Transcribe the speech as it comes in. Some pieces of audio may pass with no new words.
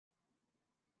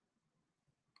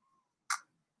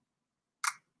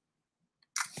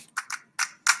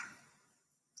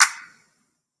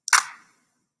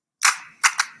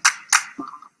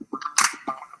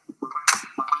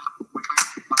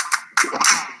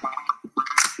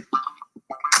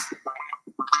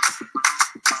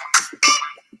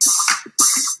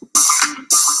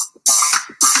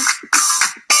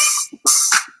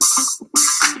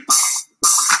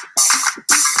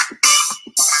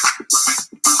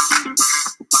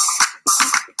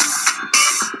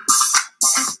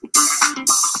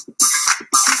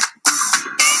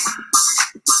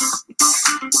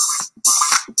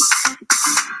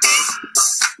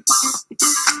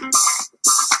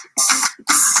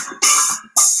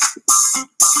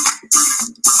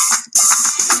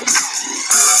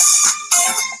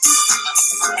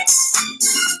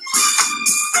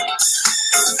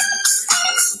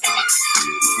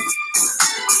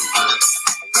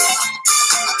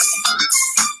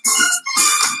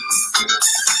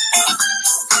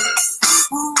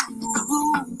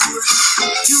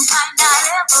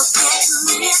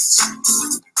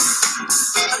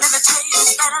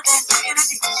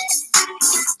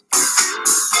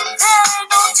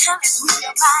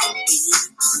you might be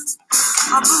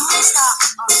a movie star,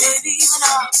 or maybe even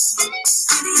a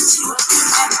pretty chick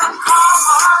at the car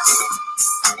wash.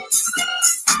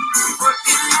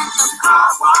 Working at the car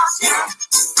wash, yeah.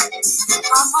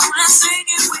 Come on and sing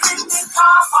it with me,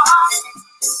 car wash.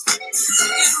 Sing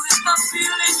it with the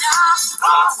feeling now,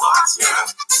 car wash, yeah.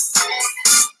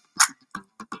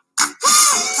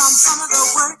 Some of the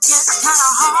work gets kinda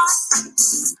hard.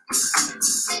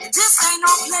 This ain't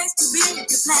no place to be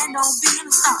if you plan on being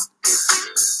a star.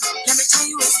 Let me tell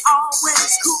you, it's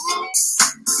always cool.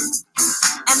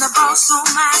 And the boss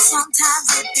don't mind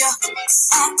sometimes if you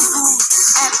act cool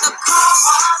at the car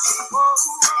wash.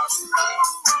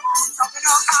 Talking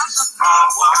about the car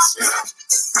wash.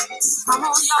 Come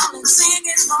on, y'all, and sing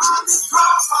it for me,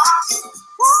 car wash.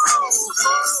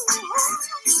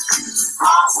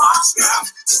 Car wash, yeah.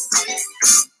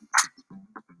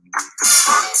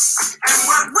 And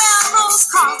work. Well, those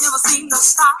cars never seem to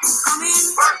stop coming.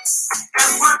 Work.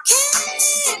 And work.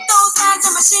 Keep those bags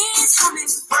and machines humming.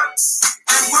 Work.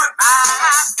 And work.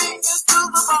 My fingers to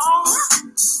the bone.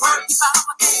 Work. If I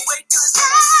can't wait till it's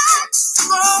time to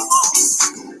go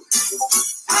home.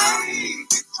 Hey,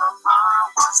 get your car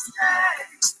washed today.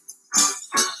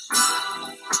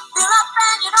 Fill up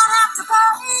and you don't have to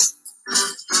pay.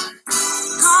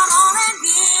 Come on and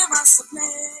give us a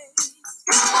play.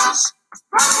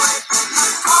 Run away from the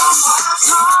car wash.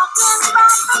 Talking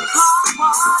about the car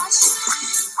wash.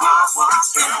 Car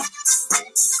wash, yeah.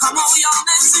 Come on, y'all,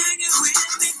 and sing it with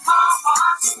me, car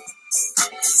wash.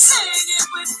 Sing it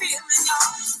with feeling, y'all.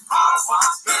 Car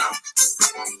wash, yeah.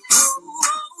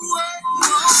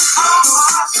 Car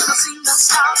wash, never seem to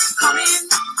stop coming.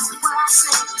 When I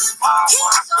say, keep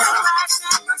those lights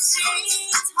and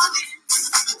machines humming.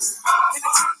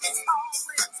 Everything is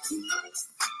always cool.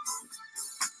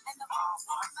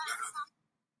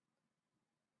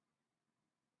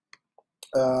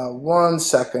 One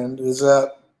second. Is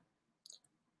that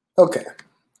okay?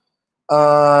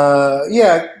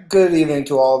 Yeah. Good evening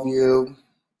to all of you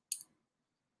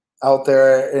out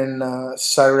there in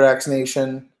Cyrax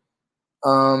Nation.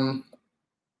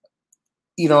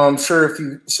 You know, I'm sure if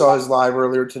you saw his live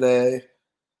earlier today,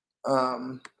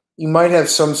 you might have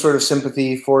some sort of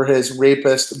sympathy for his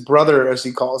rapist brother, as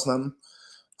he calls them.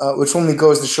 Which only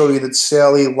goes to show you that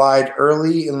Sally lied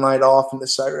early and lied often to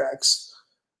Cyrax.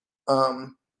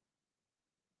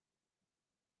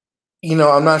 You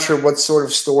know, I'm not sure what sort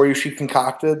of story she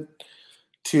concocted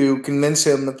to convince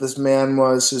him that this man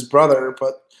was his brother,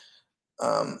 but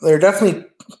they're definitely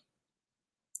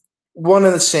one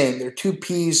and the same. They're two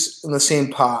peas in the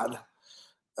same pod.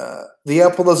 The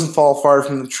apple doesn't fall far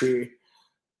from the tree.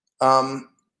 I'm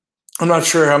not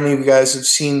sure how many of you guys have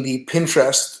seen the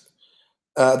Pinterest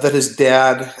that his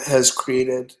dad has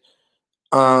created.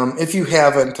 If you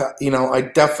haven't, you know, I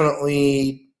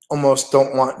definitely almost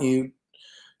don't want you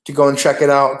to go and check it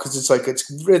out because it's like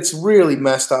it's really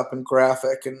messed up and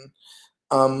graphic, and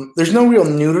there's no real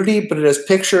nudity, but it has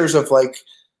pictures of like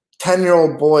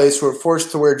 10-year-old boys who are forced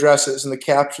to wear dresses, and the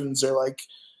captions are like,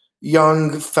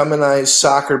 "Young feminized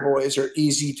soccer boys are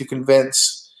easy to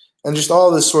convince," and just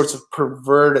all this sorts of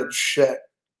perverted shit.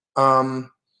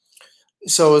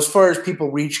 So as far as people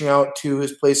reaching out to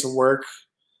his place of work,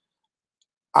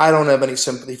 I don't have any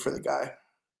sympathy for the guy.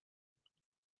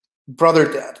 Brother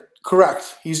dad.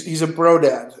 Correct. He's a bro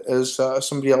dad, as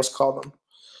somebody else called him.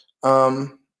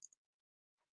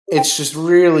 It's just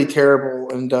really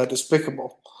terrible and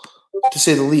despicable, to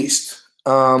say the least.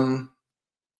 You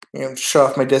know, shut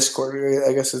off my Discord.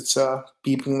 I guess it's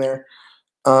beeping there.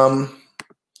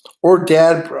 Or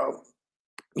dad bro.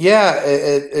 Yeah,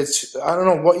 it's I don't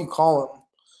know what you call him,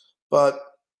 but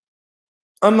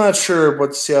I'm not sure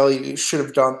what Sally should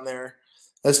have done there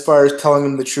as far as telling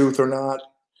him the truth or not.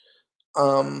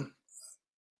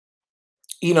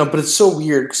 You know, but it's so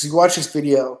weird because you watch this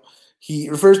video, he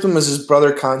refers to him as his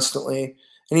brother constantly,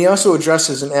 and he also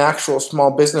addresses an actual small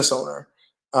business owner,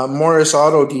 Morris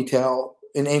Auto Detail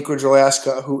in Anchorage,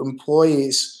 Alaska, who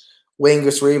employs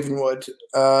Wangus Ravenwood,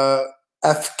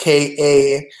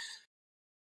 FKA.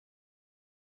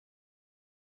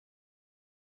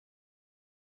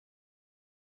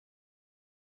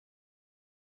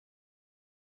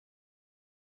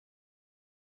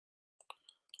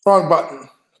 Wrong button.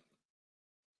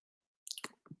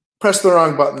 Press the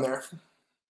wrong button there.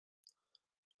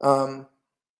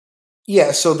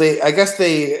 Yeah, so I guess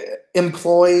they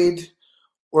employed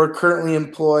or currently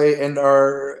employ and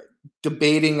are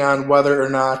debating on whether or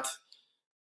not,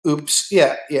 oops,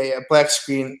 yeah, black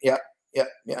screen, yep.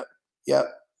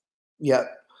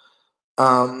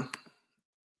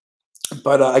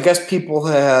 But I guess people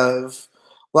have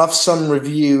left some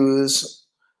reviews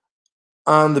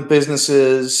on the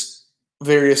business's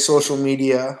various social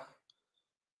media,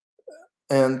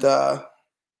 and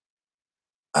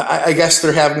I guess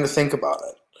they're having to think about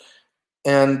it.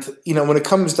 And when it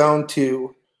comes down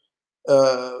to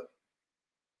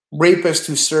rapist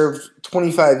who served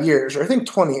 25 years, or I think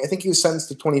 20. I think he was sentenced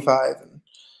to 25. And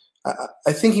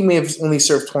I think he may have only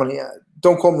served 20.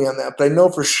 Don't quote me on that, but I know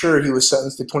for sure he was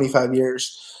sentenced to 25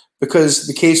 years because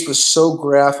the case was so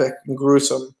graphic and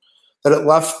gruesome that it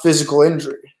left physical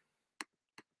injury.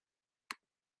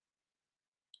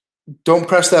 Don't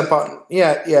press that button.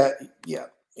 Yeah.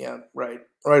 Right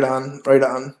on.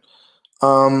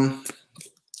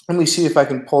 Let me see if I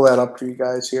can pull that up for you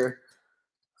guys here.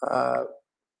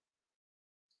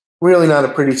 Really not a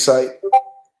pretty sight.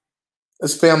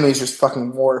 This family is just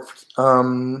fucking warped.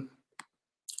 Okay,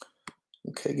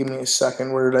 give me a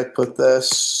second. Where did I put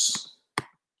this?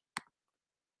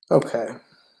 Okay,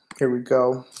 here we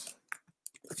go.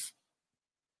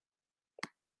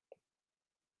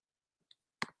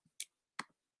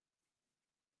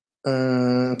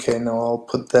 Okay, no, I'll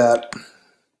put that.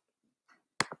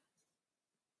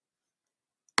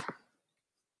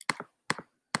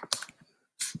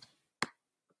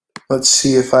 Let's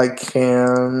see if I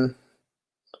can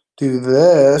do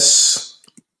this.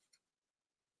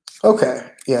 Okay,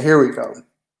 yeah, here we go.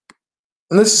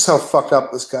 And this is how fucked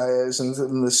up this guy is and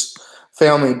this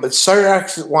family. But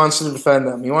Cyrax wants to defend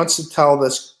him. He wants to tell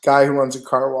this guy who runs a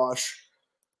car wash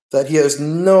that he has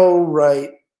no right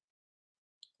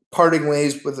parting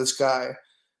ways with this guy,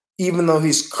 even though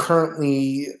he's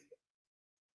currently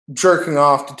jerking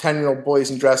off to 10-year-old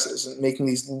boys in dresses and making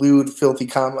these lewd, filthy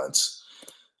comments.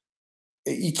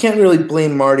 You can't really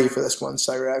blame Marty for this one,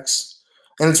 Cyrax.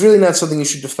 And it's really not something you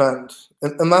should defend.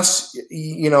 Unless,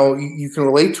 you can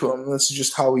relate to him. This is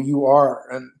just how you are.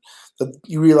 And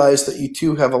you realize that you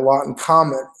two have a lot in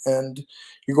common. And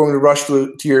you're going to rush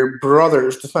to your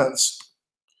brother's defense.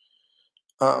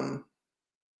 Why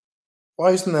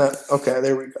isn't that? Okay,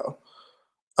 there we go.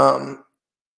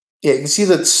 Yeah, you can see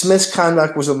that Smith's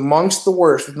conduct was amongst the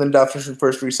worst within the definition of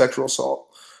first-degree sexual assault.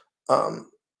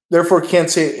 Therefore, can't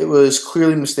say it was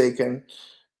clearly mistaken.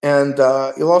 And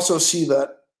you'll also see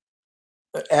that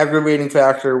an aggravating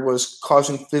factor was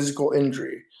causing physical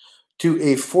injury to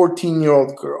a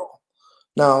 14-year-old girl.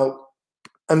 Now,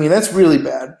 I mean, that's really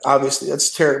bad. Obviously,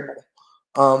 that's terrible.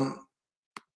 And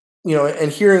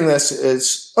hearing this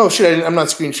is, oh shit, I'm not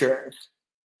screen sharing.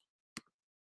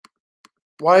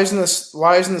 Why isn't the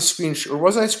screen or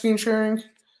was I screen sharing?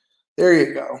 There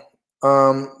you go.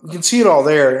 You can see it all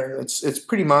there, and it's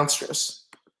pretty monstrous.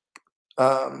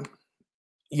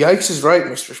 Yikes is right,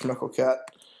 Mr. Schmecklecat.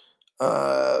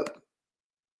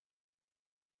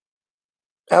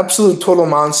 Absolute total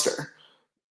monster.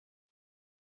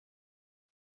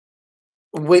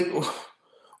 Waiting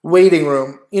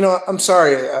room. I'm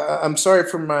sorry. I'm sorry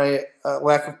for my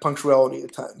lack of punctuality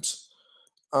at times.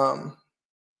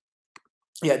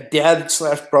 Yeah,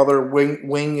 dad/brother,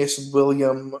 Wingus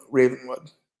William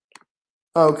Ravenwood.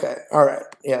 Okay, all right.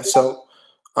 Yeah, so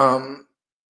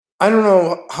I don't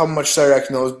know how much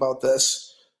Cyrax knows about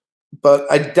this, but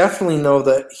I definitely know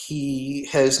that he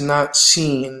has not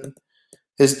seen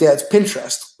his dad's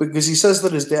Pinterest because he says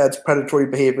that his dad's predatory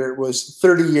behavior was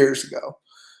 30 years ago.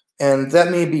 And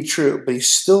that may be true, but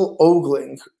he's still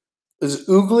ogling. Is it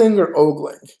oogling or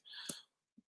ogling?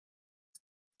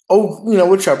 Oh,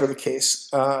 whichever the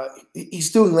case.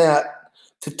 He's doing that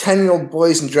to 10-year-old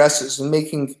boys in dresses and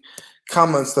making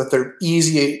comments that they're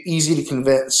easy to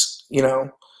convince,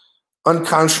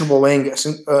 unconscionable language.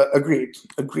 Agreed.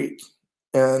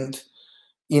 And,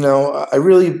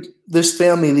 this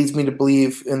family leads me to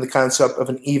believe in the concept of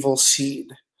an evil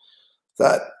seed,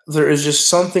 that there is just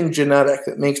something genetic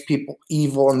that makes people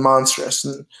evil and monstrous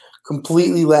and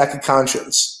completely lack a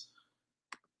conscience.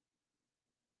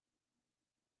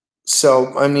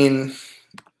 So, I mean,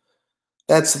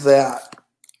 that's that.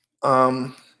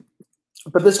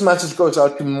 But this message goes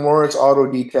out to Morris Auto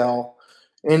Detail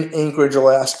in Anchorage,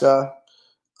 Alaska.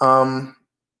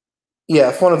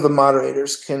 If one of the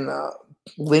moderators can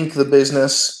link the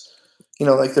business,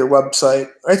 like their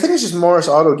website. I think it's just Morris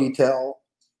Auto Detail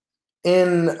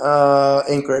in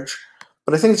Anchorage,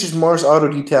 but I think it's just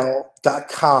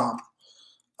morrisautodetail.com.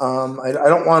 I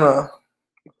don't want to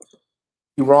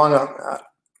be wrong on that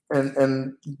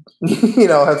and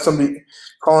have somebody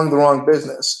calling the wrong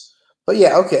business. But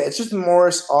yeah, okay, it's just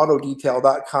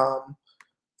morrisautodetail.com,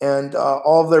 and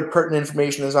all of their pertinent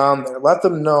information is on there. Let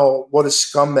them know what a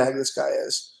scumbag this guy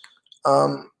is.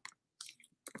 I'm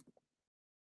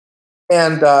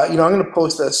going to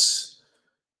post this.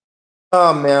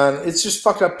 Oh man, it's just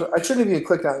fucked up. I shouldn't have even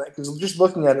clicked on it because just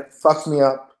looking at it fucks me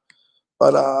up.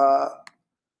 But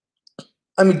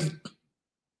I mean,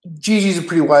 Gigi's a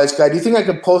pretty wise guy. Do you think I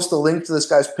could post a link to this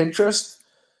guy's Pinterest?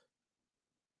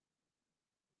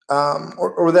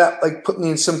 Or would that like put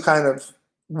me in some kind of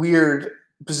weird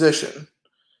position?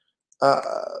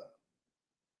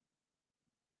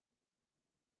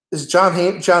 Is John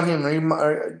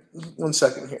Heyman? One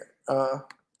second here.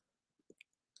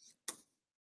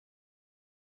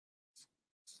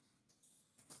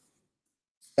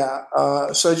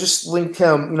 Yeah. So I just linked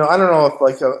him. I don't know if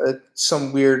like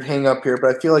some weird hang up here,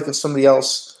 but I feel like if somebody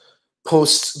else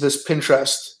posts this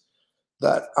Pinterest,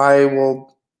 that I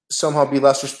will somehow be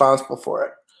less responsible for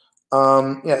it.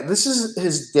 Yeah, this is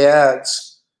his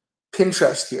dad's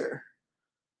Pinterest here.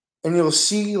 And you'll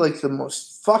see like the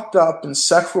most fucked up and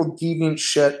sexual deviant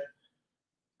shit.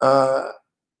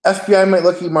 FBI might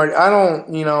look at you, Marty. I don't,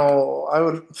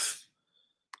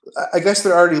 I guess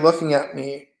they're already looking at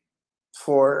me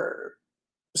for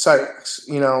Cyrax,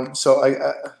 so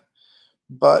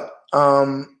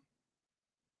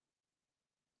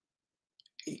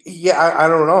yeah, I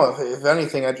don't know. If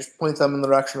anything, I just point them in the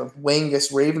direction of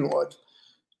Wangus Ravenwood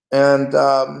and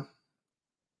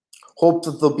hope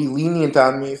that they'll be lenient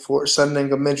on me for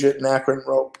sending a midget an Akron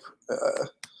rope.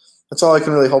 That's all I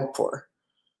can really hope for.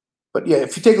 But yeah,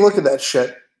 if you take a look at that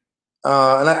shit,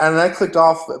 and I clicked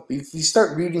off of it, but if you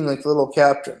start reading like the little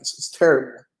captions, it's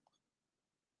terrible.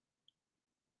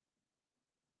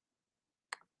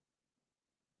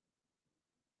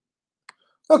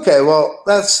 Okay, well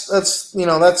that's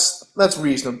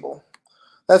reasonable.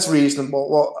 That's reasonable.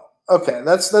 Well, okay,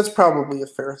 that's probably a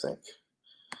fair thing.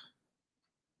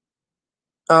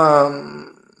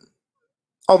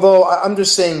 Although I'm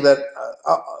just saying that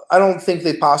I don't think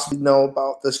they possibly know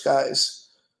about this guy's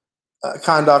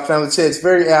conduct, and I would say it's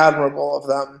very admirable of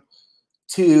them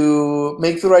to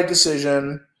make the right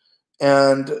decision,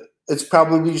 and it's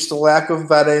probably just a lack of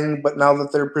vetting, but now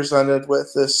that they're presented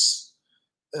with this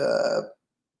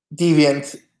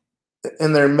deviant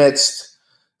in their midst,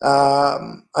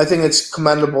 I think it's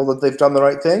commendable that they've done the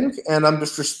right thing, and I'm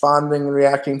just responding and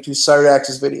reacting to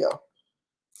Cyrax's video.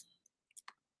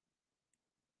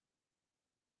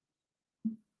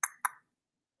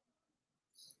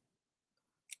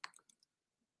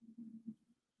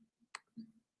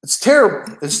 It's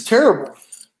terrible. It's terrible.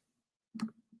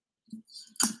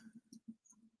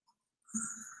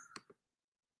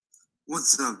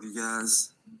 What's up, you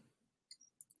guys?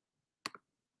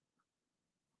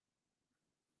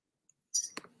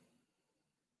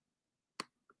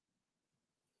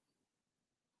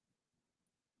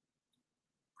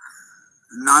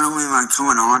 Not only am I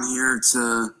coming on here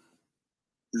to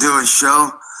do a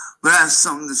show, but I have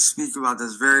something to speak about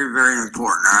that's very, very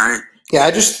important, all right? Yeah,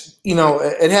 I just,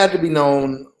 it had to be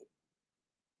known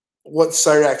what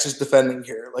Cyrax is defending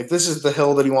here. Like, this is the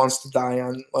hill that he wants to die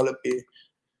on. Let it be.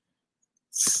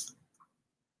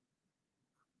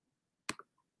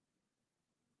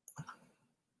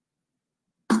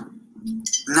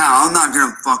 No, I'm not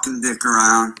gonna fucking dick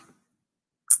around.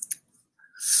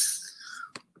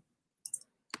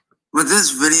 With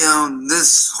this video,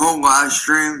 this whole live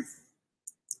stream,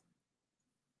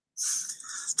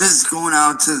 this is going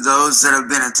out to those that have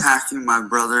been attacking my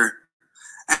brother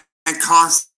and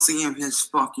costing him his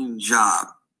fucking job.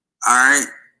 Alright?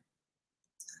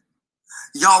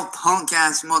 Y'all punk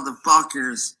ass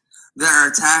motherfuckers that are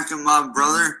attacking my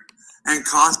brother and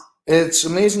It's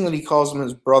amazing that he calls him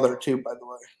his brother too, by the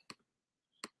way.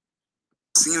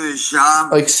 Costing him his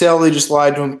job. Like Sally just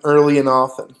lied to him early and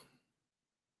often.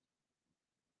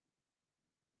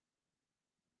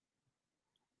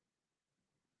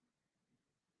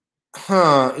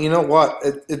 You know what?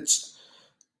 It's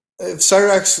if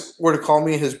Cyrax were to call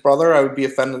me his brother, I would be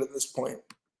offended at this point.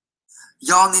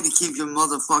 Y'all need to keep your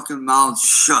motherfucking mouths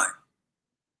shut.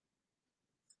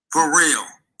 For real.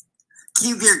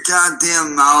 Keep your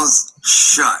goddamn mouths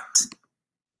shut.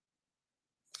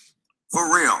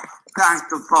 For real. Back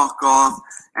the fuck off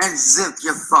and zip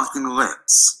your fucking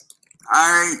lips.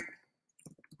 Alright?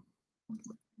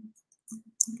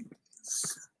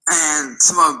 And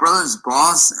to my brother's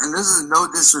boss, and this is no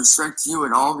disrespect to you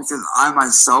at all because I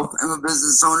myself am a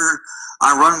business owner.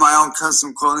 I run my own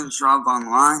custom clothing shop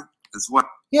online as well.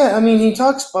 Yeah, I mean, he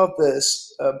talks about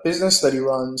this business that he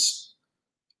runs.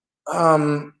 I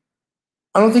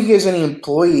don't think he has any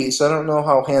employees. I don't know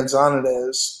how hands-on it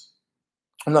is.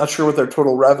 I'm not sure what their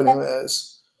total revenue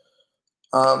is.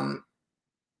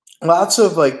 Lots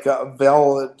of like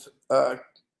valid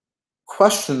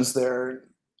questions there.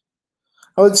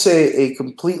 I would say a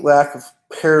complete lack of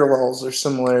parallels or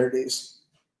similarities.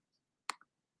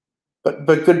 But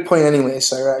good point anyway,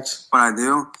 Cyrax. What I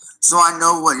do. So I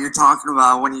know what you're talking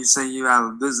about when you say you have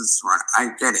a business to run. I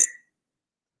get it.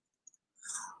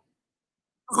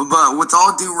 But with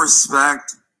all due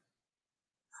respect,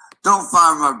 don't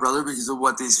fire my brother because of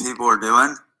what these people are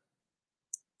doing.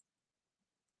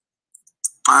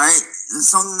 Alright?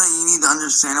 Something that you need to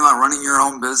understand about running your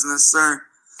own business, sir,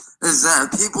 is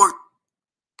that people are...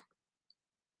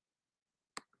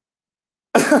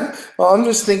 Well, I'm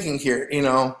just thinking here, you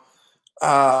know,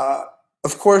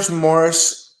 of course,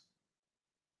 Morris,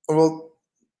 well,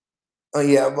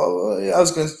 yeah, well, I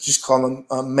was going to just call him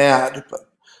Mad, but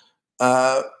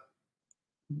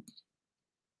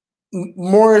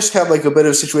Morris had like a bit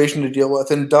of a situation to deal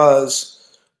with, and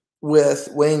does, with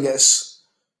Wangus.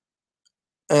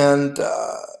 And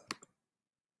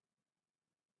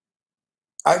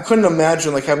I couldn't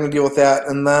imagine like having to deal with that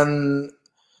and then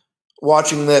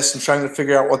watching this and trying to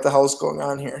figure out what the hell is going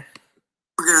on here.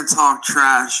 We're going to talk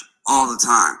trash all the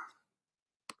time.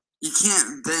 You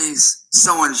can't base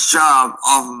someone's job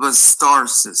off of a star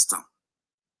system.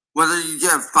 Whether you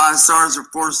get 5 stars or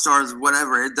 4 stars,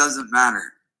 whatever, it doesn't matter.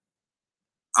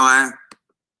 Okay?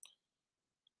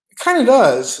 It kind of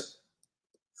does.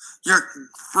 Your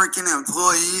freaking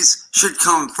employees should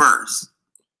come first.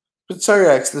 But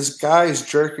Cyrax, this guy is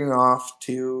jerking off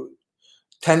to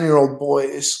 10-year-old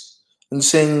boys and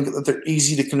saying that they're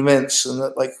easy to convince and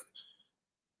that like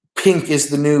pink is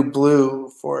the new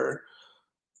blue for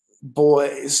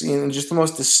boys. You know, just the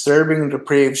most disturbing and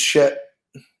depraved shit.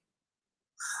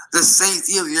 The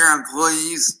safety of your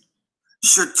employees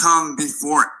should come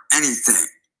before anything.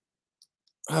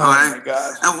 Oh my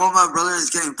God. And what my brother is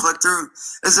getting put through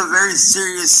is a very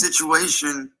serious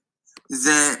situation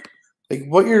that like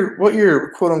what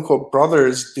your quote unquote brother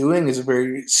is doing is a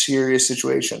very serious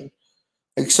situation.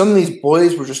 Like some of these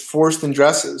boys were just forced in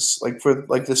dresses, like for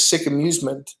like the sick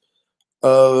amusement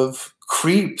of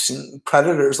creeps and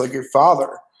predators like your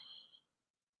father.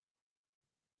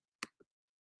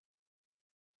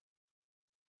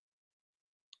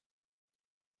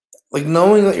 Like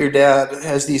knowing that your dad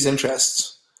has these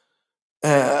interests,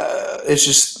 it's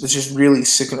just really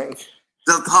sickening.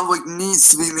 The public needs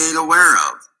to be made aware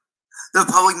of. The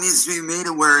public needs to be made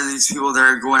aware of these people that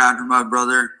are going after my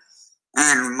brother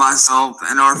and myself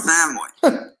and our family.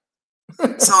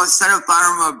 So instead of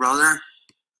firing my brother,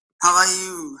 how about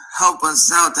you help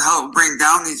us out to help bring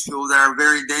down these people that are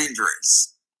very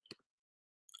dangerous?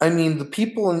 I mean, the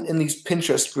people in these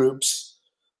Pinterest groups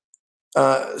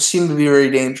seem to be very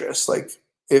dangerous. Like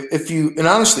if you, and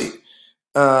honestly,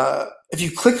 if you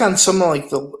click on some of like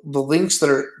the links that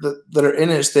are in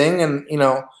his thing, and you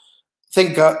know,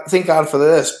 thank God for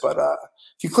this, but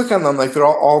if you click on them, like they're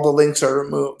all the links are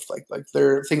removed, like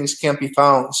their things can't be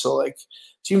found. So like,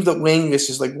 it seems that Wangus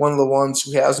is like one of the ones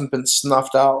who hasn't been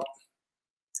snuffed out.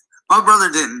 My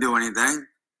brother didn't do anything,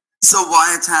 so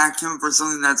why attack him for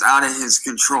something that's out of his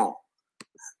control?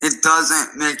 It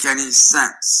doesn't make any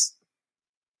sense.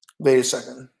 Wait a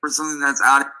second. For something that's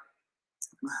out of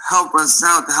help us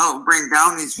out to help bring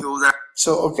down these people that.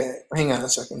 So okay, hang on a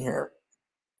second here.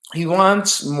 He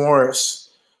wants Morris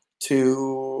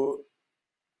to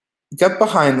get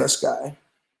behind this guy,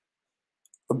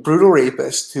 a brutal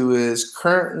rapist who is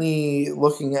currently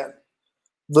looking at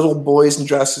little boys in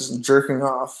dresses and jerking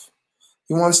off.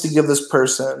 He wants to give this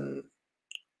person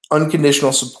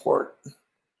unconditional support.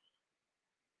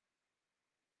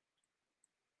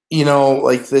 You know,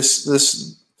 like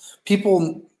this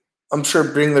people, I'm sure,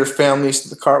 bring their families to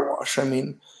the car wash. I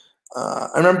mean, I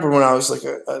remember when I was like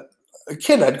a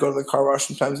kid, I'd go to the car wash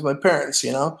sometimes with my parents,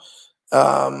 you know.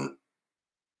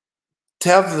 To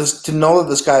have this, to know that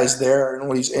this guy is there and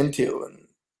what he's into and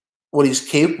what he's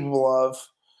capable of,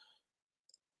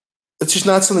 it's just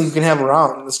not something you can have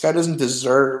around. This guy doesn't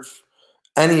deserve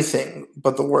anything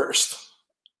but the worst.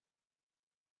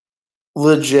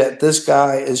 Legit, this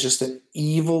guy is just an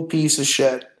evil piece of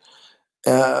shit.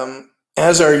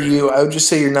 As are you. I would just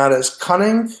say you're not as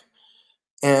cunning,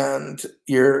 and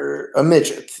you're a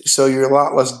midget, so you're a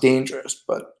lot less dangerous,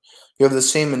 but you have the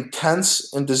same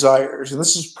intents and desires, and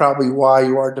this is probably why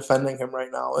you are defending him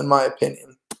right now, in my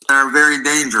opinion. They're very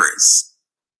dangerous.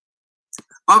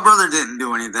 My brother didn't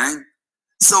do anything,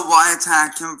 so why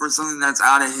attack him for something that's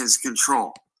out of his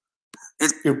control?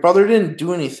 Your brother didn't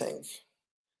do anything.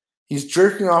 He's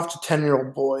jerking off to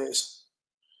 10-year-old boys.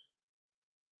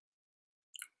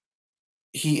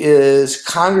 He is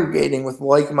congregating with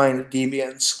like-minded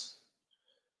deviants.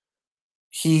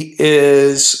 He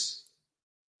is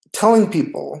telling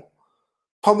people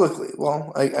publicly,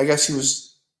 well, I guess he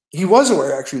was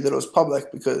aware actually that it was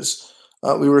public, because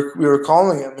We were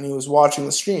calling him, and he was watching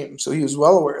the stream, so he was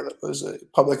well aware that it was a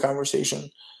public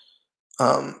conversation.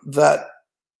 That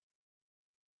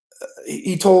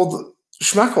he told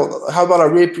Schmeckel, "How about I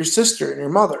rape your sister and your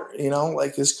mother?"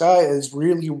 Like, this guy is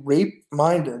really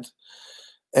rape-minded,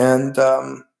 and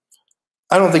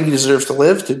I don't think he deserves to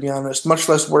live, to be honest, much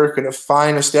less work in a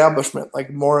fine establishment like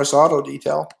Morris Auto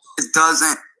Detail. It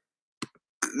doesn't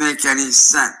make any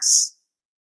sense.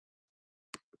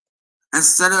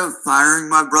 Instead of firing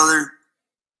my brother,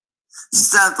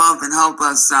 step up and help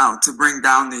us out to bring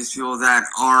down these people that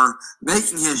are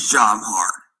making his job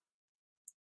hard.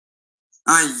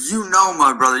 You know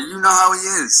my brother. You know how he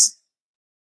is.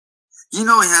 You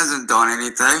know he hasn't done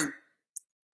anything.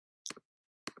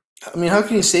 I mean, how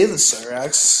can you say this,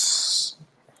 Cyrax?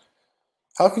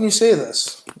 How can you say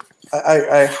this?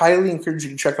 I highly encourage you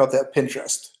to check out that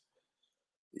Pinterest.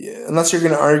 Yeah, unless you're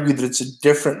going to argue that it's a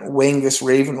different Wangus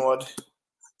Ravenwood.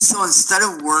 So instead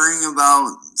of worrying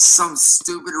about some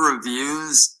stupid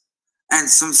reviews and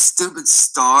some stupid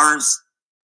stars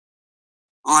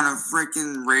on a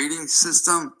freaking rating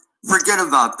system, forget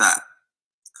about that.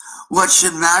 What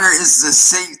should matter is the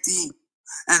safety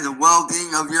and the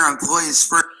well-being of your employees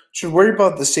first. You should worry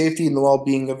about the safety and the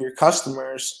well-being of your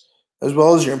customers as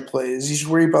well as your employees. You should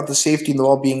worry about the safety and the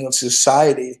well-being of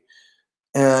society.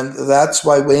 And that's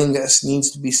why Wangus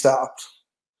needs to be stopped.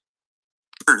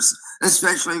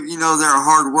 Especially if you know they're a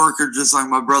hard worker just like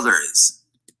my brother is.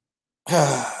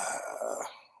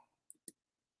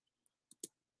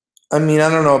 I mean, I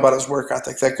don't know about his work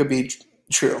ethic. That could be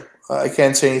true. I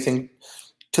can't say anything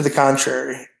to the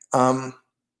contrary.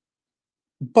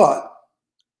 But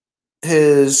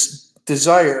his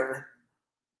desire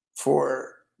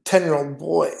for 10-year-old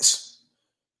boys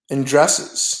in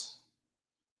dresses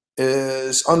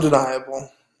is undeniable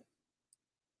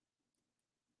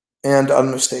and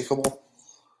unmistakable.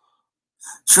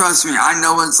 Trust me, I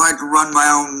know what it's like to run my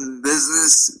own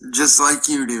business just like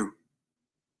you do.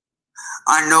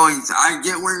 I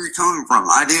get where you're coming from.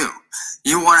 I do.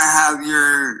 You want to have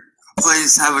your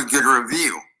place have a good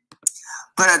review.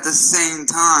 But at the same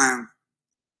time,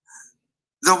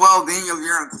 the well-being of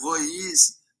your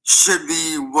employees should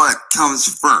be what comes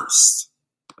first.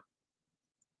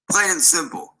 Plain and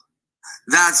simple.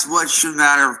 That's what should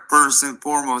matter first and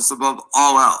foremost above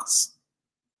all else.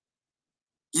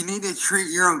 You need to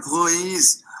treat your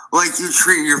employees like you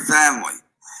treat your family.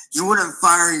 You wouldn't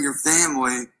fire your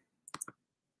family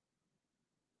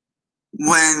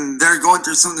when they're going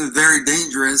through something very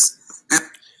dangerous.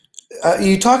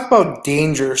 You talk about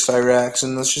danger, Cyrax,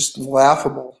 and that's just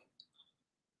laughable.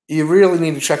 You really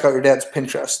need to check out your dad's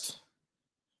Pinterest.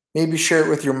 Maybe share it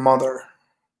with your mother.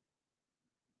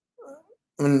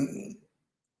 I mean,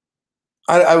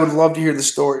 I would love to hear the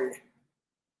story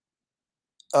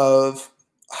of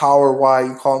how or why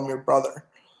you call him your brother.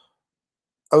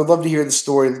 I would love to hear the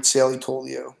story that Sally told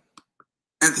you.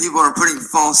 And people are putting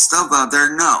false stuff out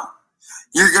there. No.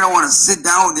 You're going to want to sit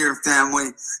down with your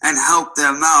family and help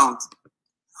them out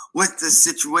with this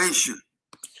situation.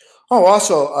 Oh,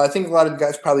 also, I think a lot of you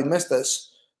guys probably missed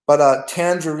this, but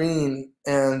Tangerine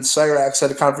and Cyrax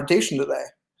had a confrontation today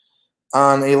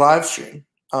on a live stream.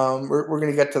 We're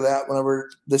going to get to that whenever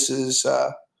this is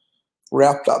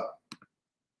wrapped up.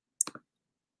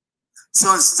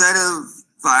 So instead of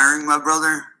firing my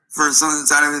brother for something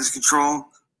that's out of his control,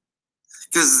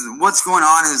 because what's going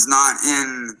on is not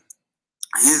in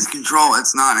his control.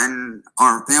 It's not in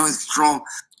our family's control.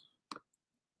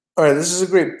 All right, this is a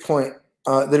great point.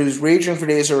 That he was raging for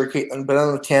days over Caitlyn, but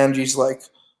on the Tangi's like,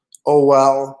 oh,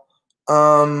 well.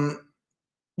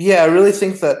 Yeah, I really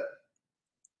think that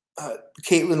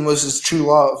Caitlyn was his true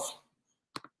love.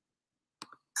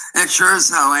 It sure as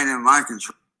hell ain't in my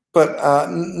control. But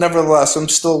nevertheless, I'm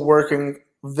still working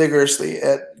vigorously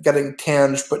at getting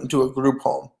Tange put into a group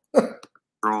home.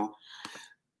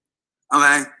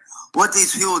 Okay? What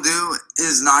these people do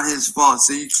is not his fault,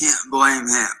 so you can't blame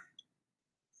him.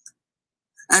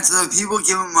 And to the people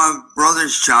giving my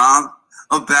brother's job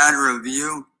a bad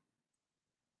review,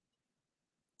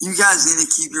 you guys need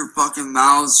to keep your fucking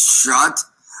mouths shut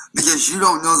because you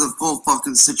don't know the full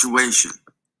fucking situation.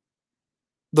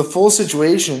 The full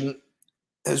situation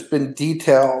has been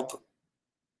detailed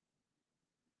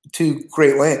to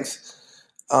great length.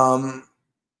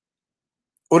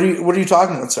 What are you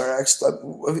talking about,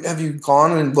 Cyrax? Have you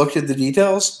gone and looked at the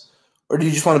details? Or do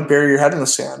you just want to bury your head in the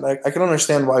sand? I can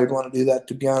understand why you'd want to do that,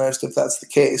 to be honest, if that's the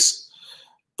case.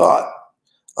 But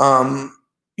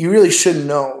you really should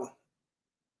know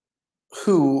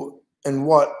who and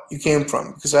what you came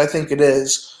from, because I think it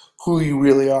is who you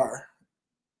really are.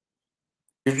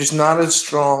 You're just not as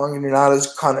strong and you're not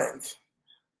as cunning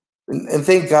And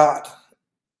thank God.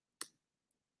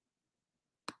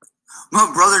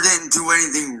 My brother didn't do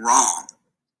anything wrong.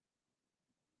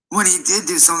 When he did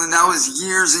do something, that was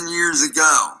years and years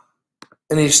ago.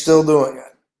 And he's still doing it.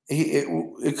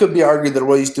 It could be argued that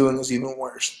what he's doing is even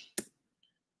worse.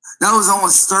 That was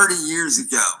almost 30 years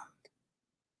ago.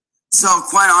 So,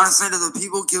 quite honestly, to the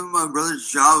people giving my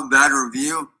brother's job a bad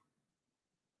review,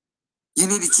 you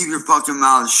need to keep your fucking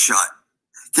mouth shut.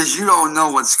 Because you don't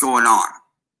know what's going on.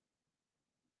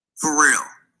 For real.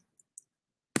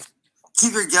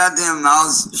 Keep your goddamn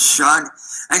mouths shut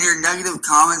and your negative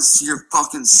comments to your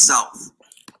fucking self.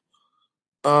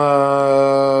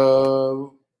 The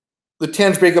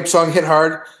Tans breakup song hit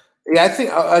hard. Yeah, I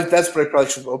think that's what I probably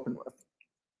should have opened with.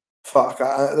 Fuck,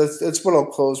 that's what I'll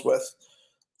close with.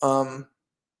 I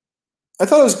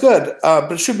thought it was good,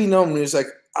 but it should be known when he was like,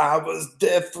 I was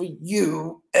there for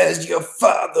you as your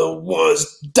father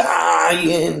was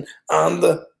dying on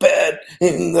the bed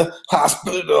in the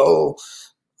hospital.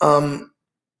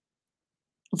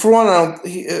 For one,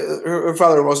 her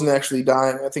father wasn't actually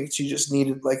dying. I think she just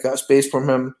needed like a space from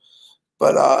him.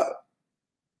 But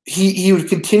he would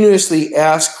continuously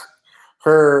ask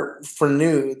her for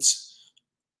nudes,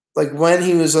 like when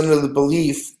he was under the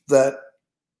belief that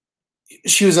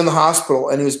she was in the hospital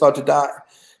and he was about to die.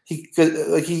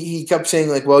 He kept saying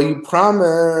like, "Well, you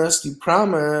promised,"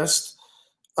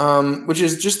 which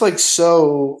is just like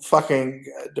so fucking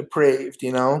depraved,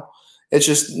 you know. It's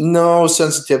just no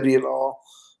sensitivity at all.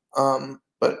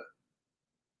 But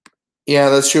yeah,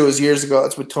 that's true. It was years ago.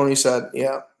 That's what Tony said.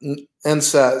 Yeah, and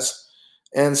says,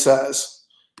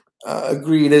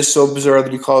 agreed. It is so bizarre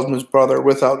that he calls him his brother,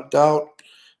 without a doubt.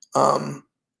 Plain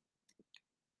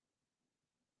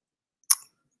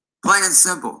and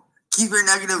simple. Keep your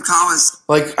negative comments.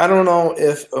 Like, I don't know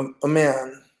if a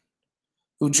man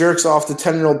who jerks off to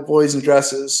 10-year-old boys in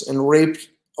dresses and raped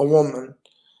a woman,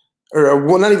 or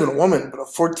well, not even a woman, but a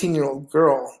 14-year-old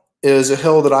girl, is a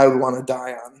hill that I would want to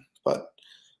die on. But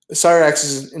Cyrax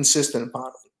is insistent upon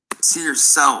it. To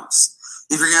yourselves.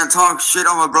 If you're going to talk shit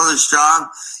on my brother's job,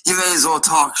 you may as well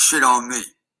talk shit on me.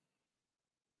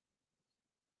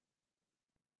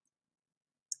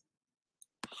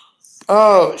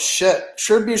 Oh, shit.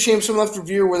 Sure be ashamed someone left a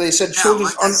review where they said children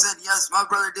like I said, yes, my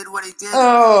brother did what he did.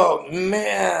 Oh,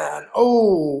 man.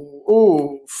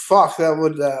 Oh, fuck. That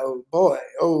would, boy.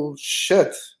 Oh,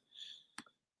 shit.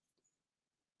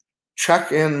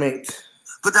 Check and mate.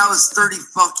 But that was 30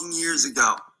 fucking years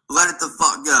ago. Let it the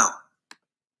fuck go.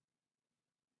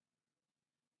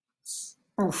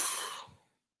 Oof.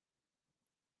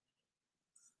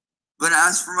 But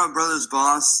as for my brother's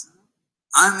boss,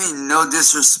 I mean no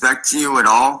disrespect to you at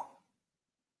all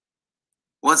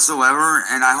whatsoever,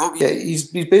 and I hope you... Yeah,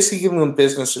 he's basically giving them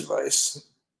business advice.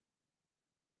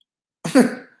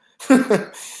 You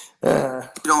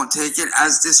don't take it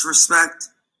as disrespect.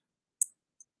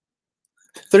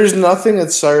 There's nothing that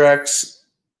Cyrax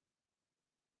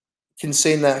can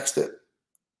say next that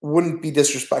wouldn't be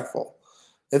disrespectful.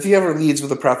 If he ever leads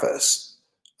with a preface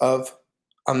of,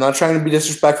 I'm not trying to be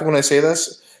disrespectful when I say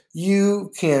this,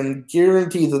 you can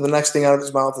guarantee that the next thing out of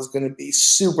his mouth is going to be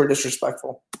super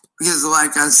disrespectful. Because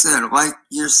like I said, like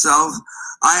yourself,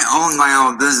 I own my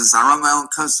own business. I run my own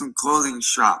custom clothing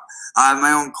shop. I have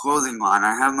my own clothing line.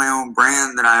 I have my own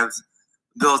brand that I've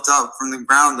built up from the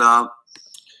ground up.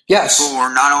 Yes. For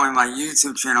not only my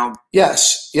YouTube channel.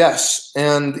 Yes.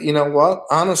 And you know what?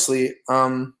 Honestly,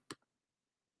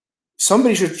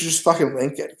 somebody should just fucking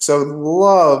link it. Because I would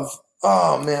love,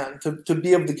 oh man, to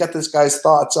be able to get this guy's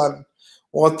thoughts on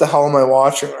what the hell am I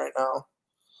watching right now?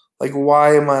 Like,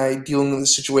 why am I dealing with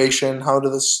this situation? How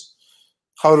did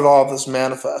all of this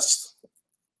manifest?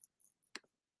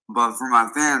 But for my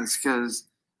fans, because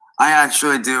I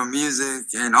actually do music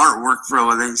and artwork for a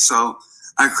living, so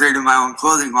I created my own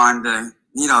clothing line to,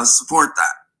 support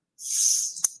that.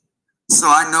 So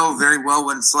I know very well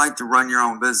what it's like to run your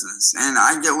own business, and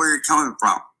I get where you're coming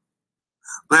from.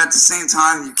 But at the same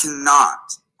time,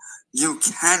 you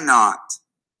cannot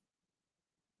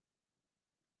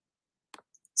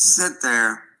sit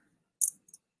there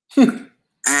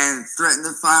and threaten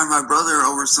to fire my brother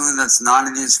over something that's not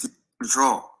in his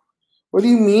control. What do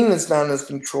you mean it's not in his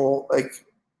control? Like,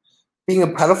 being a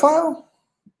pedophile?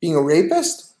 Being a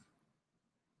rapist?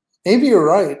 Maybe you're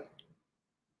right.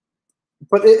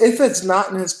 But if it's not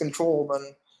in his control,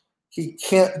 then he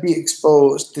can't be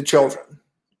exposed to children,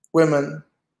 women,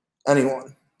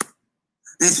 anyone.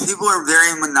 These people are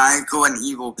very maniacal and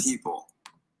evil people.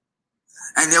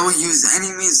 And they will use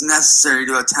any means necessary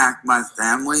to attack my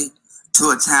family, to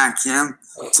attack him,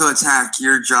 to attack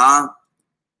your job.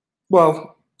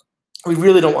 Well, we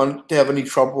really don't want to have any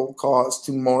trouble caused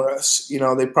to Morris.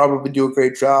 They probably do a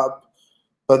great job,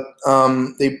 but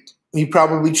he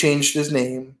probably changed his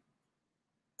name.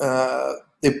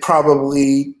 They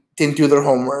probably didn't do their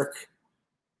homework,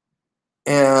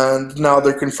 and now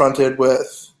they're confronted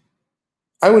with,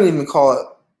 I wouldn't even call it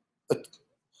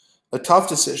a tough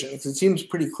decision because it seems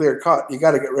pretty clear cut. You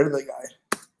got to get rid of the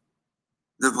guy.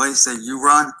 The place that you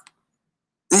run,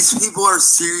 these people are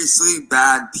seriously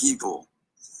bad people.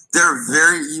 They're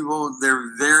very evil.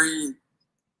 They're very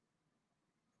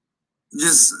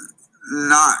just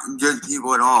not good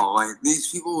people at all. Like, these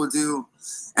people will do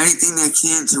anything they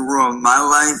can to ruin my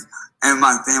life and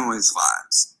my family's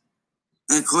lives,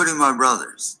 including my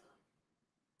brother's.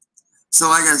 So,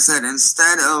 like I said,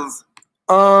 instead of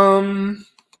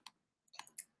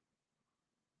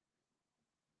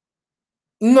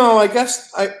no, I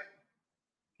guess I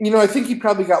think he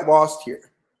probably got lost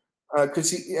here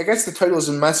because I guess the title is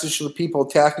a message to the people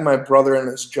attacking my brother and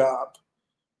his job.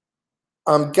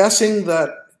 I'm guessing that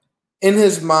in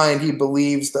his mind he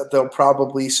believes that they'll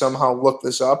probably somehow look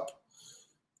this up.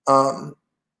 I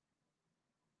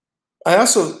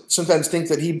also sometimes think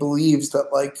that he believes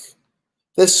that, like,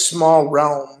 this small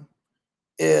realm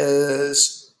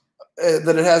is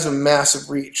that it has a massive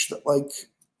reach, that, like,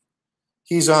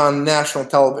 he's on national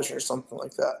television or something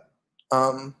like that.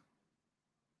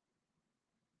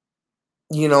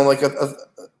 Like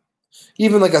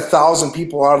even like 1,000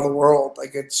 people out of the world,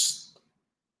 like it's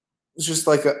just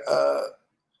like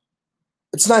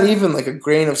it's not even like a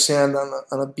grain of sand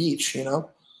on a beach,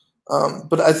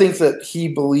 but I think that he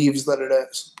believes that it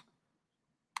is.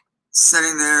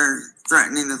 Sitting there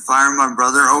threatening to fire my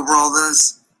brother over all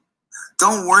this,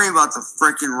 don't worry about the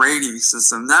freaking rating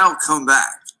system. That'll come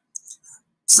back.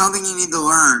 Something you need to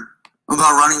learn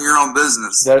about running your own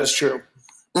business. That is true.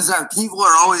 Is that people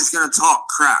are always going to talk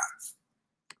crap.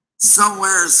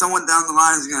 Somewhere, someone down the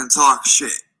line is going to talk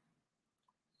shit.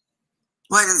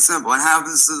 Plain and simple. It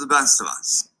happens to the best of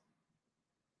us.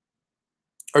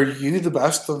 Are you the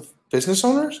best of business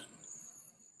owners?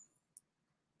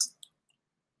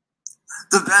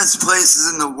 The best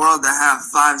places in the world that have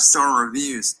 5-star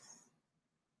reviews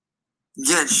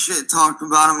get shit talked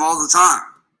about them all the time.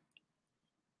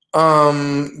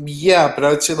 Yeah, but I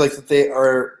would say like that they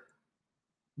are,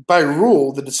 by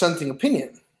rule, the dissenting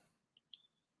opinion.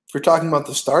 If you're talking about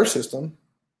the star system,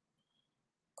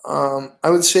 I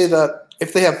would say that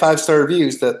if they have 5-star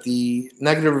reviews, that the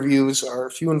negative reviews are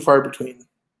few and far between.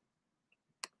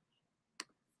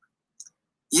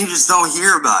 You just don't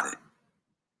hear about it.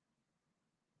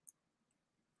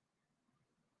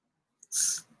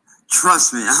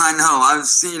 Trust me, I know, I've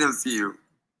seen a few.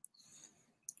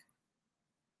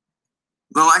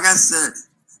 But like I said,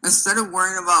 instead of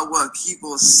worrying about what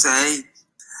people say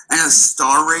and a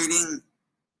star rating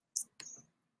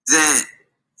that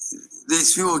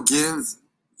these people give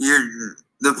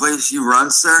the place you run,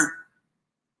 sir,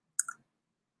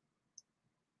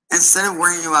 instead of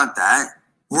worrying about that,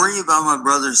 worry about my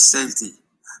brother's safety.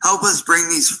 Help us bring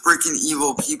these freaking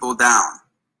evil people down.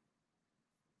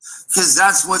 Because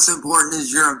that's what's important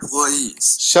is your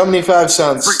employees. 75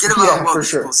 cents. Forget about what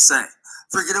for people say.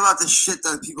 Forget about the shit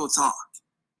that people talk.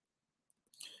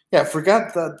 Yeah,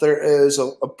 forget that there is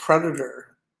a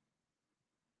predator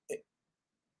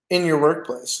in your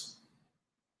workplace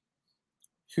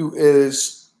who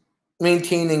is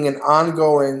maintaining an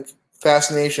ongoing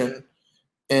fascination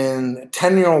in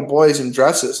 10-year-old boys in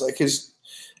dresses. Like, it's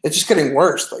just getting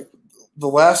worse. Like, the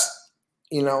last,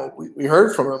 we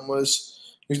heard from him was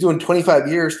he was doing 25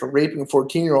 years for raping a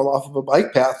 14-year-old off of a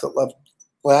bike path that left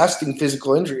lasting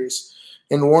physical injuries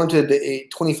and warranted a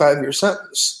 25-year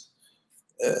sentence.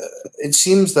 It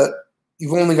seems that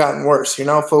you've only gotten worse. You're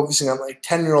now focusing on like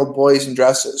 10-year-old boys in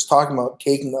dresses, talking about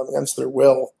taking them against their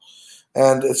will.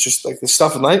 And it's just like the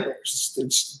stuff of nightmares.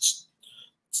 It's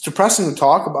depressing to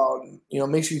talk about. And, it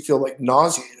makes you feel like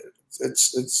nauseated.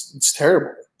 It's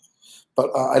terrible. But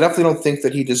I definitely don't think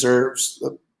that he deserves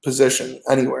the position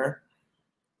anywhere.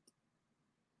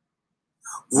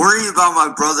 Worry about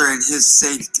my brother and his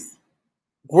safety.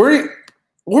 Worry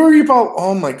about,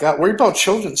 oh my God, worry about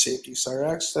children's safety,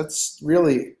 Cyrax. That's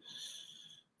really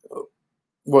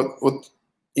what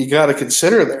you got to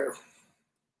consider there.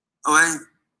 Okay?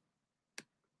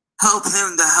 Help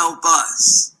him to help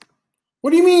us.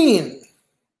 What do you mean?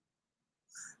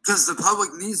 Because the public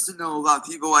needs to know about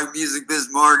people like Biz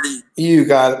Marty. You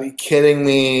got to be kidding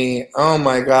me. Oh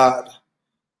my God.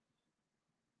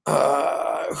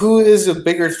 Who is a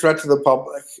bigger threat to the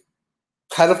public?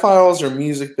 Pedophiles or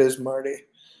Biz Marty?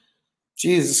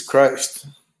 Jesus Christ.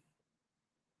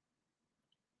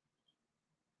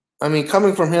 I mean,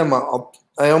 coming from him,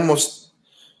 I almost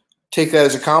take that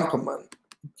as a compliment.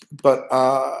 But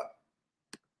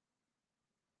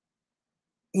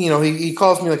you know, he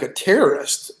calls me like a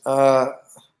terrorist. I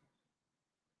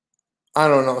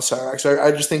don't know, Cyrax.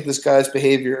 I just think this guy's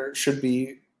behavior should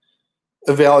be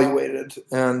evaluated,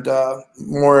 and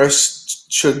Morris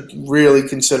should really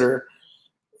consider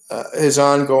his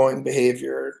ongoing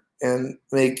behavior and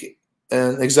make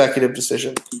an executive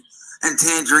decision. And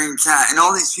Tangerine Cat and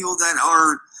all these people that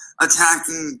are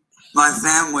attacking my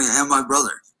family and my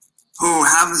brother, who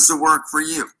happens to work for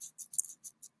you.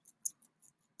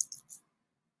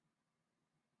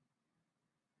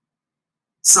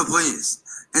 So please,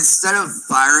 instead of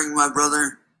firing my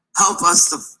brother, help us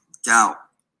to out.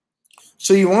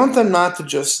 So you want them not to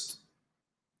just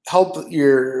help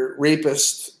your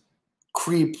rapist,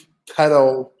 creep,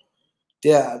 pedo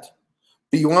dad,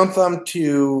 but you want them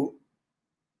to.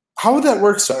 How would that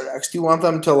work, Cyrax? Do you want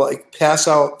them to like pass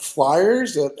out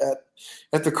flyers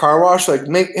at the car wash, like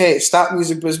hey, stop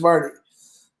music, Biz Marty?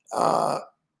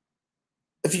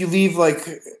 If you leave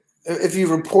if you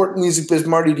report Music Biz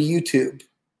Marty to YouTube,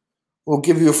 we'll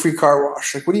give you a free car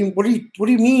wash. Like, what do you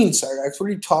mean, Cyrax? What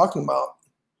are you talking about?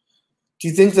 Do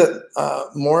you think that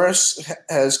Morris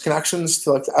has connections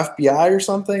to like the FBI or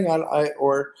something,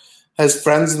 or has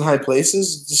friends in high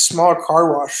places? It's a small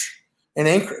car wash in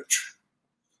Anchorage.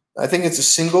 I think it's a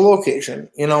single location.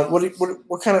 You know, what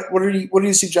are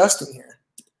you suggesting here?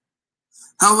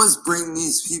 Help us bring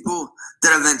these people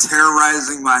that have been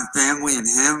terrorizing my family and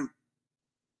him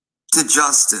to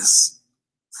justice.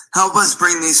 Help us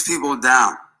bring these people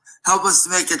down. Help us to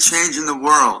make a change in the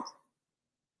world.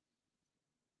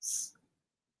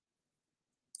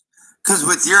 Because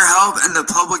with your help and the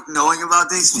public knowing about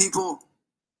these people,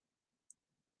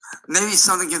 maybe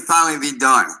something can finally be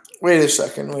done. Wait a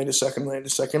second.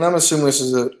 I'm assuming this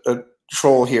is a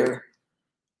troll here.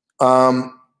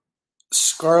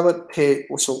 Scarlet Pate.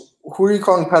 So who are you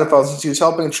calling pedophile since he was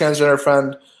helping a transgender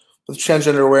friend with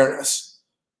transgender awareness?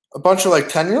 A bunch of like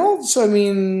 10-year-olds? I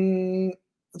mean,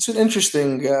 it's an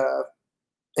interesting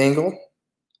angle.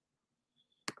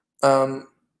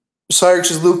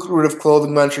 Cyrax's lucrative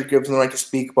clothing venture gives them the right to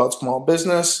speak about small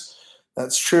business.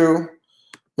 That's true.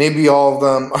 Maybe all of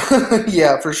them.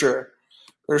 Yeah, for sure.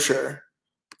 For sure.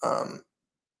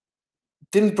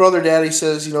 Didn't Brother Daddy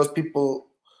says he knows people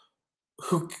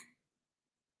who...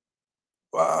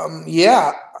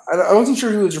 yeah. I wasn't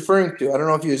sure who he was referring to. I don't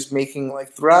know if he was making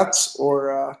like threats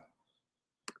or...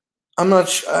 I'm not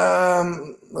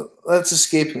sure. That's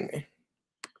escaping me.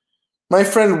 My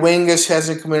friend Wengus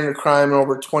hasn't committed a crime in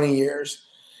over 20 years.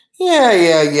 Yeah.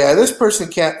 This person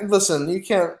can't... Listen, you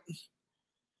can't...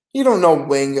 You don't know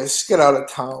Wengus. Get out of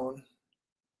town.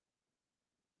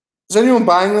 Is anyone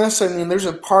buying this? I mean, there's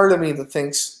a part of me that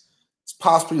thinks it's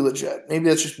possibly legit. Maybe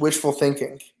that's just wishful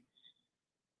thinking.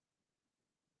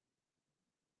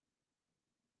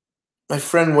 My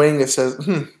friend Wengus says,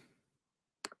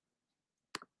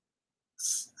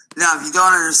 Now, if you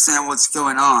don't understand what's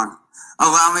going on,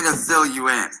 allow me to fill you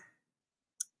in.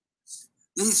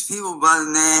 These people by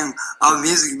the name of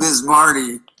Music Biz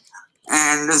Marty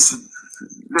and this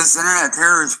internet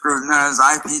terrorist group known as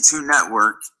IP2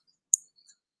 Network,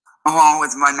 along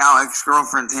with my now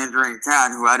ex-girlfriend Tangerine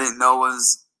Cat, who I didn't know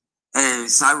was a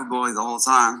cyberbully the whole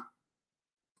time,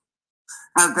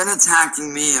 have been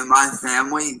attacking me and my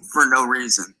family for no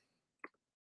reason.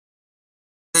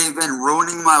 They've been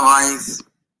ruining my life,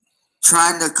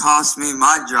 trying to cost me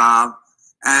my job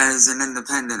as an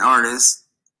independent artist.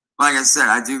 Like I said,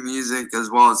 I do music as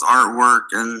well as artwork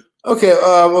and... Okay,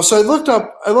 well, so I looked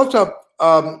up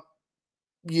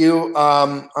you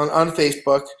on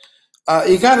Facebook.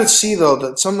 You got to see though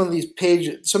that some of these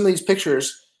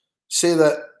pictures say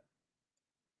that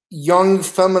young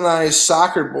feminized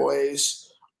soccer boys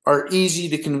are easy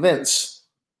to convince.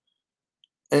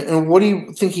 And what do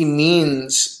you think he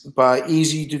means by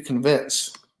easy to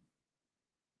convince?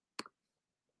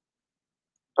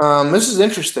 This is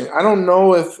interesting. I don't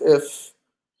know if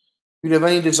you'd have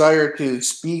any desire to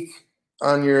speak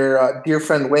on your dear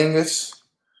friend Wengus,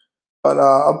 but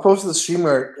I'll post the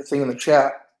streamer thing in the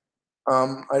chat.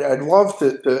 I'd love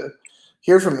to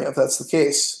hear from you if that's the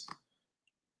case.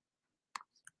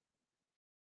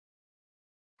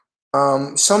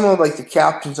 Some of like the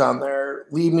captions on there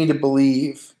lead me to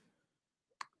believe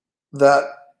that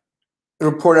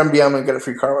report MDM and get a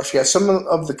free car wash. Yeah, some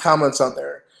of the comments on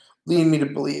there lead me to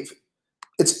believe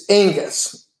it's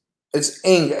Angus. It's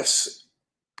Angus.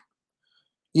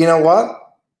 You know what?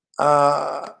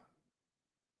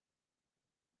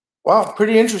 Wow,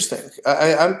 pretty interesting.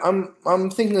 I'm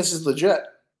thinking this is legit.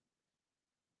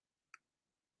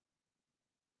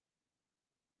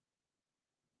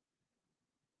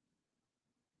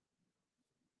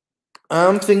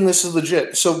 I'm thinking this is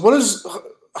legit. So what is?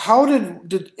 How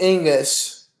did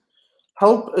Angus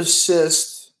help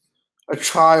assist a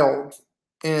child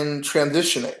in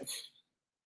transitioning?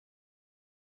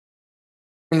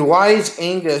 And why is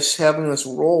Angus having this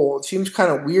role? It seems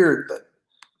kind of weird that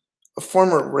a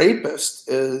former rapist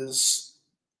is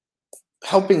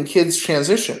helping kids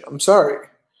transition. I'm sorry.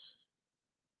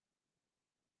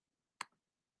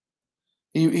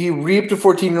 He reaped a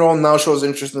 14-year-old and now shows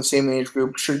interest in the same age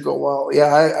group. Should go well. Yeah,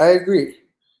 I agree.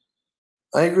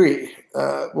 I agree.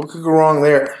 What could go wrong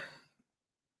there?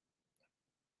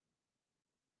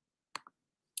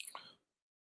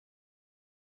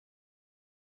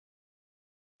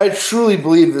 I truly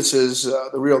believe this is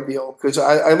the real deal because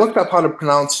I looked up how to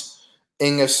pronounce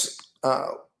Angus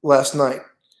last night,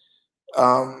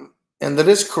 and that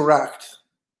is correct.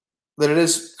 That it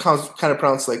is kind of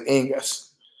pronounced like Angus.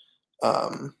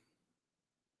 Um,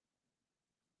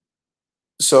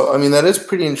 so I mean that is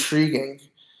pretty intriguing,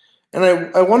 and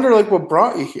I wonder like what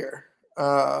brought you here.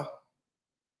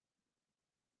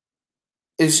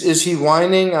 Is he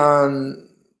whining on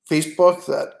Facebook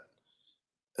that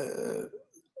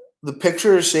the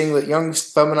picture is saying that young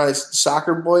feminized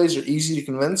soccer boys are easy to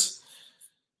convince?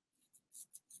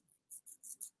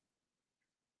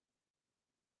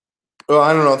 Well,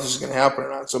 I don't know if this is going to happen or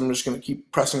not, so I'm just going to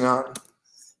keep pressing on.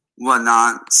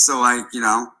 Whatnot. So, like, you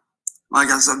know, like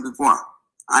I said before,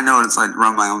 I know what it's like to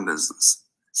run my own business.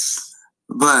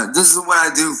 But this is what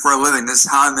I do for a living. This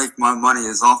is how I make my money,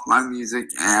 is off my music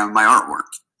and my artwork.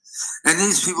 And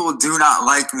these people do not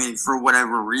like me for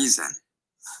whatever reason.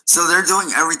 So they're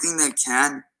doing everything they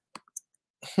can.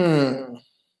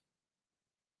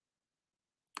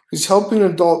 He's helping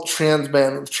an adult trans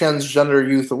man with transgender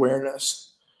youth awareness.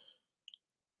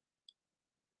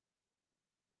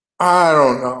 I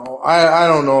don't know. I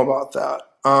don't know about that.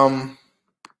 I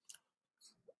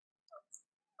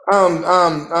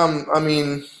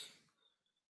mean,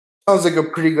 sounds like a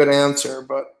pretty good answer,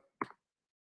 but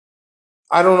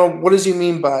I don't know. What does he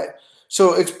mean by?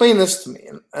 So explain this to me,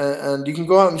 and you can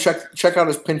go out and check out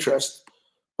his Pinterest.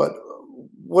 But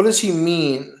what does he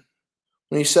mean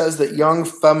when he says that young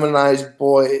feminized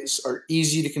boys are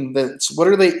easy to convince? What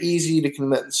are they easy to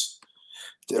convince?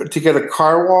 To get a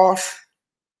car wash?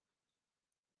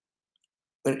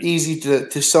 They're easy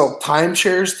to sell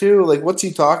timeshares to? Like, what's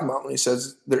he talking about when he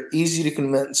says they're easy to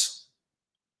convince?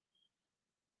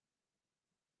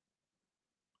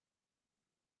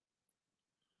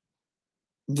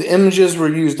 The images were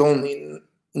used only,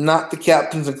 not the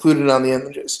captions included on the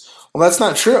images. Well, that's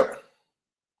not true.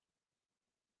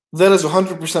 That is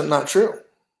 100% not true.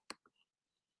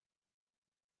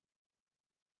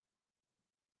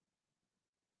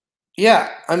 Yeah,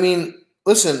 I mean,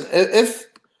 listen, if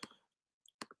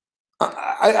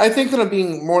I think that I'm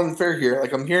being more than fair here.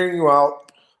 Like I'm hearing you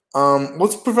out.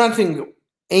 What's preventing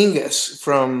Angus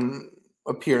from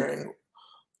appearing,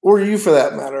 or you for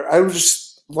that matter? I would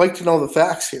just like to know the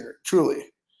facts here, truly.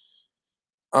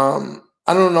 I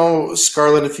don't know,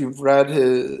 Scarlett, if you've read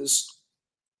his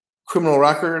criminal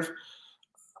record.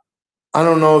 I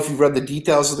don't know if you've read the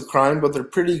details of the crime, but they're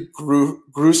pretty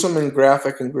gruesome and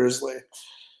graphic and grisly.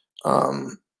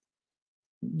 Um,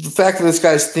 the fact that this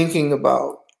guy's thinking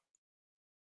about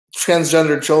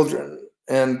transgender children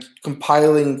and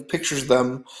compiling pictures of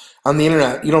them on the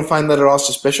internet, you don't find that at all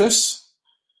suspicious?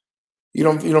 You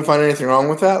don't find anything wrong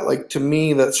with that? Like to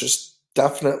me, that's just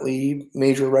definitely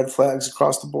major red flags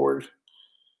across the board.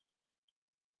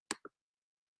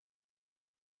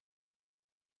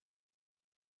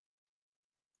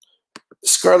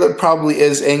 Scarlet probably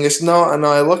is Angus. No, no,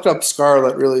 I looked up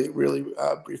Scarlet really, really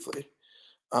briefly.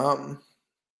 Um,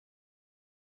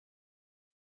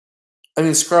 I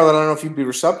mean, Scarlett, I don't know if you'd be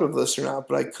receptive to this or not,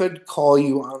 but I could call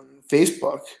you on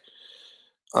Facebook.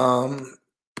 Um,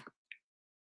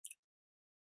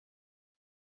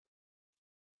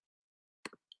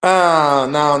 no,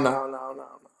 no, no, no.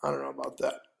 I don't know about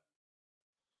that.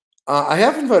 I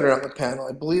have invited her on the panel.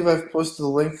 I believe I've posted the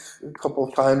link a couple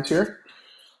of times here.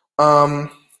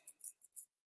 Um,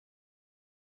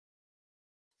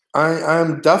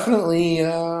 I'm definitely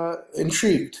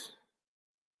intrigued.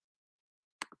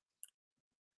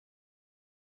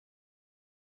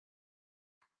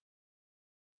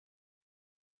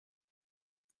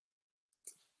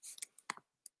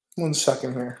 One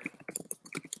second here.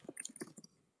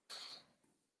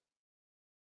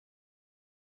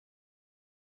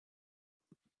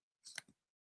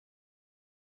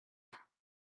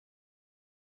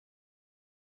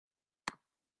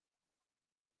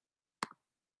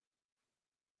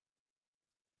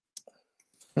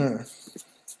 Hmm.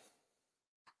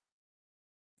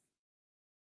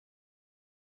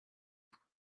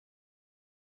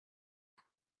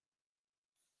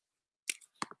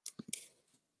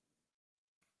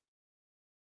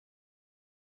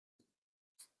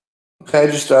 Okay,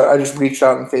 I just reached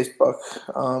out on Facebook.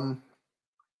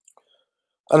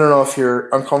 I don't know if you're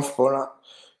uncomfortable or not.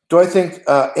 Do I think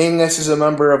Angus is a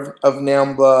member of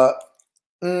NAMBLA?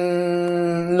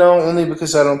 No, only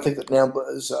because I don't think that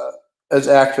NAMBLA is as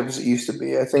active as it used to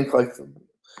be. I think like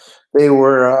they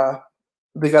were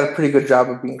they got a pretty good job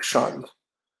of being shunned.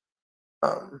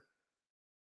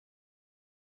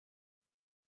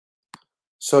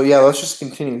 So yeah, let's just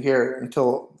continue here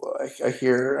until I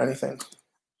hear anything.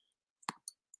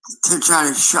 To try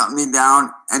to shut me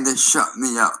down and to shut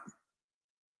me up.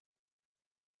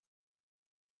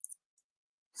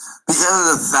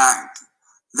 Because of the fact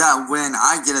that when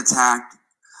I get attacked,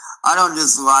 I don't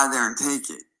just lie there and take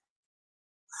it.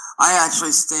 I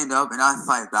actually stand up and I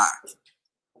fight back.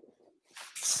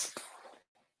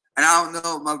 And I don't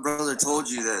know if my brother told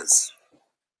you this,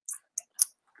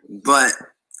 but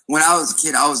when I was a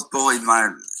kid, I was bullied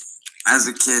as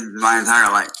a kid my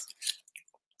entire life.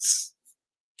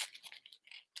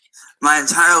 My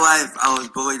entire life, I was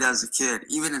bullied as a kid,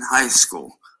 even in high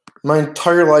school. My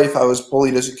entire life, I was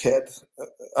bullied as a kid.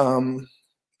 You're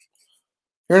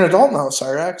an adult now,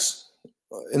 Cyrax.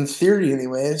 In theory,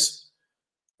 anyways.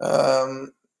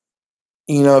 You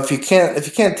know, if you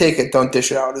can't take it, don't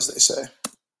dish it out, as they say.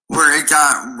 Where it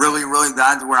got really, really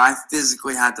bad to where I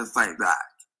physically had to fight back.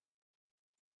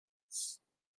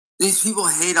 These people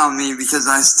hate on me because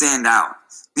I stand out,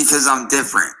 because I'm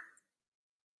different.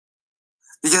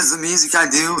 Because the music I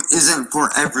do isn't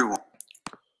for everyone.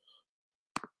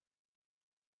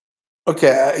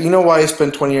 Okay, you know why he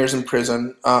spent 20 years in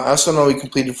prison. I also know he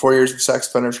completed 4 years of sex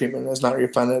offender treatment and is not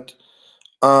reoffended.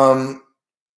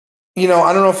 You know,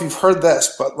 I don't know if you've heard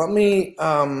this, but let me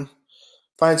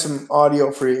find some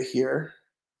audio for you here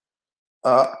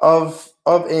of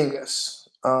Angus,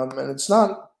 and it's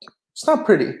not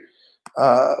pretty.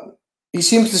 He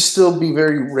seems to still be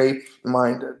very rape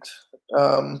minded.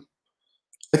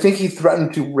 I think he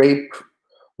threatened to rape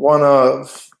one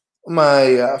of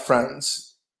my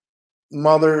friends,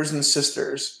 mothers and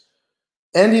sisters,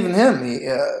 and even him.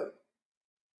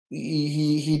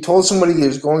 He told somebody he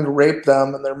was going to rape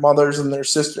them and their mothers and their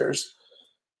sisters.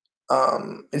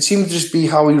 It seems to just be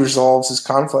how he resolves his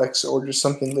conflicts, or just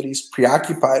something that he's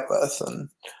preoccupied with, and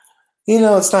you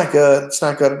know, it's not good. It's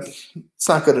not good. It's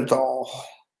not good at all.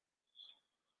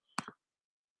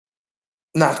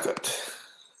 Not good.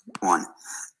 One.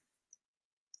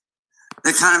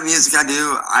 The kind of music I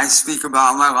do, I speak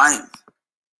about my life.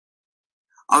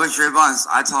 I'll be straight honest.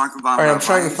 I talk about All right, my I'm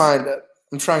trying life. to find it.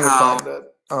 I'm trying to find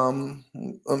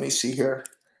it. Let me see here.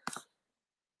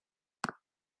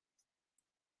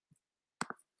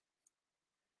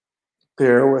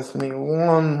 Bear with me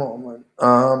one moment.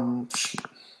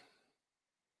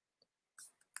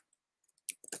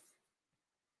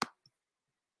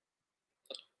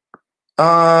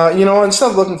 You know,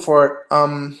 instead of looking for it,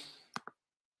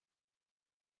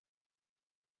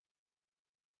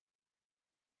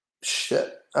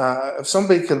 shit. If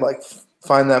somebody could like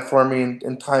find that for me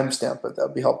and timestamp it,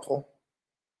 that'd be helpful.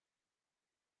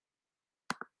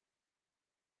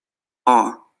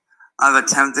 Oh, I've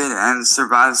attempted and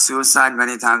survived suicide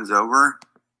many times over.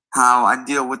 How I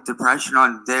deal with depression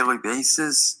on a daily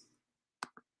basis.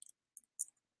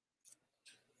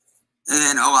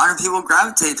 And a lot of people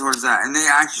gravitate towards that, and they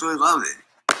actually love it.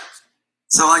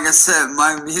 So like I said,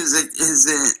 my music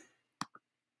isn't...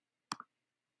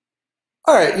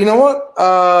 All right, you know what?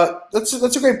 That's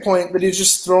a great point, that he's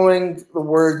just throwing the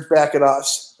words back at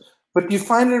us. But do you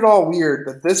find it all weird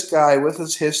that this guy with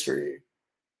his history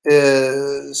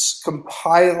is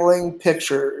compiling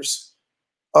pictures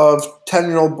of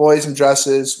 10-year-old boys in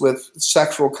dresses with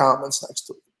sexual comments next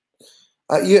to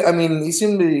it? I mean, he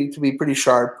seemed to be pretty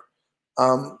sharp.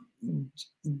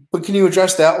 But can you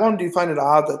address that one? Do you find it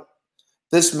odd that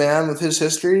this man with his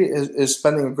history is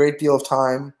spending a great deal of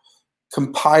time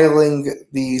compiling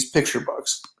these picture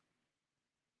books?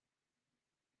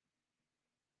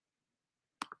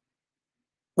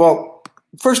 Well,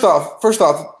 first off,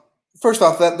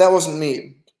 that wasn't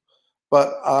me.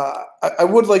 But I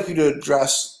would like you to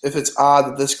address if it's odd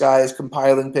that this guy is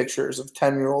compiling pictures of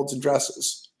 10-year-olds in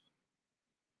dresses.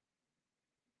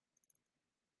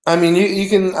 I mean, you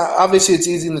can obviously, it's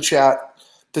easy in the chat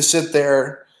to sit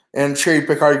there and cherry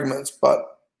pick arguments,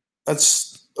 but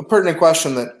that's a pertinent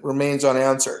question that remains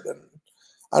unanswered. And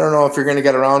I don't know if you're going to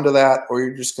get around to that, or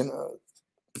you're just going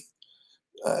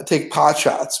to take pot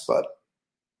shots. But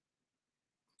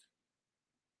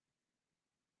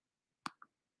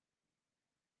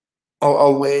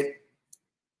I'll wait.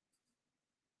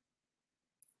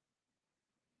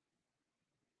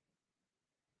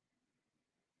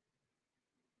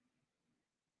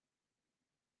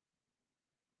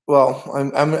 Well,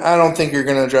 I don't think you're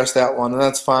going to address that one, and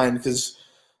that's fine because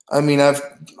I mean I've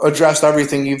addressed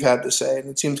everything you've had to say, and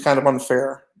it seems kind of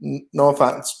unfair. No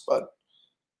offense, but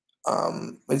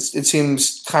it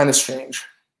seems kind of strange.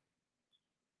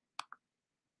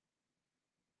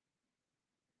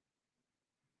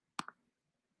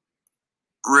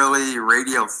 Really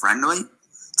radio friendly,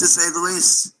 to say the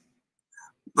least,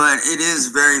 but it is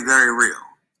very, very real.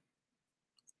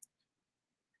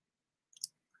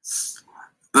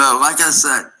 But like I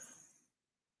said,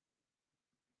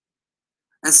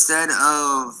 instead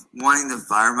of wanting to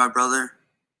fire my brother,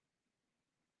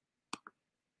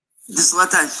 just let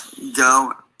that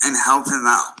go and help him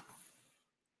out.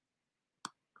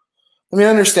 I mean, I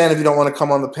understand if you don't want to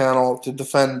come on the panel to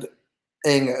defend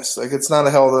Angus. Like, it's not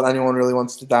a hill that anyone really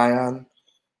wants to die on.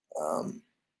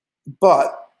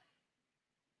 But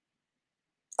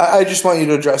I just want you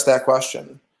to address that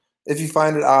question. If you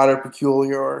find it odd or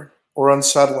peculiar or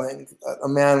unsettling that a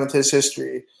man with his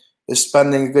history is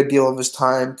spending a good deal of his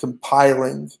time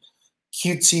compiling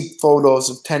cutesy photos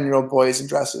of 10-year-old boys in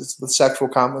dresses with sexual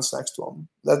comments next to them.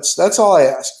 That's all I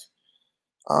ask.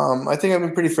 I think I've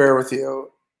been pretty fair with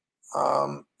you.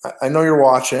 I know you're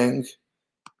watching,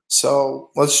 so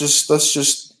let's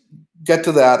just get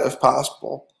to that if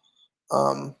possible.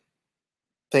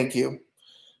 Thank you.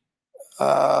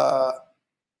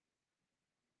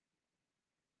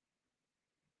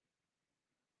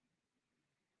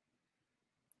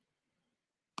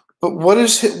 But what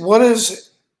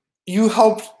is you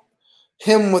helped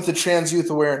him with the trans youth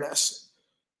awareness?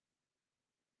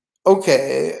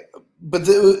 Okay, but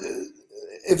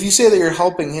if you say that you're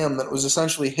helping him, that it was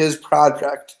essentially his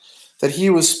project that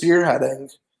he was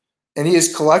spearheading, and he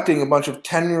is collecting a bunch of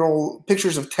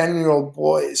pictures of 10-year-old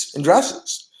boys in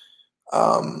dresses.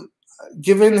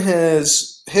 Given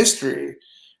his history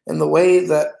and the way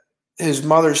that his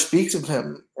mother speaks of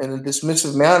him in a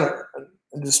dismissive manner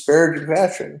and a disparaging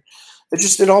fashion,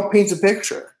 it all paints a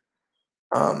picture.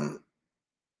 And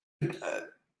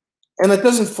it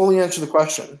doesn't fully answer the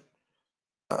question.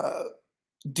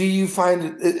 Do you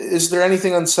find is there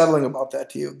anything unsettling about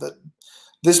that to you, that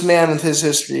this man with his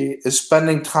history is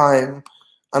spending time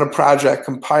on a project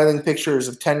compiling pictures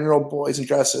of 10-year-old boys in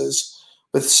dresses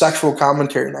with sexual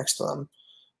commentary next to them?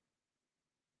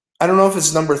 I don't know if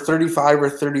it's number 35 or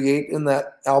 38 in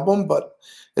that album, but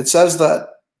it says that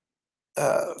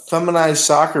feminized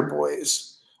soccer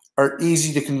boys are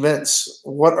easy to convince.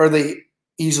 What are they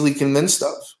easily convinced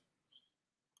of?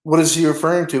 What is he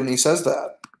referring to when he says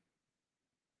that?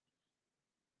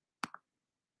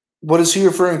 What is he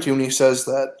referring to when he says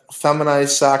that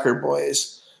feminized soccer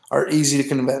boys are easy to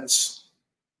convince?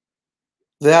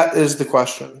 That is the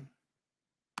question.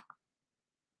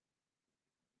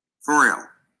 For real.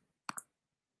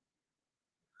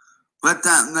 Let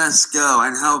that mess go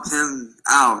and help him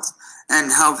out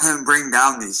and help him bring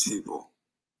down these people.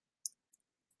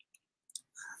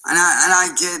 And I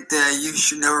get that you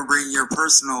should never bring your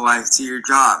personal life to your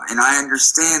job, and I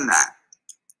understand that.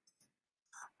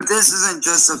 But this isn't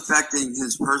just affecting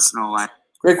his personal life.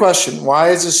 Great question. Why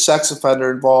is a sex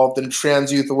offender involved in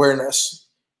trans youth awareness?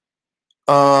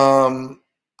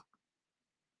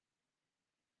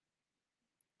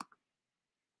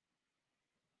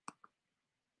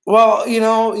 Well,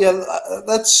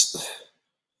 that's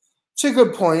a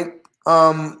good point.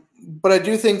 But I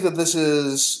do think that this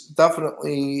is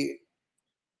definitely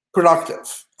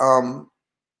productive.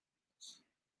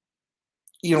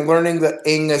 Learning that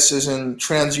Angus is in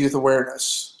trans youth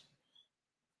awareness.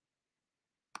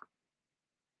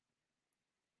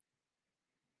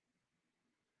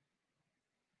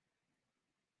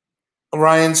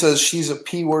 Ryan says she's a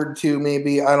P word too,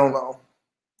 maybe. I don't know.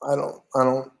 I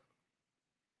don't.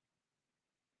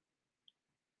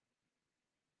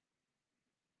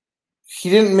 He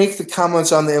didn't make the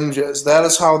comments on the images. That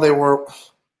is how they were.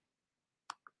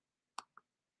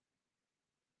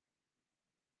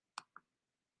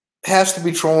 Has to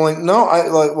be trolling. No,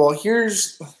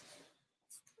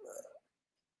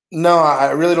 no,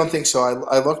 I really don't think so.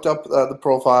 I looked up the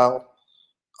profile.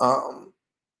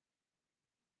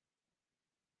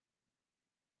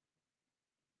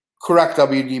 Correct,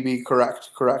 WDB. Correct.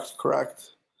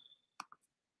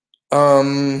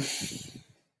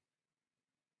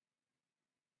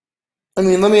 I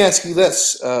mean, let me ask you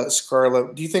this,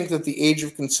 Scarlett. Do you think that the age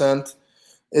of consent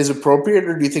is appropriate,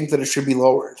 or do you think that it should be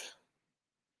lowered?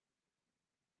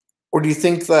 Or do you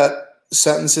think that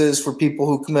sentences for people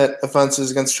who commit offenses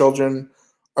against children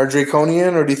are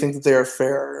draconian, or do you think that they are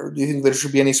fair? Or do you think there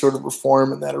should be any sort of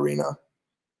reform in that arena?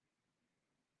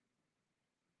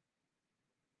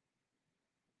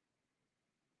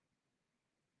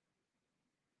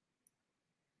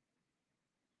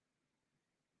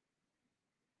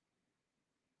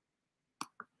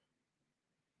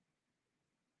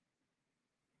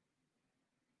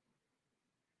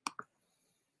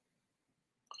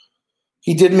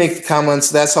 He did make the comments.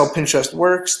 That's how Pinterest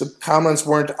works. The comments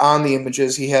weren't on the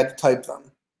images. He had to type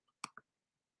them.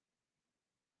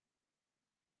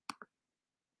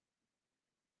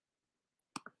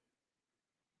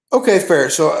 Okay, fair.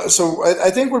 So I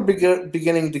think we're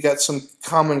beginning to get some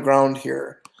common ground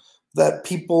here, that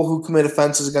people who commit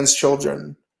offenses against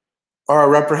children are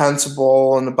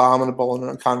reprehensible and abominable and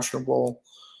unconscionable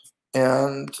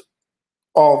and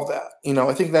all of that.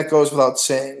 I think that goes without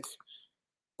saying.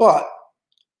 But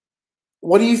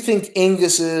what do you think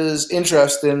Angus's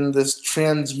interest in this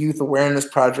trans youth awareness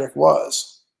project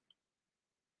was?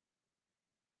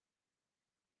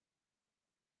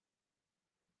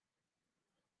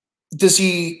 Does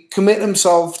he commit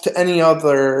himself to any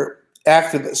other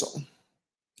activism?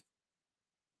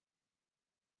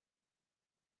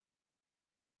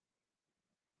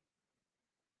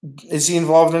 Is he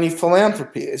involved in any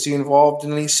philanthropy? Is he involved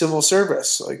in any civil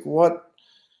service? Like what,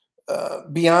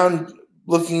 beyond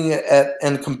looking at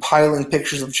and compiling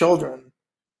pictures of children,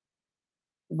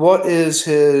 what is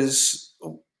his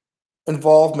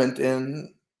involvement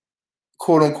in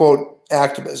quote unquote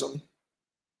activism?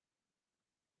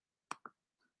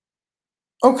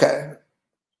 Okay.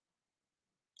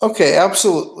 Okay,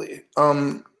 absolutely.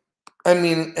 I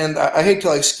mean, and I hate to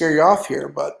like scare you off here,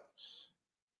 but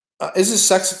is a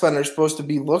sex offender supposed to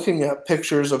be looking at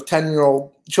pictures of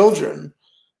 10-year-old children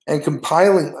and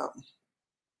compiling them?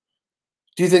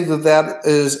 Do you think that that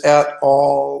is at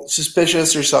all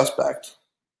suspicious or suspect?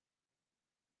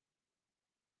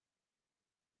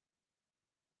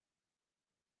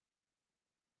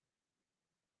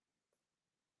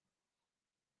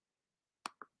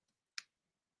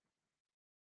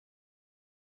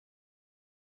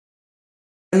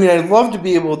 I mean, I'd love to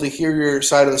be able to hear your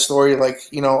side of the story. Like,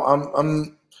 I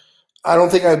don't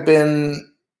think I've been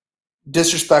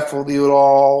disrespectful to you at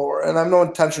all, and I have no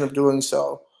intention of doing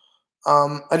so.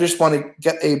 I just want to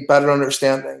get a better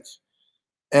understanding.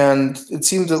 And it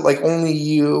seems that like only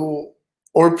you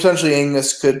or potentially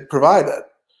Angus could provide it.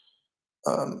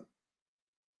 Um,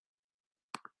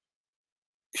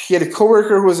 he had a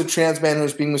coworker who was a trans man who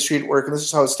was being mistreated at work, and this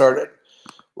is how it started.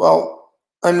 Well,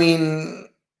 I mean,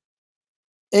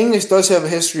 Angus does have a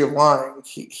history of lying.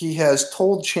 He has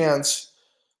told Chance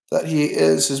that he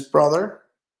is his brother.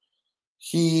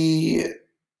 He,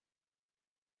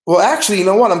 well, actually, you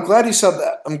know what? I'm glad you said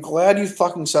that. I'm glad you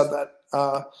fucking said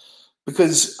that.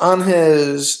 Because on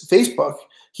his Facebook,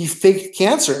 he faked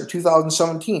cancer in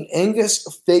 2017. Angus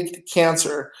faked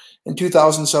cancer in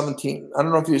 2017. I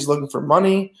don't know if he was looking for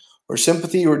money or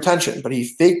sympathy or attention, but he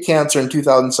faked cancer in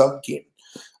 2017.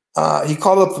 He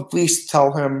called up the police to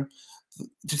tell them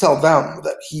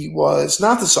that he was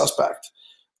not the suspect,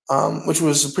 which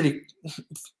was a pretty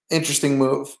interesting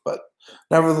move. But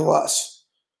nevertheless,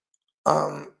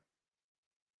 um,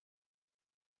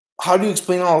 how do you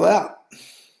explain all that?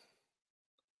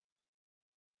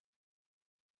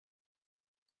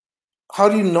 How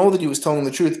do you know that he was telling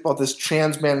the truth about this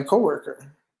trans man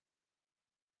coworker?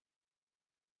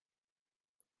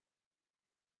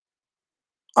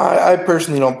 I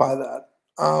personally don't buy that.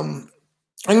 I'm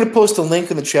going to post a link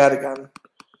in the chat again.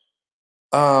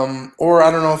 Or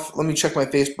I don't know if, let me check my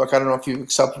Facebook. I don't know if you've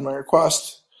accepted my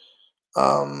request.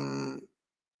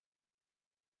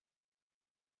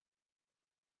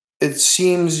 It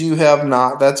seems you have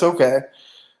not. That's okay.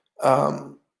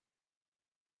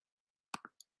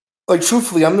 Like,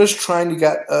 truthfully, I'm just trying to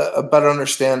get a better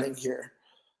understanding here.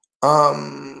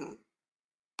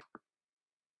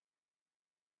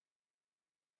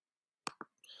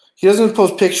 He doesn't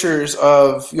post pictures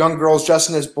of young girls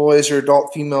dressing as boys or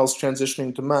adult females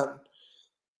transitioning to men.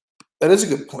 That is a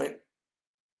good point.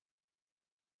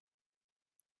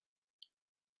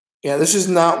 Yeah, this is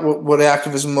not what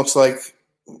activism looks like.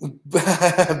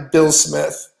 Bill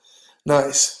Smith.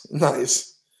 Nice,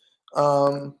 nice.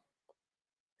 Hang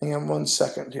on 1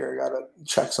 second here. I gotta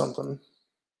check something.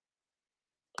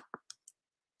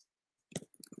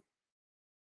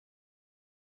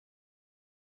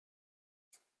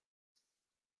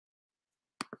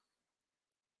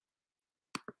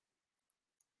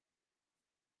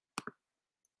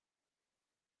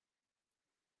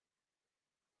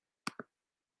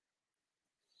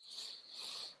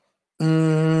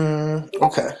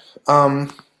 Okay.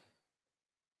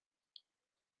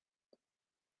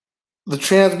 The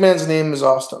trans man's name is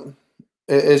Austin.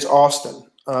 Is Austin.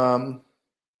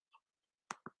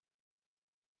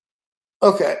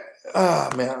 Okay.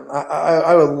 Ah, man,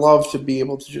 I would love to be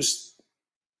able to just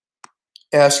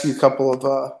ask you a couple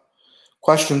of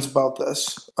questions about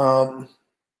this.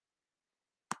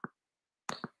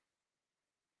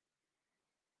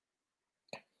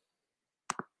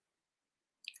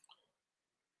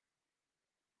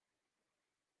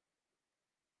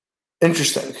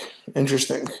 Interesting.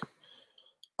 Interesting.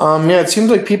 Yeah, it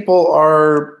seems like people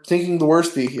are thinking the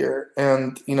worst of you here,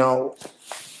 and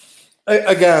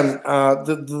again,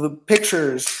 the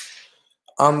pictures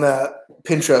on that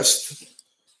Pinterest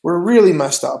were really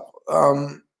messed up.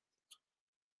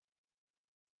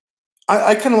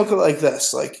 I kind of look at it like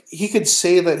this: like he could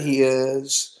say that he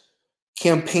is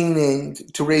campaigning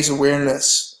to raise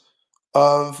awareness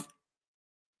of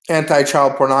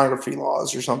anti-child pornography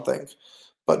laws or something,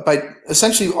 but by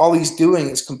essentially all he's doing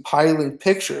is compiling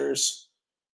pictures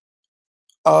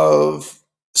of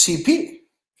CP.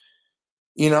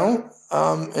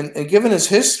 And given his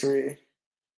history,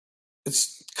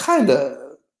 it's kind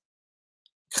of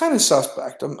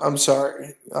suspect. I'm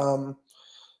sorry.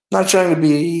 Not trying to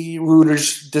be rude or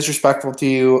disrespectful to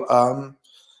you.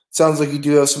 Sounds like you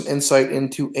do have some insight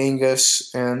into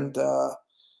Angus and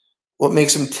what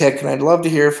makes him tick, and I'd love to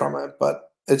hear from it. But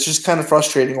it's just kind of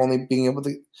frustrating only being able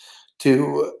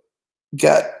to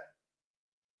get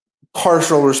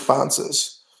partial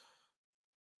responses.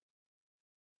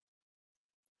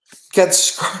 Get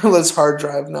Scarlett's hard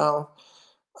drive now.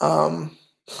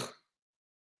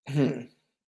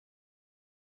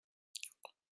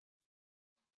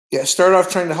 Yeah, start off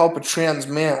trying to help a trans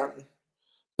man,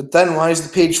 but then why is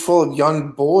the page full of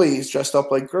young boys dressed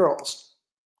up like girls?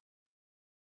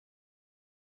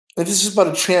 If this is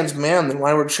about a trans man, then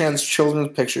why were trans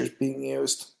children's pictures being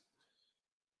used?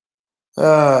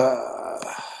 Not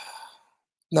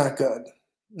good.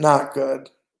 Not good.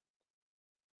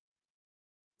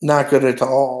 Not good at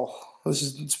all.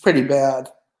 It's pretty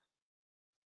bad.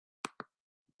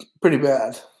 Pretty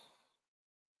bad.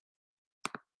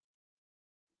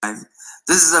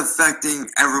 This is affecting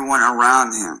everyone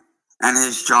around him and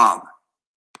his job.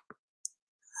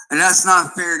 And that's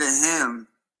not fair to him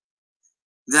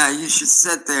that you should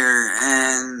sit there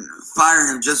and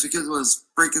fire him just because of his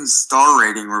freaking star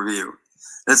rating review.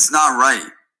 That's not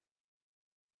right.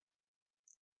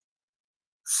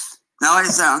 Now, like I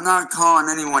said, I'm not calling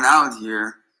anyone out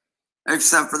here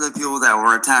except for the people that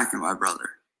were attacking my brother.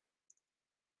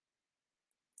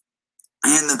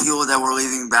 And the people that were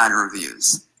leaving bad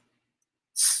reviews.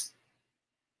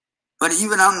 But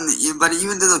even to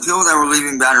the people that were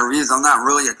leaving bad reviews, I'm not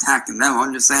really attacking them.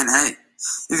 I'm just saying, hey,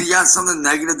 if you got something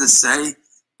negative to say,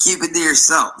 keep it to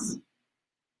yourself.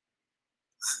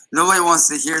 Nobody wants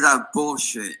to hear that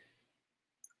bullshit.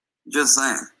 Just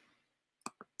saying.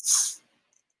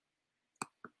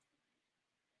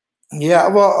 Yeah,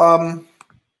 well,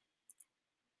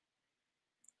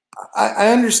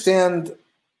 I understand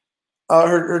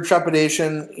her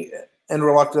trepidation and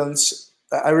reluctance.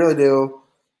 I really do.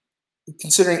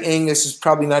 Considering Angus is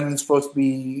probably not even supposed to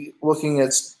be looking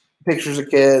at pictures of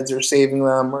kids or saving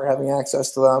them or having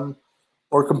access to them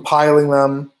or compiling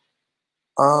them.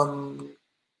 All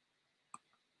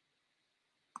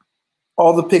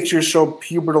the pictures show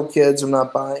pubertal kids. I'm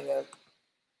not buying it.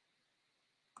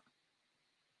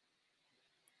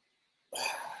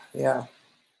 Yeah.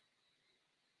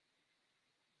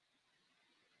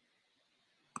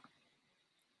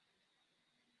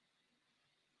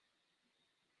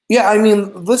 Yeah, I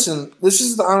mean, listen, this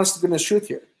is the honest to goodness truth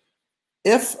here.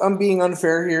 If I'm being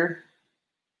unfair here,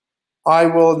 I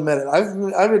will admit it.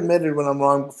 I've admitted when I'm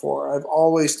wrong before. I've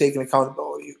always taken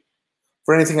accountability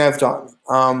for anything I've done.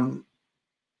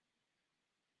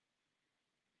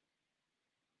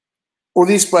 Or at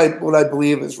least what I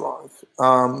believe is wrong.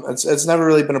 It's never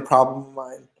really been a problem of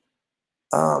mine.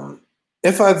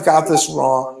 If I've got this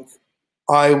wrong,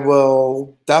 I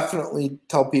will definitely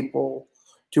tell people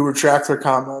to retract their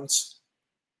comments.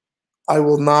 I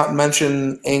will not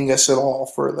mention Angus at all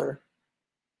further.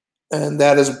 And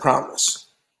that is a promise.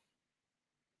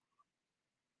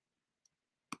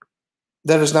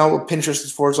 That is not what Pinterest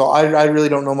is for. So I really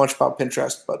don't know much about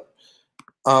Pinterest, but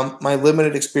my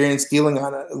limited experience dealing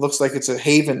on it, it looks like it's a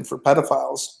haven for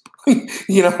pedophiles.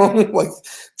 Like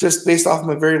just based off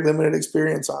my very limited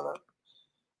experience on it.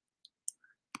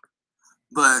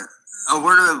 But a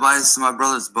word of advice to my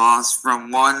brother's boss,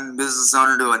 from one business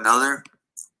owner to another: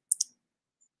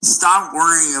 stop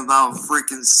worrying about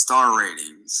freaking star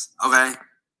ratings, okay?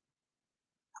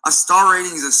 A star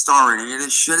rating is a star rating, and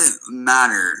it shouldn't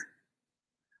matter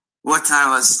what kind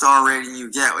of a star rating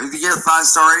you get. If you get a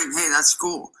 5-star rating, hey, that's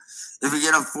cool. If you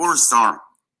get a 4-star,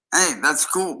 hey, that's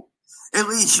cool. At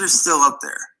least you're still up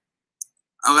there,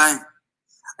 okay?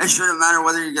 It shouldn't matter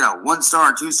whether you get a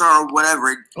 1-star or 2-star or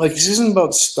whatever. Like, this isn't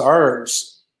about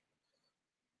stars,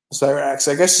 Cyrax.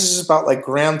 I guess this is about like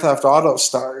Grand Theft Auto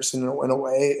stars in a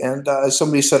way. And as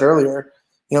somebody said earlier,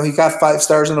 he got 5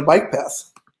 stars on a bike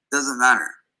path. Doesn't matter.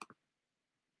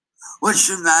 What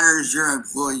should matter is your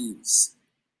employees.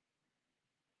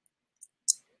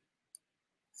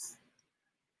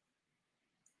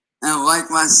 And like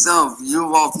myself, you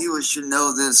of all people should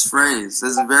know this phrase.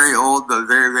 This is very old, but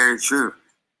very, very true.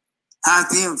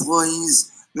 Happy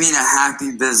employees mean a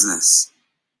happy business.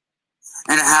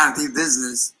 And a happy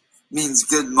business means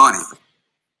good money.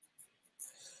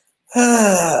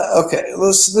 Okay,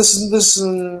 this is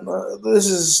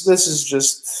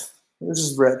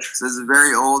rich. This is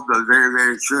very old, but very,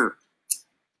 very true.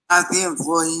 Happy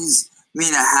employees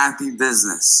mean a happy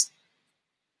business.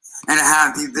 And a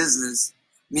happy business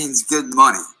means good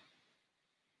money.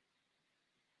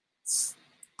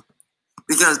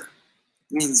 Because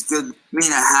means a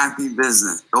happy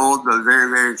business. Old, but very,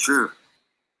 very true.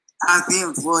 Happy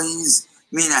employees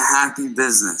mean a happy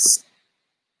business.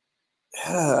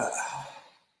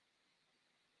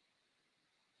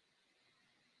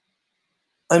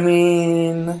 I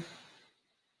mean,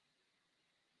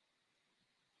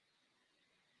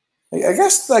 I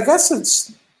guess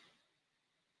there's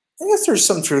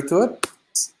some truth to it.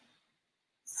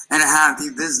 And a happy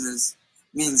business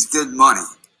means good money.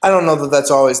 I don't know that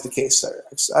that's always the case,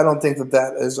 Cyrax. I don't think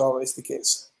that is always the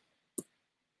case.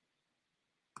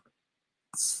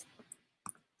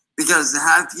 Because the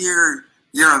happier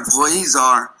your employees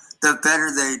are, the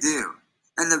better they do.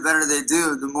 And the better they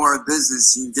do, the more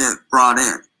business you get brought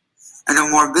in. And the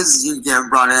more business you get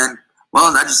brought in,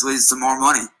 well, that just leads to more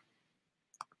money.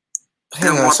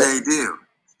 And the more they do.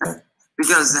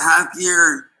 Because the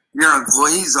happier your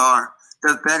employees are,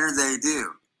 the better they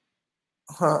do.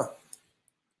 Huh.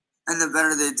 And the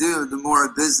better they do, the more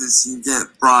business you get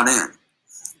brought in.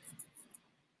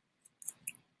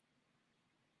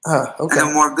 Okay. And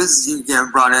the more business you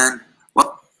get brought in,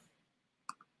 well,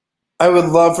 I would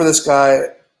love for this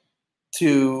guy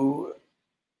to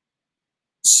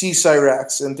see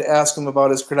Cyrax and to ask him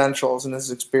about his credentials and his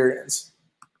experience.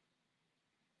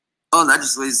 Oh, that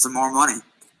just leads to more money.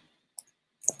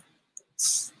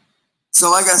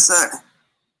 So like I said,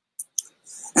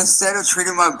 instead of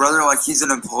treating my brother like he's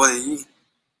an employee,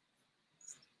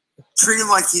 treat him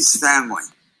like he's family.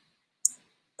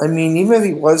 I mean, even if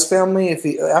he was family,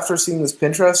 after seeing this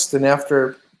Pinterest and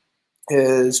after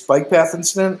his bike path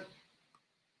incident,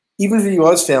 even if he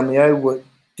was family, I would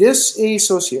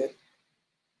disassociate.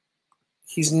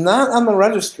 He's not on the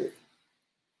registry.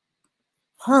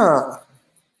 Huh.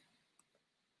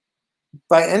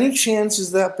 By any chance,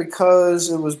 is that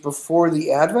because it was before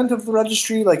the advent of the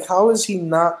registry? Like, how is he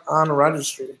not on a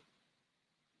registry?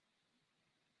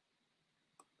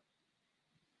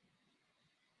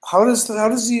 How does that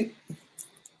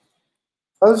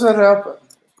happen?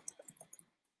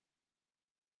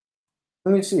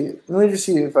 Let me see. Let me just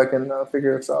see if I can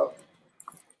figure this out.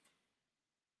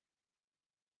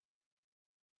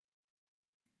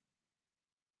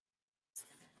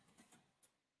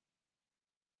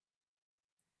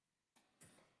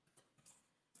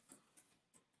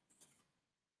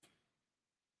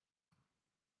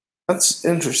 That's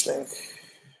interesting.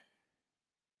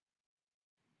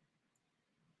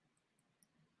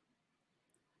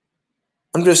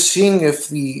 I'm just seeing if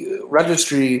the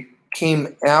registry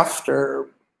came after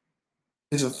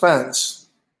his offense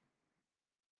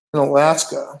in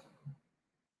Alaska.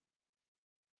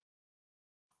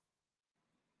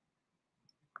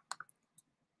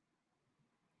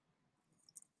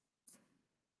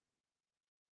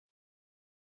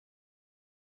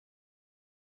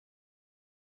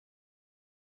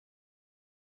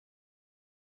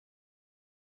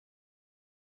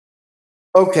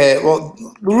 Okay, well,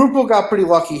 Lurupo got pretty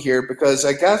lucky here because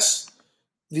I guess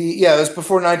it was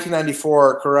before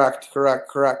 1994. Correct.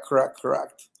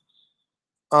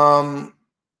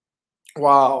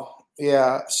 Wow.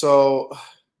 Yeah. So,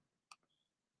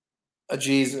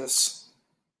 Jesus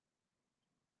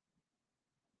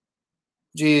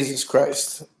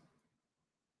Christ.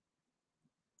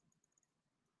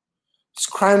 This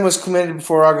crime was committed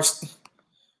before August.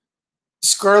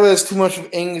 Scarlet has too much of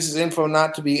Angus's info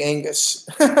not to be Angus.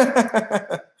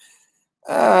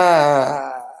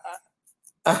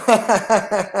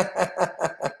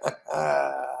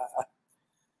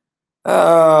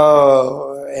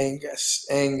 Oh, Angus.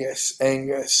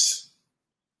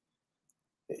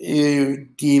 You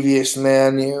devious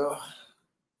man, you.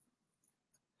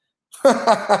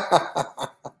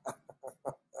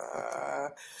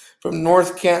 From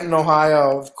North Canton,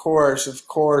 Ohio, of course.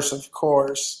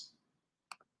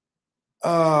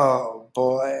 Oh,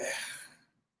 boy.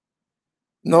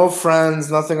 No friends,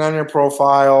 nothing on your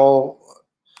profile,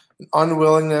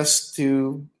 unwillingness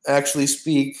to actually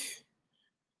speak.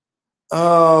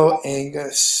 Oh,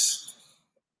 Angus.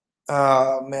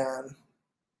 Oh, man.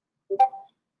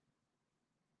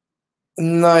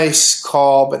 Nice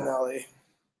call, Benelli.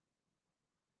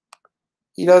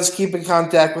 He does keep in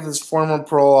contact with his former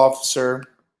parole officer.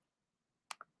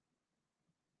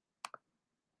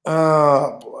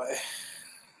 Oh, boy.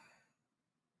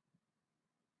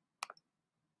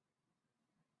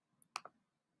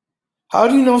 How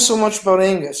do you know so much about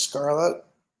Angus, Scarlett?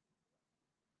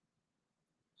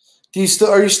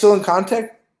 Are you still in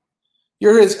contact?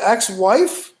 You're his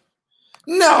ex-wife?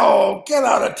 No, get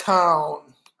out of town.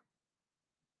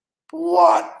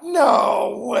 What?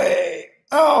 No way.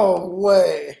 Oh,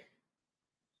 way.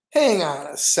 Hang on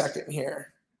a second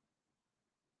here.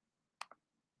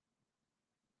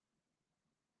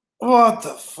 What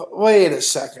the wait a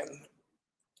second.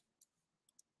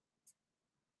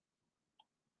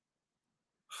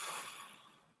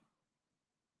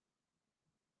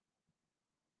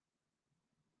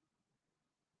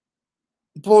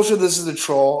 Bullshit, this is a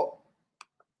troll.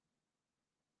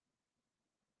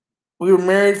 We were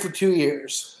married for 2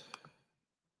 years.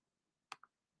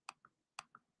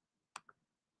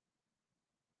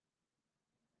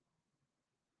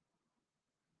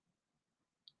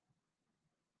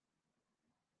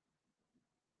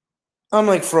 I'm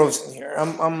like frozen here.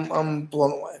 I'm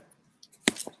blown away.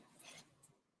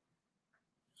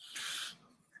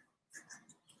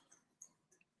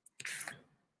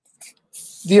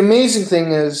 The amazing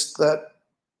thing is that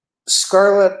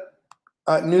Scarlett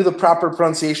knew the proper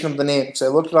pronunciation of the name because I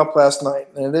looked it up last night,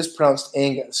 and it is pronounced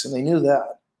Angus, and they knew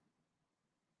that.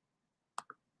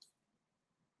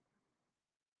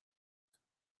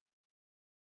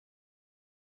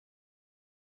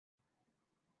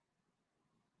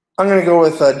 I'm going to go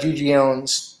with Gigi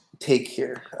Allen's take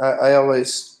here. I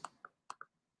always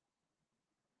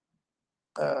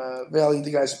value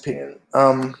the guy's opinion.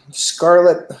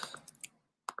 Scarlett.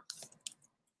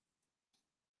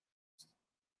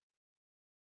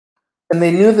 And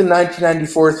they knew the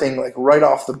 1994 thing like right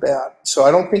off the bat, so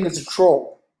I don't think it's a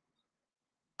troll.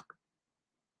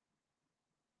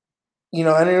 You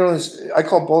know, I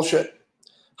call bullshit.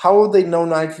 How would they know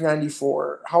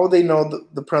 1994? How would they know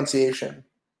the pronunciation?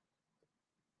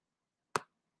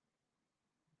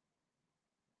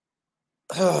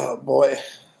 Oh, boy.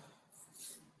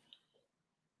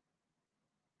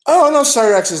 Oh, no,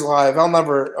 Cyrax is live. I'll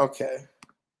never... Okay.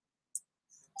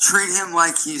 Treat him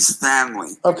like he's family.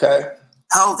 Okay.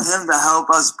 Help him to help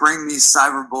us bring these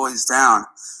cyber boys down.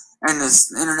 And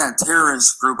this internet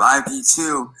terrorist group,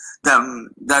 IP2,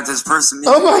 that this person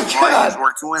oh my God. is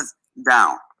working with,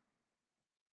 down.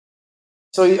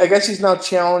 So I guess he's now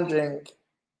challenging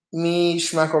me,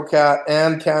 Schmeckle Cat,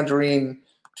 and Tangerine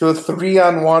to a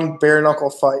 3-on-1 bare-knuckle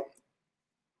fight.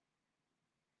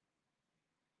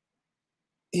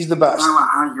 He's the best. Talk about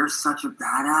how you're such a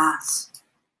badass.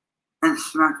 And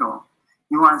Schmeckle,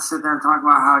 you want to sit there and talk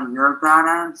about how you're a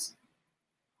badass?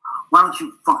 Why don't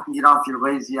you fucking get off your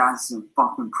lazy ass and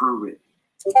fucking prove it?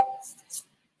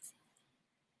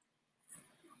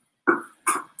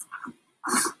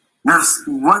 There's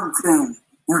one thing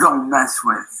you don't mess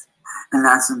with, and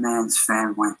that's a man's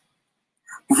family.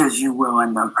 Because you will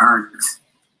end up hurt.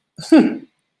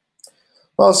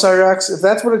 Well, Cyrax, if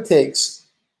that's what it takes,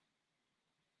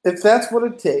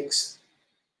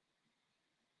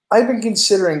 I've been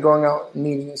considering going out and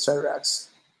meeting with Cyrax.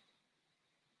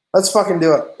 Let's fucking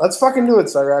do it. Let's fucking do it,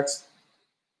 Cyrax.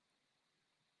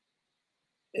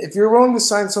 If you're willing to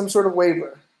sign some sort of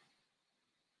waiver,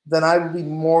 then I would be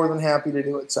more than happy to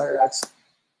do it, Cyrax.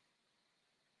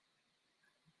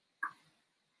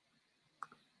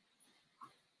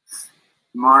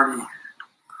 Marty,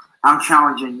 I'm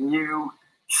challenging you,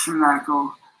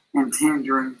 Schmeckle, and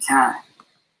Tangerine Cat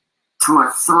to a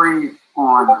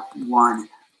 3-on-1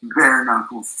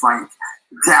 bare-knuckle fight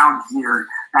down here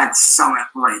at Summit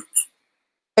Lake.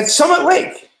 At Summit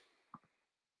Lake?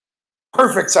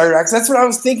 Perfect, Cyrax. That's what I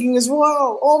was thinking as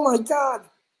well. Oh, my God.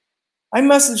 I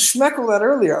messaged Schmeckle that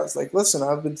earlier. I was like, listen,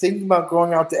 I've been thinking about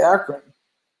going out to Akron.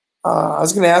 I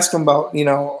was going to ask him about,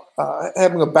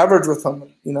 having a beverage with him,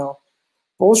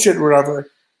 bullshit or whatever.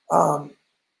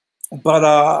 But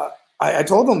I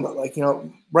told him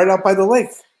that, right out by the lake.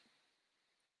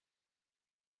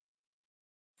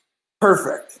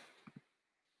 Perfect.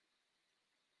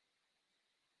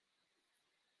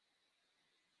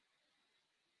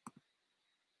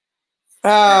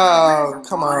 Oh,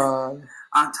 come on.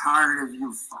 I'm tired of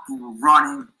you fucking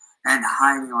running and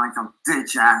hiding like a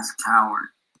bitch-ass coward.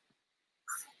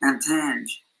 And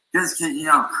Tange, just because you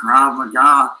know Krav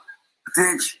Maga,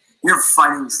 bitch, your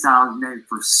fighting style is made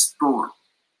for sport.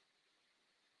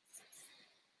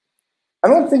 I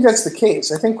don't think that's the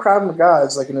case. I think Krav Maga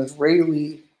is like an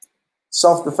Israeli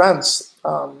self-defense.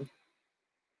 I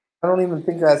don't even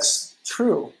think that's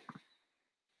true.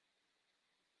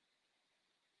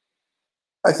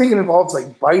 I think it involves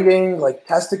like biting, like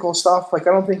testicle stuff. Like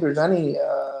I don't think there's any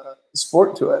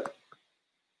sport to it.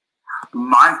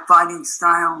 My fighting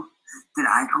style that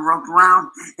I grew up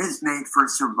around is made for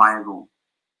survival.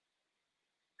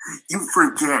 You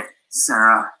forget,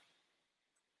 Sarah.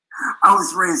 I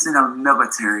was raised in a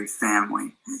military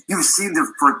family. You seem to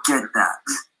forget that.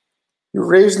 You're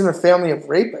raised in a family of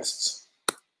rapists.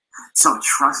 So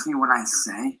trust me when I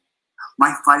say,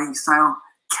 my fighting style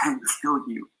can kill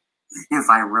you if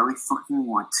I really fucking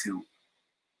want to.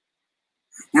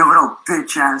 Your little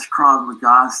bitch-ass Krav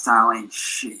Maga style ain't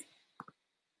shit.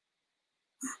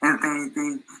 If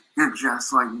anything, you're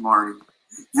just like Marty.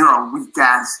 You're a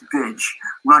weak-ass bitch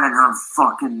running her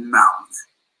fucking mouth.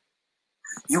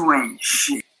 You ain't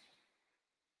shit.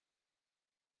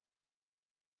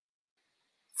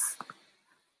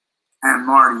 And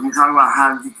Marty, you talking about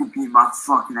how you could beat my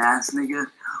fucking ass, nigga?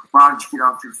 Why don't you get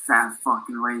off your fat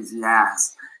fucking lazy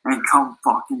ass and come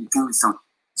fucking do something?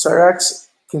 Cyrax,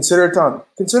 consider it done.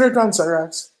 Consider it done,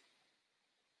 Cyrax.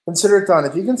 Consider it done.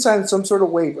 If you can sign some sort of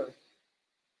waiver,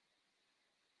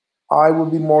 I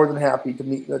would be more than happy to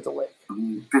meet you at the lake.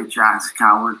 Bitch ass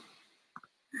coward.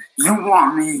 You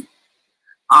want me?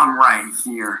 I'm right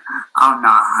here. I'm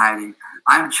not hiding.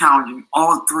 I'm challenging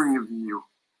all three of you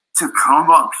to come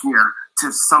up here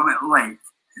to Summit Lake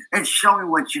and show me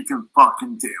what you can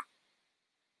fucking do.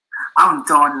 I'm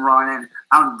done running.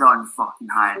 I'm done fucking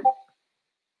hiding.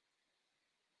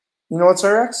 You know what,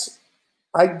 Cyrax?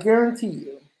 I guarantee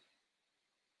you,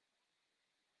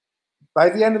 by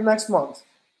the end of next month,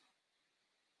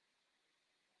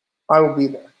 I will be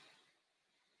there.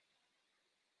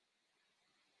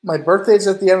 My birthday's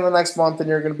at the end of the next month, and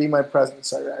you're going to be my present,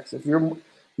 Cyrax. If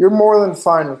you're more than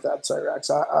fine with that, Cyrax.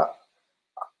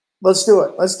 Let's do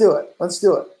it. Let's do it. Let's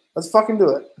do it. Let's fucking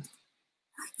do it.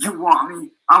 You want me?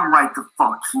 I'm right the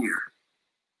fuck here.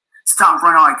 Stop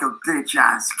running like a bitch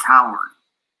ass coward.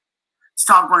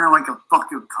 Stop running like a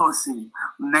fucking pussy.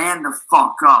 Man the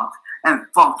fuck up and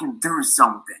fucking do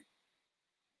something.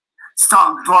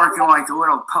 Stop barking like a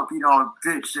little puppy dog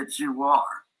bitch that you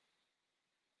are.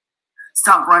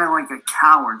 Stop running like a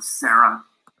coward, Sarah.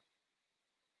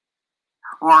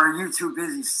 Or are you too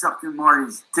busy sucking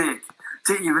Marty's dick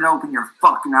to even open your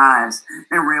fucking eyes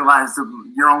and realize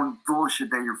your own bullshit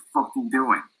that you're fucking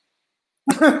doing?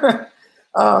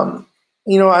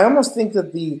 You know, I almost think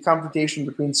that the confrontation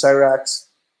between Cyrax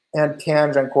and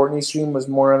Tange on Courtney's stream was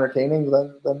more entertaining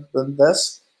than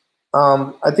this.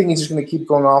 I think he's just going to keep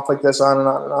going off like this on and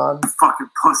on and on. You fucking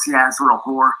pussy ass little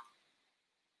whore.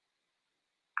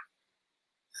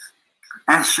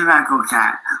 And Schmeckle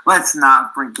Cat, let's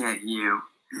not forget you.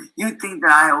 You think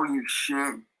that I owe you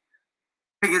shit?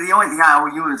 Because the only thing I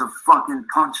owe you is a fucking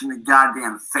punch in the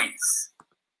goddamn face.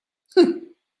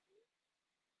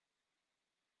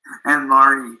 And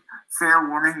Marty, fair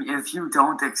warning, if you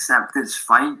don't accept this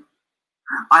fight,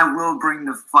 I will bring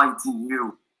the fight to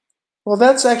you. Well,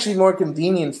 that's actually more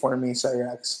convenient for me,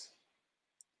 Cyrax.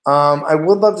 I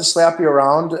would love to slap you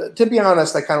around. To be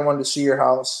honest, I kind of wanted to see your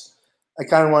house. I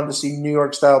kind of wanted to see New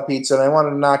York-style pizza, and I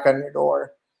wanted to knock on your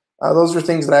door. Those are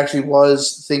things that I actually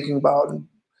was thinking about and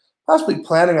possibly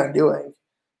planning on doing.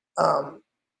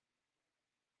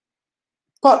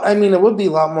 But, I mean, it would be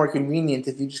a lot more convenient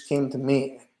if you just came to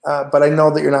me. But I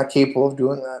know that you're not capable of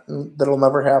doing that, and that'll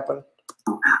never happen.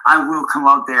 I will come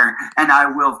out there, and I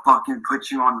will fucking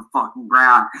put you on the fucking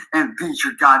ground and beat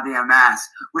your goddamn ass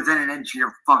within an inch of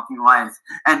your fucking life.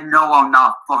 And no, I'm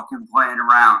not fucking playing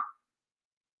around.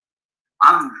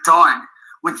 I'm done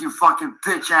with you fucking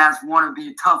bitch-ass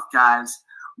wannabe tough guys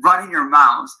running your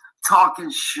mouths, talking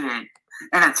shit,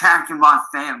 and attacking my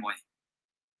family.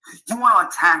 You want to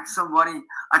attack somebody?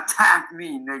 Attack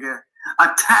me, nigga.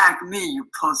 Attack me, you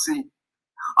pussy.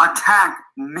 Attack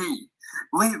me.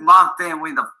 Leave my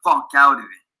family the fuck out of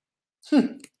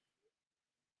it.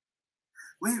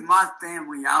 Leave my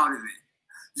family out of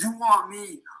it. You want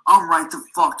me? I'm right the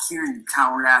fuck here, you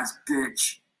coward-ass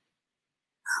bitch.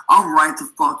 I'm right the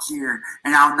fuck here,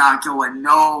 and I'm not going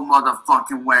no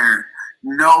motherfucking where.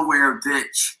 Nowhere,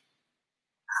 bitch.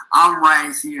 I'm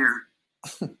right here.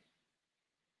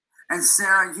 And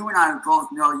Sarah, you and I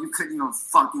both know you couldn't even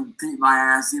fucking beat my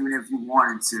ass even if you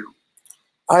wanted to.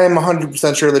 I am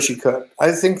 100% sure that she could.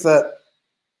 I think that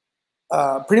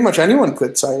pretty much anyone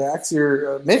could, Cyrax.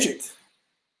 You're a midget.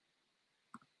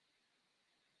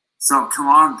 So come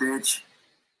on, bitch.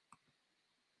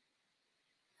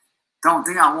 Don't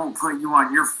think I won't put you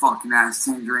on your fucking ass,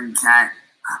 Tangerine Cat.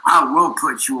 I will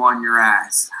put you on your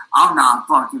ass. I'm not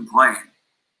fucking playing.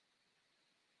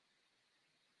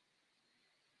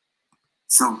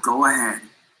 So go ahead.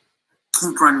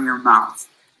 Keep running your mouth.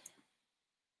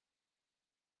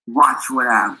 Watch what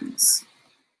happens.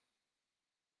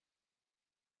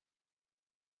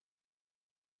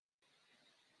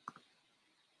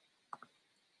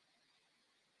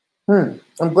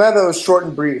 I'm glad that was short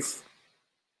and brief.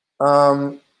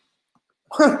 And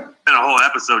a whole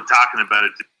episode talking about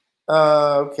it.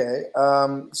 Okay.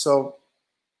 So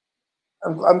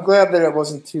I'm glad that it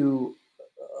wasn't too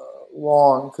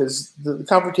long, because the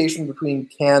confrontation between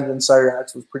Cand and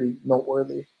Cyrax was pretty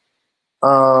noteworthy.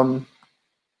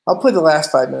 I'll play the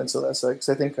last 5 minutes of this because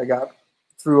I think I got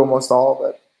through almost all of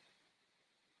it.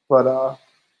 But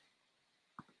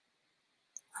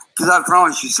because I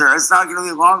promise you, sir, it's not going to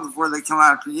be long before they come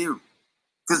after you.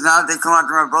 Because now that they come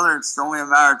after my brother, it's only a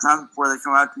matter of time before they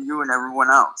come after you and everyone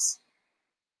else.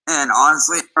 And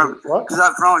honestly, because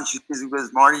I promise you,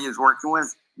 Biz Marty is working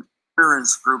with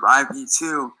insurance group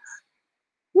IP2.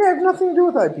 Yeah, I have nothing to do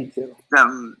with IP2.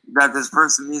 That this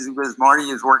person, Biz Marty,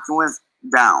 is working with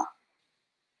down.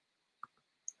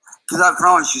 Because I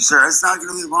promise you, sir, it's not going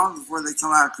to be long before they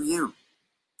come after you.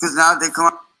 Because now that they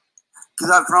come.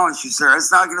 Because I promise you, sir,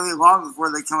 it's not going to be long before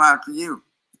they come after you.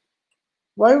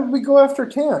 Why would we go after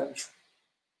Tange?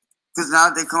 Because now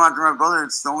that they come after my brother,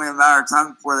 it's only a matter of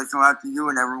time before they come after you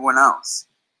and everyone else.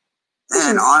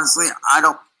 And honestly,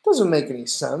 Doesn't make any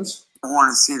sense. I don't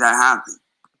want to see that happen.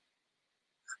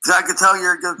 Because I could tell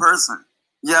you're a good person.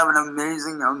 You have an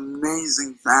amazing,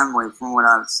 amazing family from what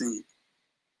I've seen.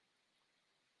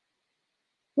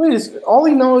 Wait, all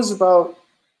he knows about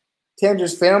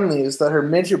Tanger's family is that her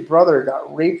midget brother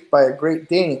got raped by a Great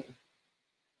Dane.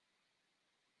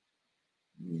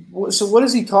 So what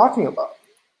is he talking about?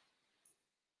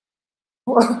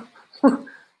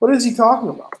 What is he talking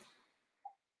about?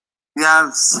 You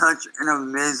have such an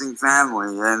amazing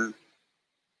family, and,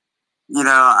 you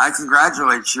know, I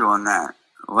congratulate you on that.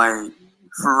 Like,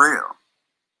 for real.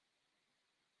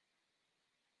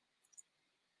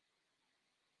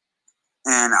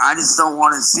 And I just don't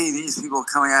want to see these people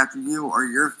coming after you or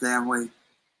your family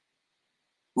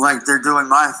like they're doing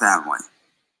my family.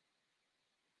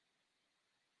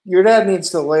 Your dad needs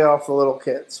to lay off the little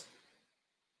kids.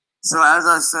 So as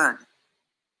I said,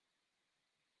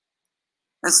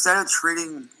 instead of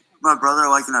treating my brother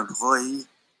like an employee,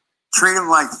 treat him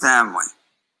like family.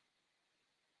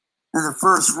 And the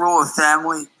first rule of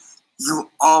family,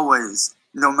 you always,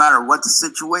 no matter what the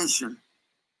situation,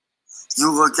 you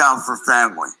look out for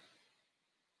family.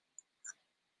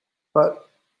 But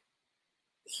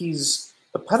he's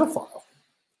a pedophile.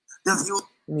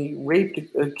 And he raped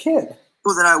a kid.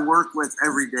 People that I work with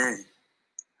every day,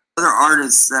 other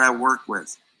artists that I work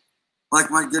with,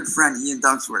 like my good friend Ian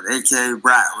Duxworth, aka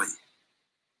Bradley.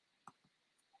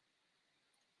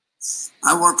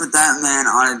 I work with that man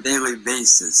on a daily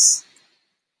basis.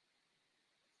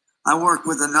 I work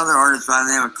with another artist by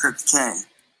the name of Crypt K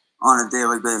on a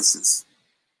daily basis.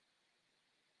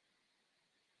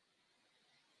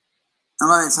 And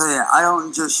let me tell you, I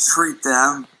don't just treat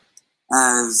them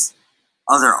as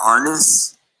other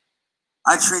artists.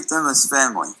 I treat them as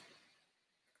family.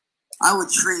 I would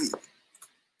treat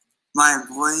my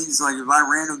employees like if I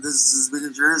ran a business as big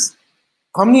as yours.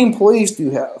 How many employees do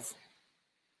you have?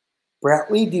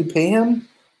 Bradley, do you pay him?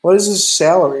 What is his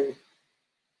salary?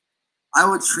 I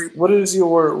would treat What is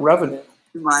your revenue?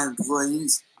 my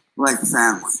employees like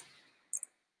family.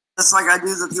 Just like I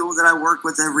do the people that I work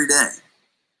with every day.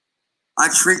 I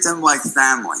treat them like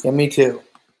family. Yeah, me too.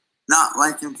 Not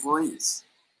like employees.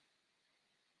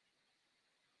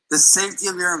 The safety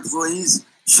of your employees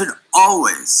should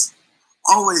always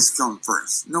come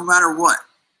first, no matter what.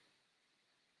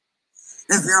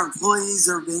 If your employees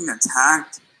are being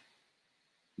attacked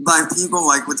by people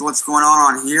like with what's going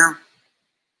on here,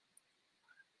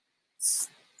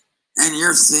 and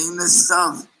you're seeing this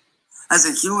stuff, as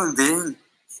a human being,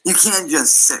 you can't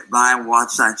just sit by and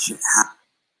watch that shit happen.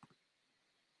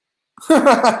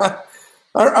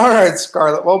 All right,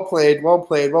 Scarlett. Well played. Well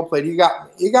played. Well played. You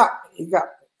got me.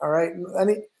 All right.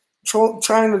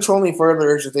 Trying to troll me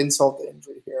further is just insult to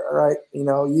injury here. All right. You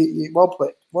know, you well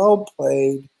played. Well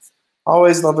played.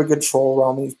 Always love a good troll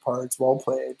around these parts. Well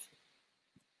played.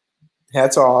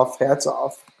 Hats off. Hats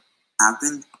off.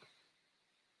 Happen.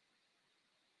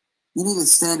 You need to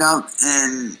stand up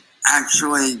and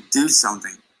actually do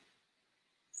something.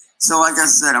 So like I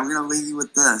said, I'm going to leave you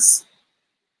with this.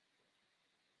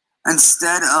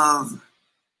 Instead of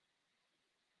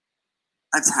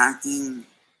attacking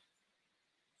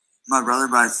my brother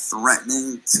by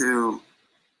threatening to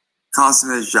cost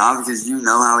him his job because you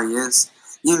know how he is.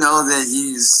 You know that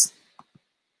he's,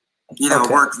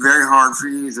 worked very hard for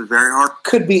you. He's a very hard.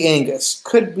 Could be Angus.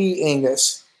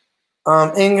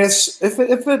 Angus, if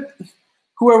it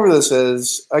whoever this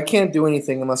is, I can't do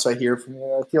anything unless I hear from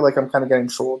you. I feel like I'm kind of getting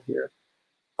trolled here.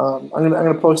 I'm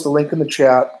gonna post a link in the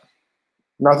chat.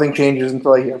 Nothing changes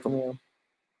until I hear from you.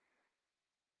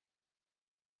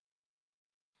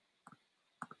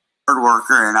 Hard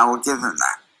worker, and I will give him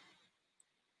that.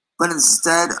 But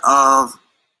instead of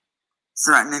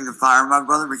threatening to fire my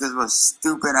brother because of a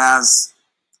stupid ass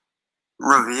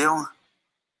review,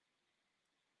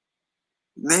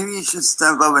 maybe you should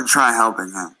step up and try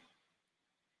helping him.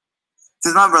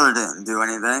 Because my brother didn't do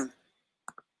anything.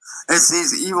 It's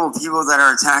these evil people that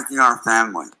are attacking our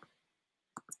family.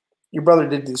 Your brother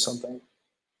did do something.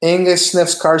 Angus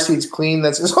sniffs car seats clean.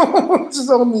 That's his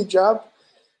only job.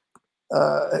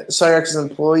 Cyrax's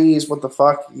employees, what the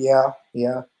fuck? Yeah.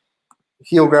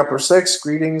 Heel Grapper 6,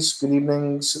 greetings, good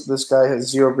evenings. This guy has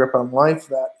zero grip on life.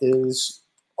 That is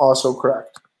also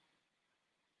correct.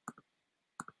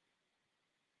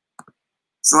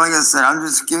 So like I said, I'm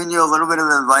just giving you a little bit of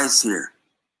advice here.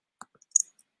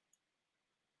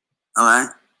 Okay?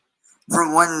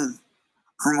 From one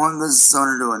business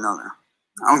owner to another.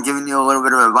 I'm giving you a little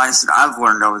bit of advice that I've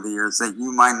learned over the years that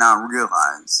you might not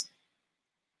realize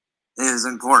is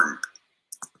important.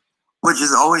 Which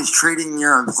is always treating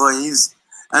your employees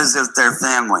as if they're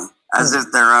family, as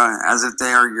if they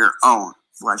are your own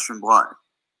flesh and blood.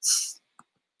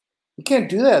 You can't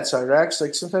do that, Cyrax.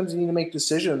 Like sometimes you need to make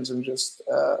decisions and just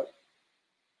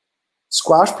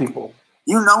squash people.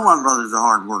 You know my brother's a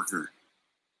hard worker.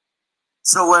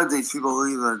 So what if these people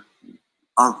leave a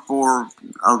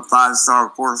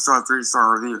 5-star, 4-star,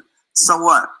 3-star review? So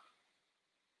what?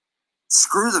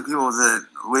 Screw the people that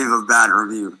leave a bad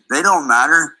review. They don't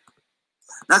matter.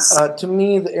 To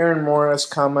me, the Aaron Morris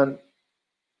comment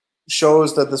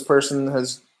shows that this person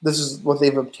this is what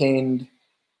they've obtained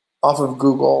off of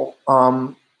Google.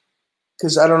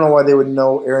 Because I don't know why they would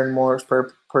know Aaron Morris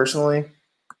personally.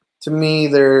 To me,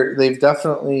 they've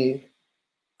definitely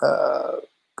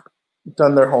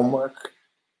done their homework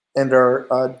and are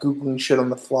Googling shit on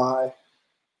the fly.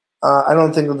 I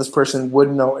don't think that this person would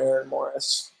know Aaron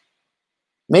Morris.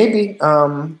 Maybe.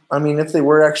 I mean, if they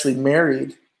were actually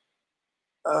married.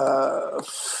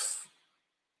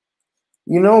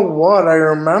 You know what? I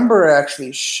remember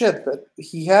actually shit that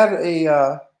he had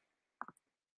a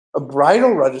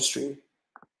bridal registry,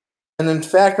 and in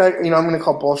fact, I'm going to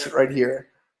call bullshit right here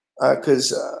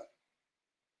because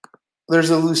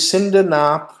there's a Lucinda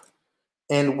Knopp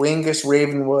and Wangus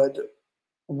Ravenwood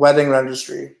wedding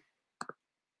registry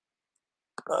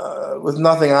with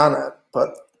nothing on it,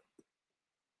 but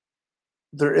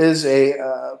there is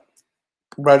a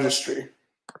registry.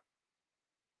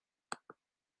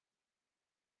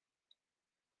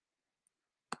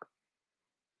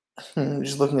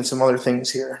 Just looking at some other things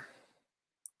here.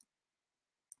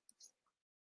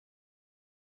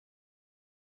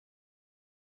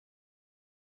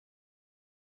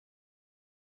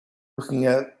 Looking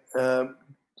at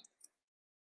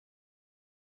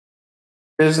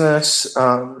business.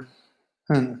 I'm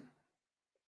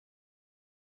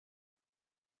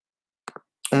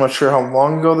not sure how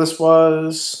long ago this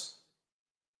was,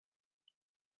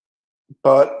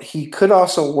 but he could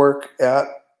also work at.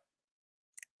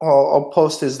 I'll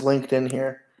post his LinkedIn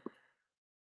here.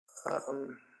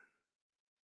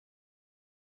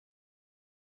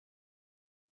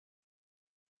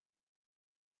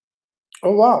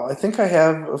 Oh wow! I think I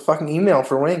have a fucking email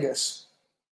for Wangus.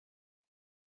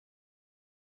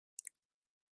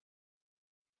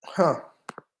 Huh.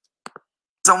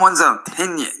 Someone's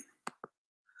opinion.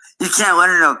 You can't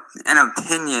let an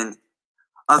opinion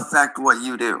affect what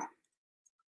you do.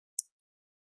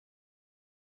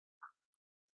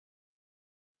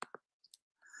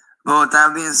 But with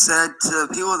that being said, to the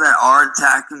people that are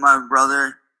attacking my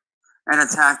brother and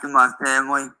attacking my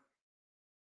family,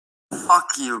 fuck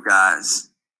you guys.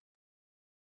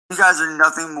 You guys are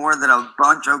nothing more than a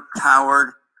bunch of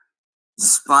coward,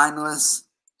 spineless,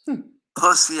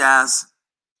 pussy-ass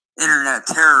internet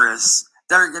terrorists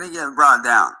that are going to get brought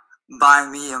down by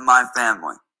me and my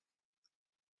family.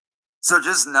 So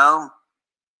just know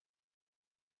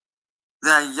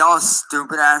that y'all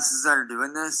stupid asses that are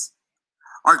doing this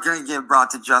are going to get brought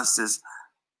to justice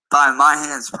by my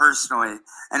hands personally,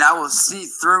 and I will see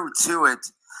through to it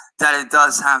that it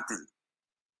does happen.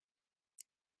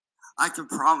 I can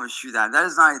promise you that. That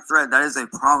is not a threat. That is a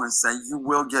promise that you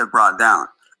will get brought down.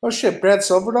 Oh shit, Brad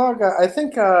Silverdog. I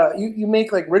think you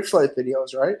make like rich life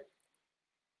videos, right?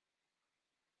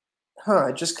 Huh?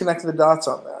 I just connected the dots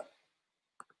on that.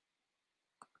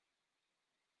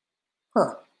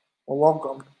 Huh. Well,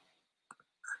 welcome.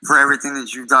 For everything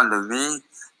that you've done to me,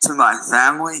 to my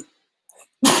family.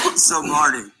 So,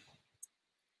 Marty,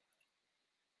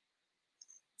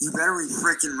 you better be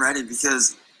freaking ready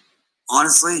because,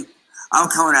 honestly, I'm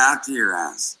coming after your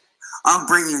ass. I'm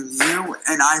bringing you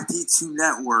and IP2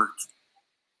 Network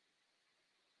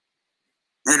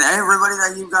and everybody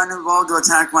that you've gotten involved to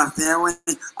attack my family.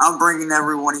 I'm bringing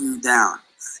every one of you down.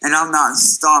 And I'm not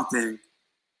stopping.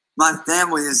 My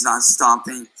family is not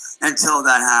stopping until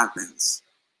that happens.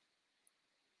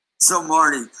 So,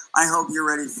 Marty, I hope you're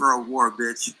ready for a war,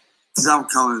 bitch. Because I'm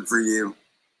coming for you.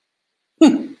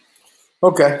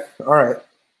 Okay. All right.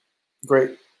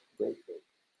 Great.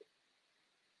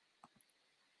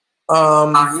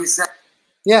 He said,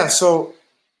 yeah, so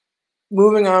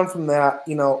moving on from that,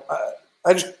 you know,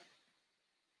 I just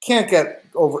can't get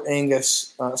over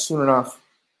Angus soon enough.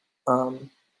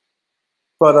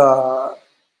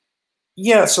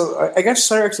 Yeah, so I guess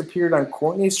Cyrax appeared on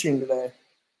Courtney's stream today,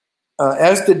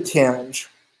 as did Tange.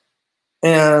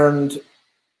 And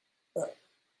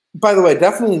by the way,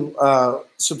 definitely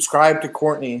subscribe to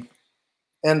Courtney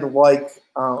and like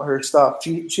her stuff.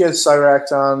 She has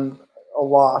Cyrax on a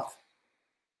lot.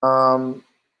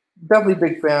 Definitely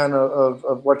big fan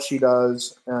of what she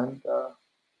does, and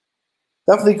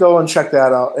definitely go and check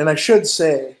that out. And I should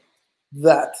say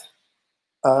that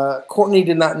Courtney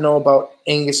did not know about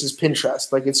Angus's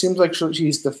Pinterest. Like, it seems like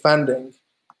she's defending.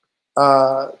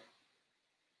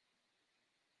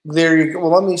 There you go.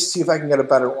 Well, let me see if I can get a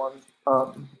better one.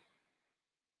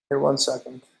 Here, 1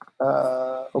 second.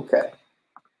 Okay.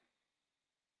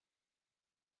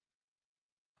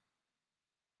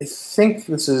 I think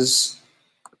this is...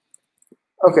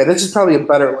 Okay, this is probably a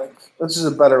better link. This is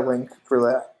a better link for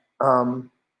that.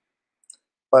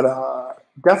 But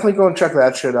definitely go and check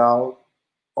that shit out.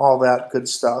 All that good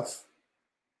stuff.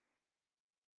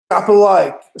 Drop a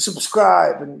like,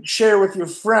 subscribe, and share with your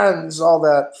friends. All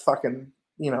that fucking,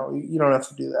 you know, you don't have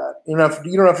to do that. You don't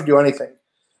have to do anything.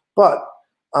 But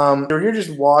you're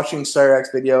just watching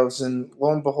Cyrax videos, and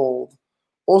lo and behold,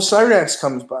 old Cyrax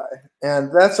comes by,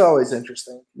 and that's always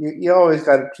interesting. You always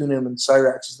got to tune in when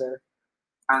Cyrax is there.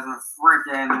 As a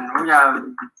freaking, we got a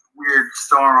weird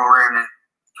storm over here to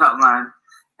cut my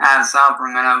ass out for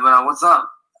a minute, but what's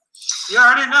up? You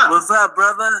already know. What's up,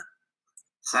 brother?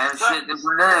 Same shit,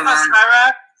 different day, man.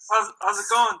 Cyrax? How's it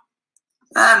going?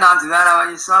 Not too bad. How about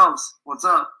yourselves? What's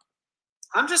up?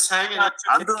 I'm just hanging out.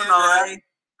 I'm doing alright.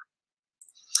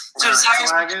 Dude,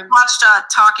 Cyrax, we watched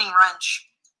Talking Wrench.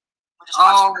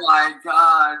 Oh my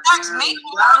god. Dude, make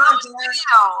more of those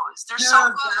videos. They're so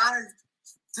good.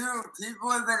 Dude, people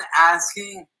have been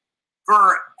asking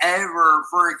forever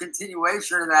for a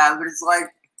continuation of that, but it's like,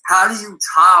 how do you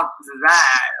top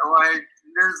that? Like,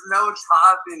 there's no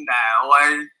topping that.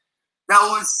 Like, that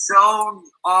was so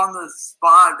on the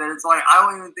spot that it's like, I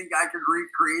don't even think I could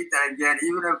recreate that again,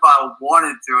 even if I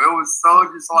wanted to. It was so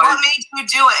just like... What made you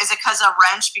do it? Is it because of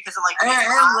Wrench? Because of, like... It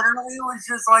literally was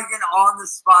just like an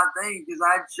on-the-spot thing, because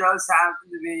I just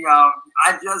happened to be,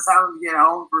 I just happened to get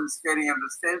home from skating at the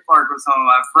skate park with some of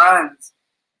my friends,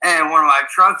 and one of my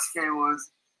trucks came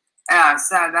loose, and I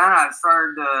sat down and I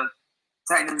started to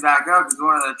tighten it back up, because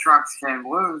one of the trucks came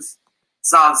loose.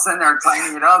 So I was sitting there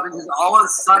tightening it up, and just all of a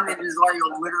sudden it just like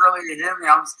literally hit me.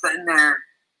 I'm sitting there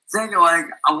thinking like,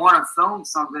 I want to film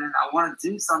something, and I want to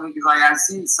do something, because like I've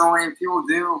seen so many people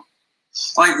do,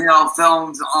 like, you know,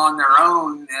 films on their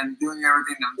own and doing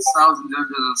everything themselves and doing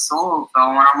a solo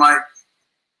film. And I'm like,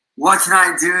 what can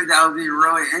I do that would be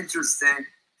really interesting?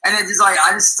 And it just like,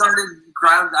 I just literally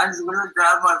grabbed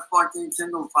my fucking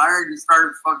Kindle Fire and just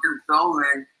started fucking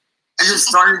filming. I just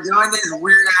started doing these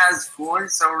weird ass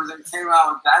voiceovers and came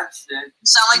out with that shit. You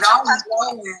sound like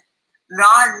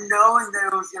not knowing that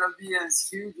it was gonna be as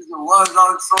huge as it was. I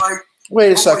was like,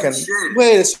 wait a second. Shit.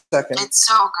 Wait a second. It's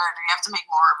so good. You have to make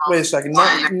more of them. Wait a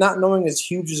second. Not knowing as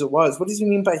huge as it was. What does he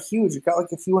mean by huge? It got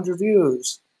like a few hundred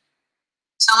views.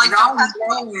 Sound like not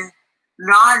knowing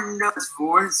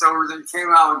voiceovers and came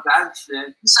out with that shit.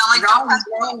 You sound like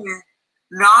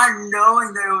not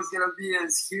knowing that it was gonna be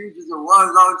as huge as it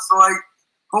was. I was like,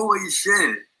 holy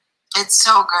shit. It's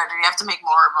so good. You have to make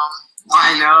more of them.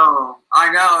 I know.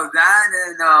 That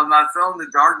and my film The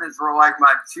Darkness were like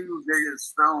my two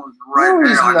biggest films right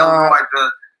there. Like, those were like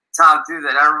the top two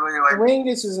that I really like.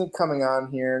 Rangus isn't coming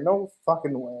on here. No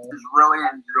fucking way. Just really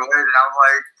enjoyed it.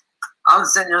 I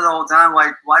was sitting here the whole time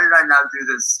like, why did I not do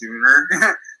this sooner?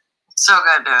 So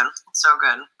good, dude. So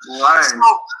good. Right. So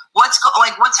what's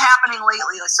happening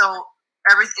lately? So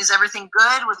is everything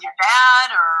good with your dad,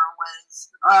 or was?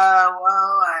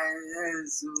 Well,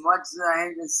 as much as I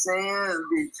hate to say it,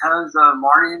 because of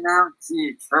Marty and them,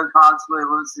 he could possibly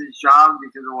lose his job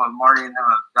because of what Marty and them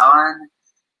have done.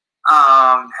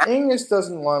 Angus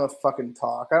doesn't want to fucking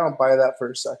talk. I don't buy that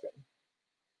for a second.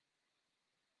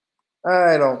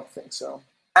 I don't think so.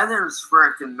 Heather's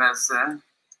freaking missing.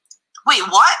 Wait,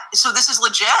 what? So this is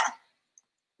legit?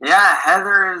 Yeah,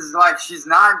 Heather is like, she's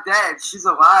not dead. She's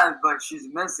alive, but she's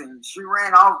missing. She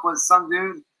ran off with some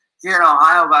dude here in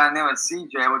Ohio by the name of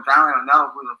CJ, which I don't even know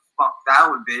who the fuck that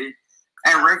would be.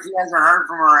 And Ricky hasn't heard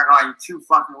from her in like 2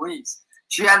 fucking weeks.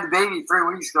 She had the baby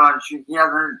 3 weeks ago, and he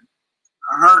hasn't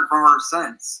heard from her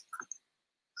since.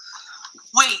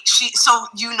 Wait, so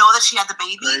you know that she had the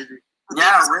baby? Crazy.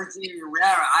 Yeah, Ricky.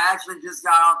 Yeah, I actually just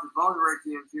got off the phone with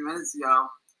Ricky a few minutes ago.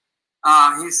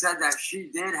 He said that she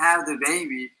did have the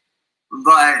baby,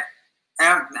 but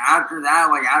after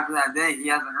that day, he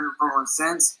hasn't heard from her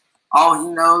since. All he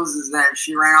knows is that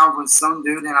she ran off with some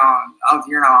dude up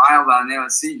here in Ohio by the name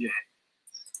of CJ.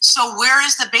 So where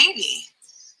is the baby?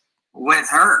 With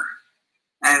her,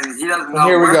 and he doesn't know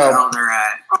where the hell they're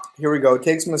at. Here we go. It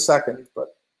takes him a second,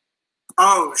 but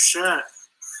Oh shit!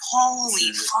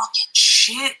 Holy fucking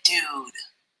shit,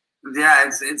 dude! Yeah,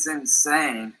 it's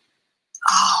insane.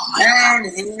 Oh my god!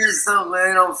 And here's the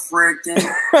little freaking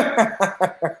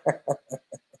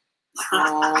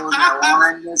troll that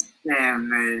wanted to scam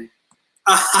me.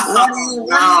 What are you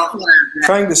laughing at?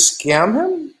 trying to scam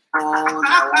him? Troll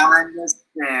that wanted to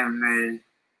scam me.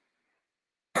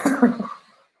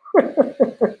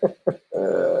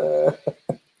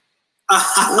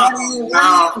 What are you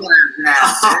laughing at,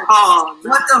 bitch? Oh, no.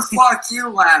 What the fuck you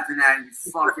laughing at, you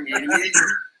fucking idiot?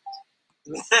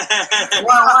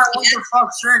 What the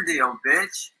fuck's your deal,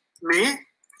 bitch? Me?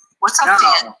 What's up,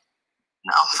 Dan?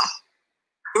 No.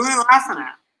 Who are you laughing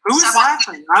at? Who was Someone-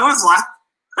 laughing? I was laughing.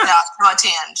 No, come on,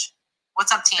 Tange.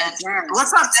 What's up, Tange?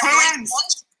 What's up, Tan?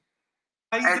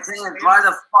 Hey, Tim, why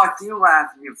the fuck you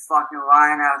laughing, you fucking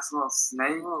lying ass little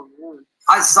snake? Oh, man.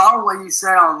 I saw what you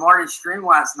said on Marty's stream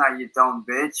last night, you dumb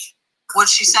bitch. What'd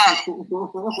she say? Don't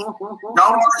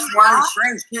watch Marty's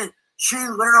stream. She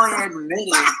literally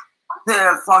admitted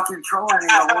to fucking trolling me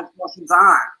the whole fucking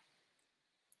time.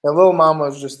 The little mama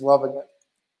was just loving it.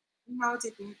 No, I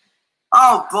didn't.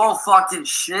 Oh, bull fucking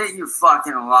shit, you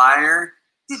fucking liar.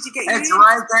 Did you get It's your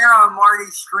right there on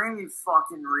Marty's stream, you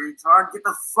fucking retard. Get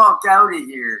the fuck out of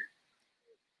here.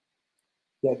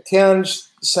 Yeah, Tange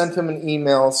sent him an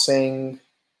email saying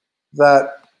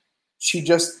that she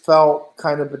just felt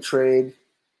kind of betrayed.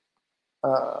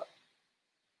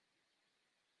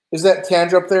 Is that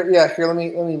Tange up there? Yeah, here, let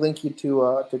me link you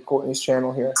to Courtney's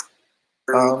channel here.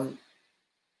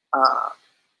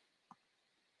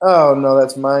 Oh no,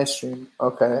 that's my stream.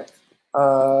 Okay.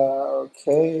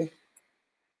 Okay.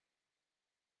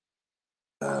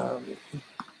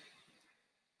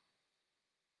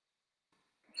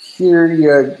 Here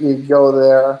you go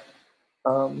there.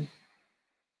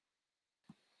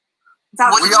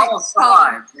 that We all saw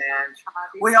it, man.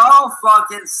 We all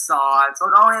fucking saw it, so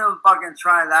don't even fucking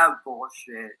try that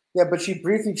bullshit. Yeah, but she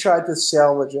briefly tried to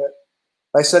salvage it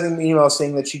by sending an email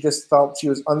saying that she just felt she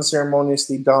was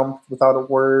unceremoniously dumped without a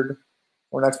word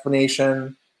or an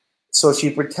explanation. So she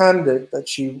pretended that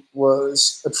she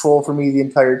was a troll for me the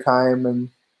entire time, and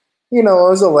it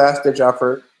was a last-ditch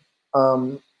effort.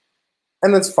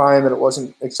 And it's fine that it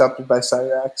wasn't accepted by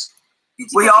Cyrax.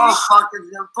 We all fucking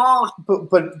did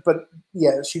bullshit. But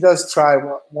yeah, she does try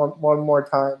one more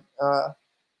time.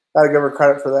 Gotta give her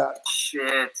credit for that.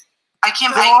 Shit. I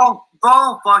can't believe.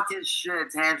 Bull fucking shit,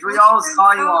 Tange. We all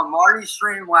saw you on Marty's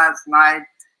stream last night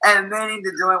admitting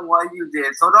to doing what you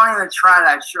did. So don't even try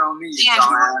that shit on me, you Tange,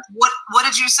 dumbass. what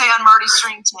did you say on Marty's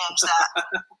stream, Tange,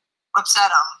 that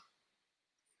upset him?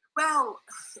 Well,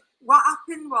 what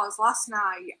happened was last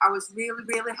night I was really,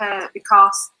 really hurt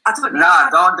because I don't know. Nah,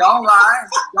 don't lie.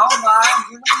 Don't lie.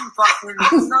 You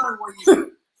know what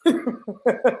you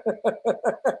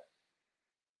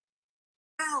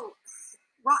Well,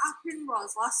 what happened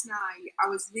was last night I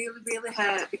was really, really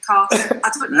hurt because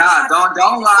I don't know. Nah,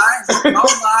 don't lie. Don't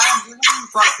lie.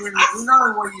 You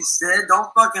know what you said.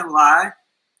 Don't fucking lie.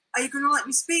 Are you going to let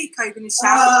me speak? Are you going to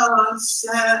shout? Oh,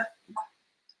 shit.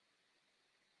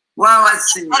 Well,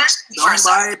 let's see. Don't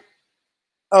lie.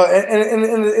 Oh,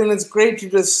 and it's great to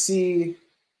just see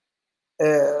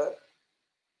a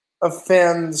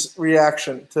fan's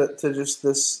reaction to just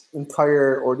this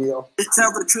entire ordeal. To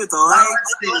tell the truth,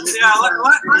 Yeah, let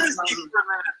me speak for a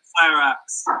minute,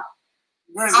 Cyrax.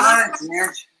 Yeah, go ahead,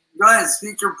 Mitch. Go ahead,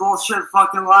 speak your bullshit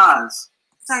fucking lies.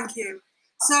 Thank you.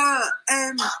 So,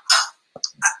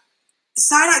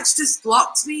 Cyrax just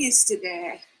blocked me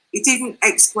yesterday. He didn't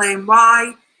explain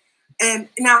why.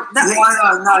 Now that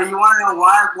you want to know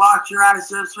why I blocked your ass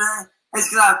yesterday? It's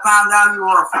because I found out you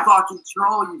were a fucking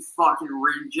troll, you fucking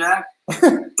reject.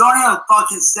 Don't even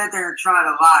fucking sit there and try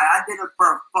to lie. I did it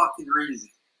for a fucking reason.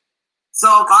 So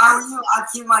if I were you, I'd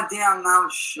keep my damn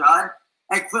mouth shut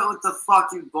and quit with the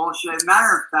fucking bullshit.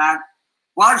 Matter of fact,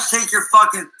 why don't you take your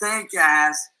fucking fake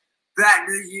ass back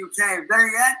to the UK? Better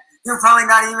yet, you're probably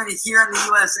not even here in the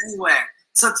US anyway.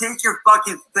 So take your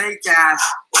fucking fake ass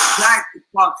back the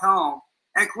fuck home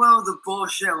and quit with the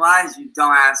bullshit lies, you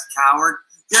dumbass coward.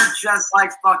 You're just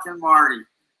like fucking Marty.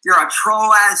 You're a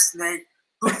troll ass snake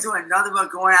who's doing nothing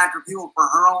but going after people for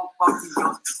her own fucking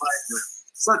guilty pleasure.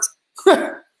 So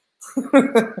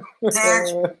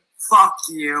Tange, fuck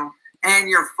you and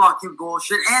your fucking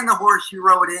bullshit and the horse you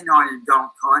rode in on, you dumb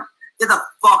cunt. Get the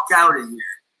fuck out of here.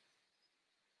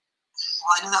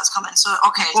 Well, I knew that was coming. So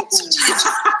okay, so Tange,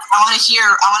 I want to hear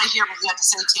what you have to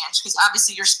say, Tange, because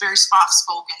obviously you're very soft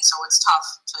spoken, so it's tough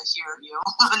to hear you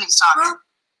when he's talking. Well,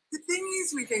 the thing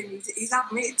is with him, he's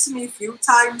admitted to me a few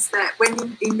times that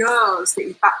when he knows that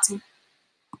he's backed him.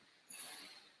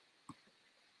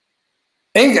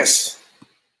 Angus,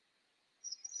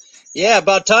 Yeah,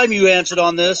 about time you answered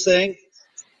on this thing.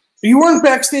 you weren't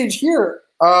backstage here.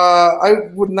 I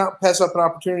would not pass up an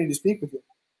opportunity to speak with you.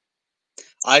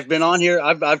 I've been on here.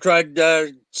 I've tried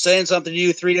saying something to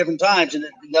you 3 different times, and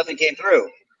nothing came through.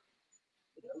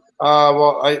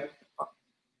 Well, I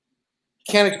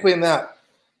can't explain that.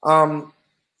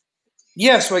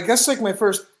 Yeah, so I guess like my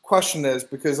first question is,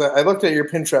 because I looked at your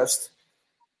Pinterest,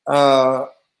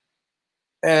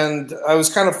 and I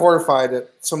was kind of horrified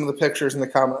at some of the pictures in the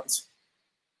comments.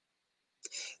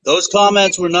 Those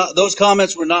comments were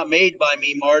not made by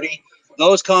me, Marty.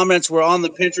 Those comments were on the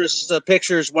Pinterest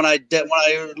pictures when I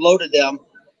loaded them.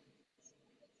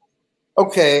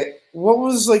 Okay, what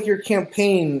was like your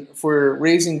campaign for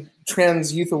raising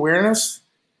trans youth awareness?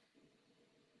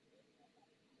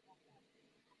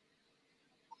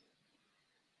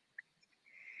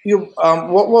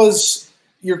 What was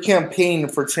your campaign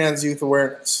for trans youth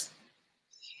awareness?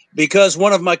 Because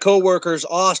one of my coworkers,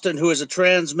 Austin, who is a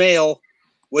trans male,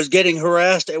 was getting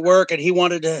harassed at work, and he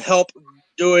wanted to help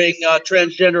doing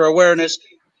transgender awareness.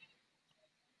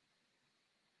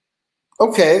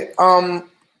 Okay,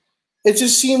 it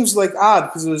just seems like odd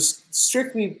because it was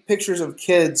strictly pictures of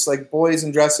kids, like boys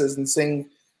in dresses, and saying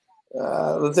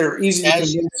that they're easy to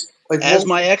convince. Like, as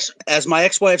my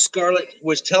ex-wife Scarlett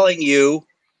was telling you.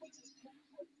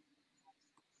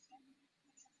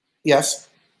 Yes.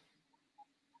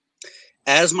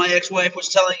 As my ex-wife was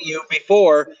telling you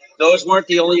before, those weren't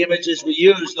the only images we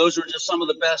used. Those were just some of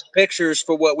the best pictures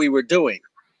for what we were doing.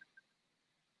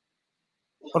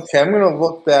 Okay, I'm going to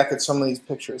look back at some of these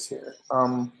pictures here.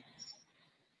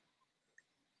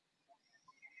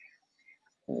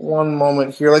 One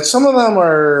moment here. Like some of them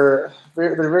are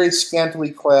they're very scantily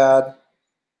clad.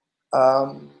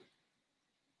 The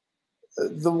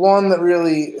one that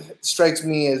really strikes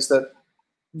me is that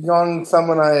young,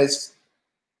 feminized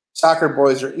soccer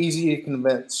boys are easy to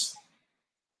convince.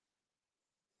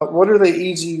 But what are they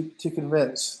easy to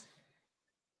convince?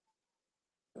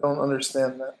 I don't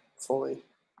understand that fully.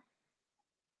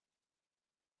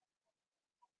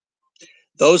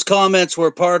 Those comments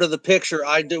were part of the picture.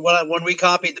 When we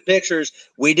copied the pictures,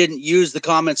 we didn't use the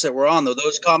comments that were on there.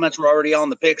 Those comments were already on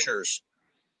the pictures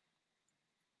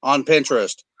on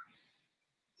Pinterest.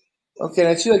 Okay, and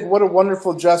I see like what a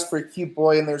wonderful dress for a cute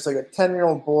boy, and there's like a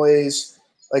 10-year-old boy's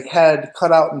like head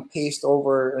cut out and pasted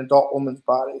over an adult woman's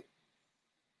body.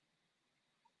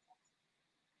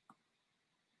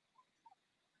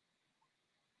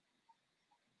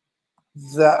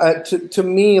 That to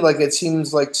me, like it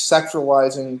seems like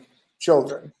sexualizing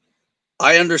children.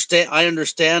 I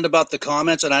understand about the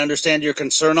comments, and I understand your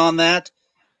concern on that,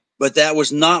 but that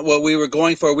was not what we were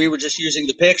going for. We were just using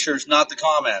the pictures, not the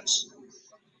comments.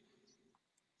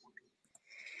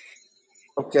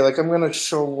 Okay, like I'm gonna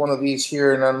show one of these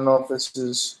here, and I don't know if this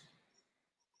is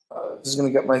gonna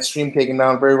get my stream taken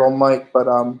down. Very well might, but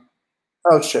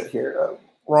oh shit, here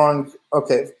wrong.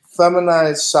 Okay,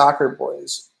 feminized soccer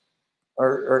boys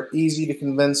are easy to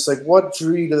convince. Like, what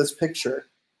drew you to this picture?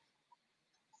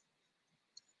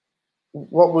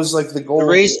 What was like the goal?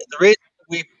 The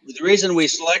reason we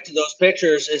selected those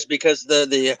pictures is because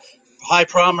the high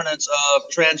prominence of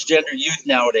transgender youth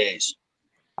nowadays.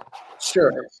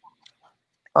 Sure.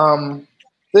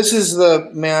 This is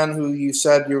the man who you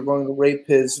said you were going to rape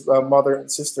his mother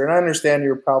and sister, and I understand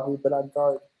you're probably a bit on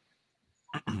guard.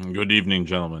 Good evening,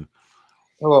 gentlemen.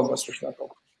 Hello, Mr. Schmeckle.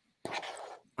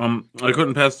 I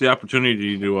couldn't pass the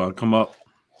opportunity to come up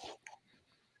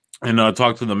and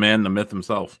talk to the man, the myth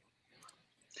himself.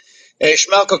 Hey,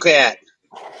 Schmeckle Cat.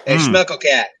 Hey, Schmeckle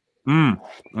Cat. I'm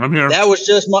here. That was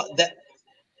just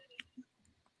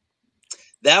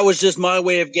That was just my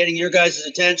way of getting your guys'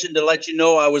 attention to let you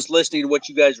know I was listening to what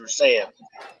you guys were saying.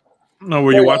 No,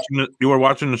 were you watching it? You were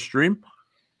watching the stream?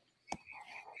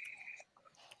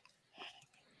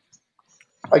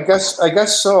 I guess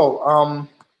so.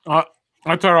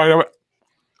 That's all right.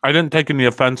 I didn't take any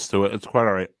offense to it. It's quite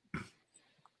all right.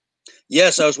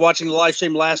 Yes, I was watching the live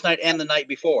stream last night and the night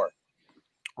before.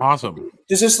 Awesome.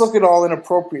 Does this look at all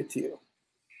inappropriate to you?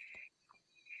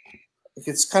 Like,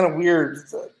 it's kind of weird.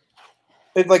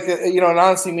 It it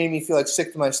honestly made me feel like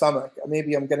sick to my stomach.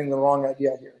 Maybe I'm getting the wrong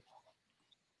idea here.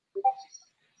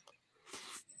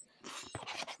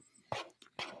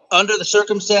 Under the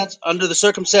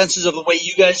circumstances of the way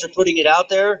you guys are putting it out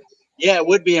there, yeah, it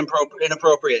would be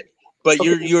inappropriate. But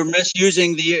Okay. you're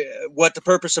misusing the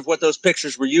purpose of what those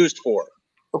pictures were used for.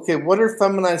 Okay, what are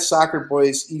feminized soccer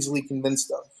boys easily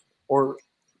convinced of, or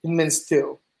convinced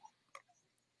to?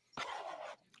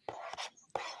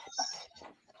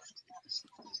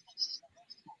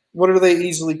 What are they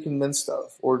easily convinced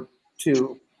of, or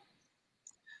to?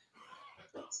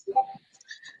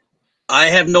 I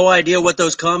have no idea what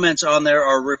those comments on there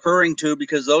are referring to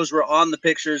because those were on the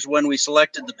pictures when we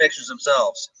selected the pictures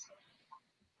themselves.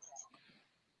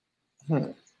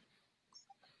 Okay.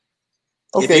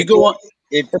 If you go on,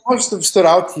 It must have stood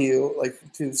out to you, like,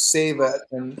 to save it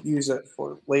and use it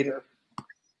for later.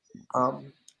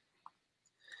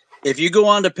 if you go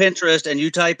onto Pinterest and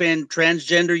you type in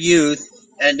transgender youth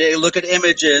and they look at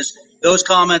images, those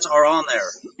comments are on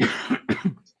there.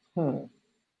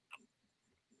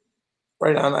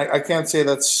 Right on. I can't say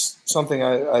that's something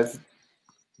I've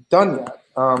done yet.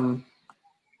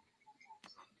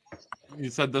 You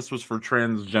said this was for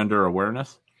transgender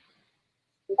awareness,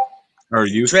 or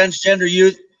youth? Transgender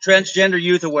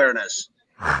youth awareness.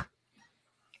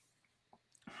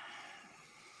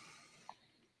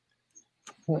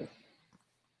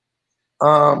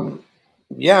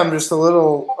 Yeah, I'm just a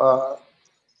little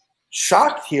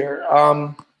shocked here.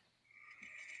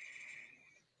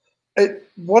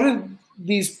 What did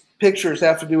these pictures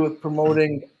have to do with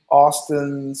promoting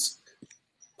Austin's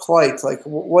plight? Like,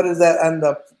 what does that end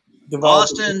up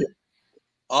developing?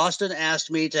 Austin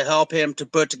asked me to help him to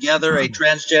put together a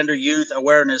transgender youth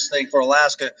awareness thing for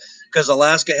Alaska because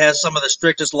Alaska has some of the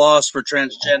strictest laws for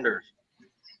transgenders.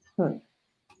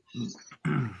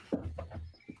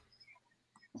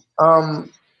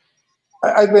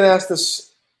 I've been asked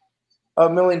this a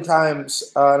million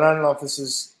times, and I don't know if this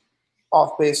is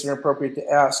off base and inappropriate to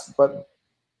ask, but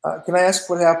can I ask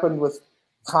what happened with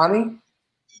Connie?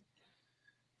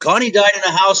 Connie died in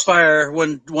a house fire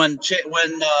when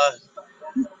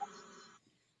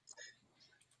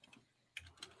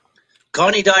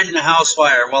Connie died in a house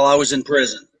fire while I was in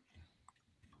prison.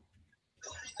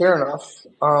 Fair enough.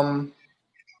 Can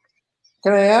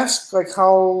I ask, like,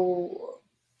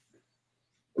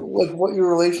 what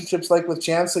your relationship's like with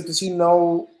Chance? Like, does he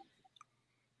know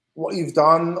what you've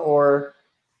done, or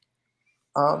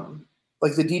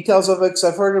like the details of it? Because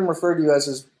I've heard him refer to you as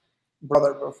his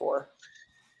brother before.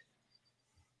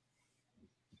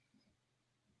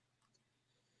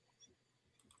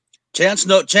 Chance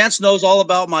knows all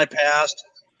about my past.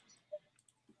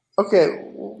 Okay,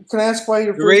 can I ask why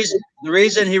you're the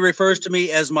reason he refers to me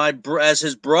as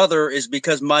his brother is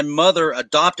because my mother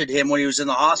adopted him when he was in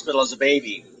the hospital as a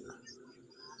baby.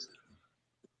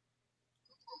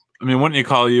 I mean, wouldn't you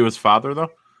call you his father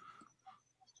though?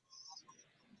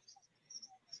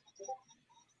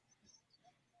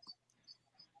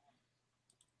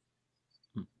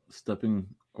 Stepping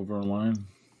over a line.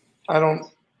 I don't.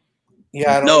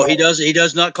 Yeah, I don't no, know. He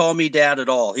does not call me dad at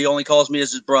all. He only calls me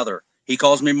as his brother. He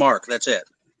calls me Mark. That's it.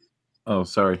 Oh,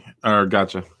 sorry.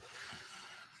 Gotcha.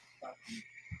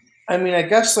 I mean, I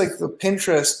guess like the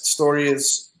Pinterest story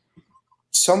is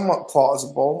somewhat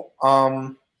plausible.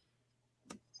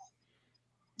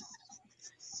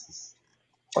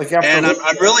 Like after and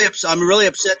I'm really upset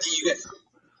that you get.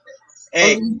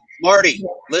 Hey, Marty,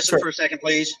 listen for a second,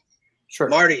 please. Sure.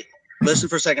 Marty, listen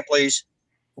for a second, please.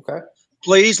 Okay.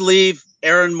 Please leave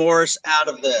Aaron Morris out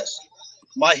of this.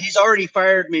 He's already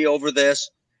fired me over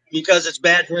this because it's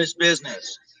bad for his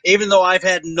business. Even though I've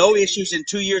had no issues in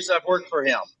 2 years I've worked for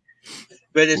him,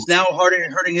 but it's now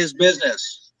hurting his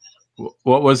business.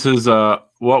 What was his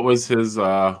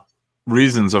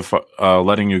reasons of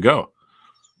letting you go?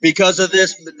 Because of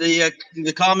this,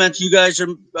 the comments you guys are,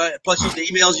 plus the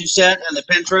emails you sent and the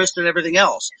Pinterest and everything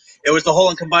else. It was the whole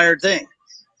and combined thing.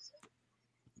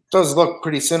 Does look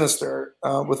pretty sinister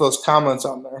with those comments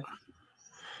on there.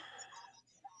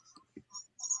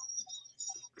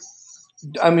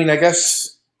 I mean, I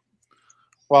guess.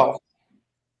 Well,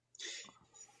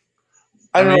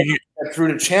 I don't know if he got through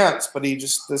to Chance, but he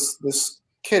just this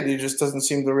kid, he just doesn't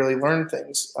seem to really learn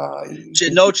things.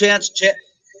 No Chance.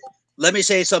 let me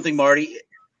say something, Marty,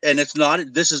 and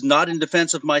this is not in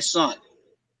defense of my son.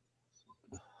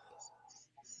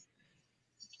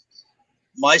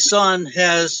 My son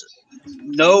has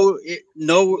no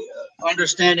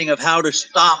understanding of how to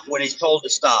stop when he's told to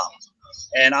stop.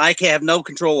 And I can have no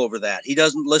control over that. He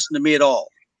doesn't listen to me at all.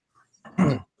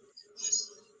 I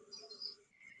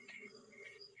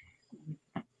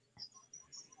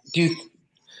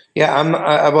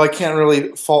can't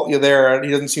really fault you there.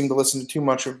 He doesn't seem to listen to too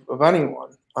much of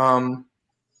anyone.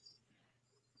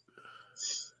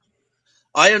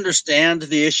 I understand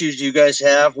the issues you guys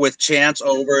have with Chance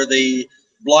over the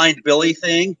blind Billy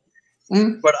thing,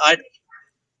 but I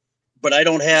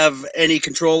don't have any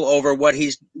control over what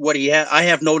he has. I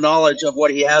have no knowledge of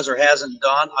what he has or hasn't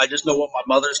done. I just know what my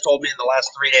mother's told me in the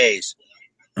last 3 days.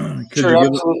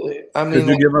 Absolutely. I mean,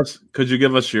 could you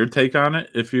give us your take on it,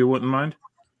 if you wouldn't mind?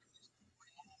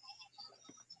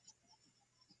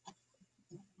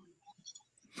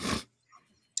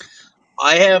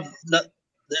 I have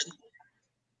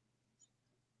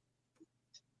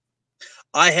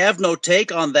no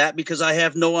take on that because I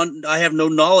have no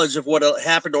knowledge of what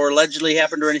happened or allegedly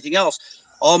happened or anything else.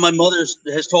 All my mother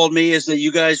has told me is that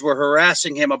you guys were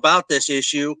harassing him about this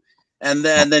issue, and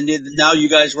then now you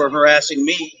guys were harassing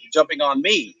me, jumping on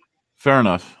me. Fair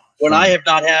enough. When I have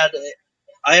not had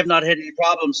any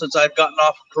problems since I've gotten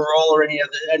off of parole or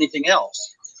anything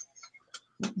else.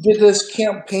 Did this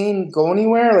campaign go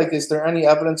anywhere? Like, is there any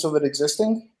evidence of it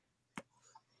existing?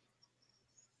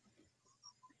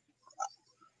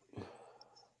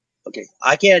 Okay,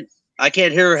 I can't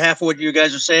hear half of what you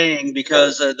guys are saying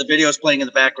because the video is playing in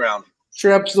the background.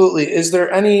 Sure, absolutely. Is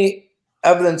there any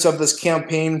evidence of this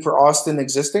campaign for Austin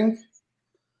existing?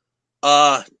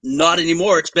 Not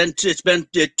anymore. It's been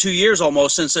 2 years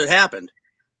almost since it happened.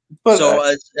 But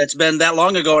it's been that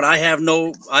long ago, and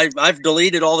I've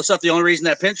deleted all the stuff. The only reason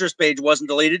that Pinterest page wasn't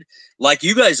deleted, like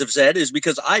you guys have said, is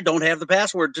because I don't have the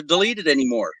password to delete it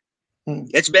anymore.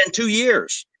 It's been 2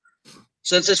 years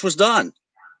since this was done,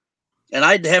 and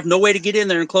I'd have no way to get in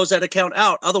there and close that account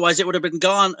out. Otherwise, it would have been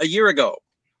gone a year ago.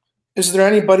 Is there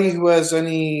anybody who has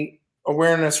any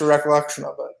awareness or recollection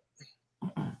of it?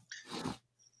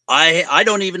 I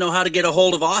don't even know how to get a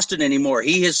hold of Austin anymore.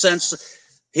 He has since.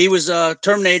 He was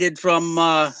terminated from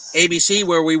ABC,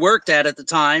 where we worked at the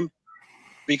time,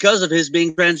 because of his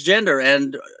being transgender,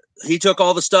 and he took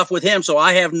all the stuff with him. So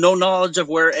I have no knowledge of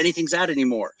where anything's at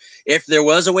anymore. If there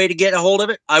was a way to get a hold of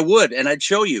it, I would, and I'd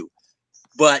show you.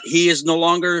 But he is no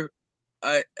longer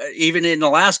even in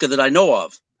Alaska that I know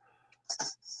of.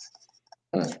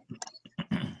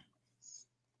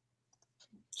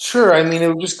 Sure. I mean, it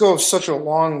would just go such a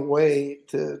long way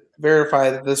to verify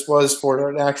that this was for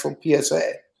an actual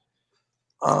PSA.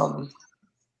 And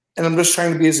I'm just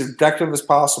trying to be as objective as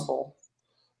possible.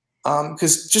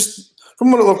 Because just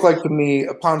from what it looked like to me,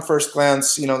 upon first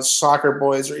glance, you know, the soccer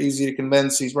boys are easy to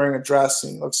convince. He's wearing a dress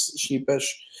and he looks sheepish.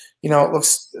 You know, it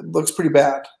looks pretty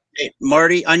bad. Hey,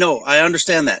 Marty, I know. I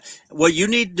understand that. What you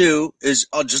need to do is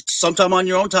just sometime on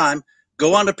your own time,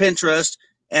 go onto Pinterest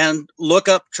and look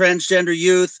up transgender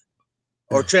youth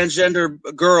or transgender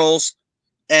girls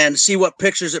and see what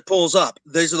pictures it pulls up.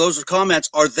 Those comments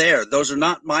are there. Those are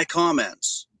not my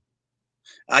comments.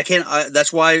 I can't.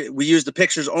 That's why we use the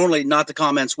pictures only, not the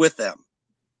comments with them.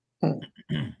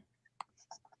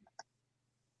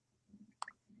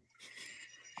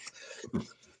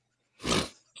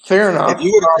 Fair enough.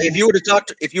 If you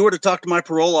were to talk to my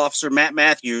parole officer, Matt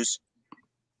Matthews,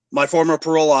 my former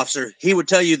parole officer, he would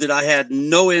tell you that I had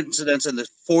no incidents in the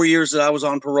 4 years that I was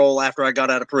on parole after I got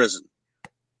out of prison.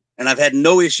 And I've had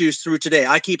no issues through today.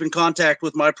 I keep in contact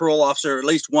with my parole officer at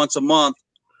least once a month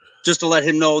just to let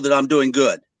him know that I'm doing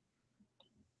good.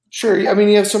 Sure. I mean,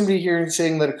 you have somebody here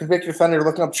saying that a convicted offender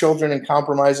looking up children in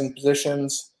compromising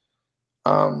positions.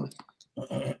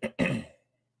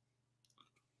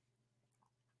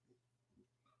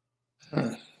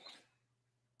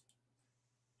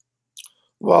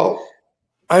 Well,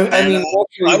 I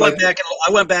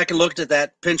went back and looked at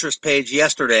that Pinterest page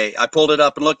yesterday. I pulled it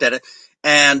up and looked at it,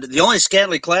 and the only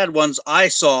scantily clad ones I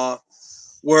saw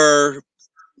were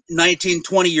 19,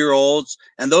 20-year-olds,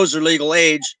 and those are legal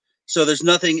age, so there's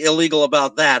nothing illegal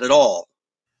about that at all.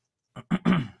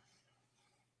 I'm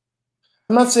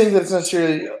not saying that it's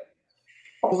necessarily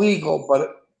illegal,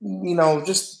 but you know,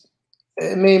 just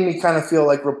it made me kind of feel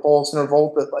like repulsed and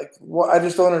revolted. Like, I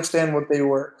just don't understand what they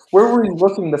were. Where were you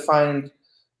looking to find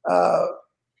a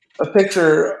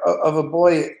picture of a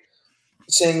boy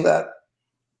saying that?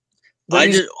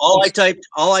 All I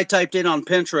typed in on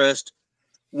Pinterest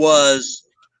was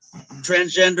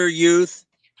transgender youth,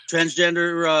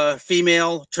 transgender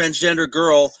female, transgender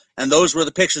girl, and those were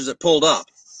the pictures that pulled up.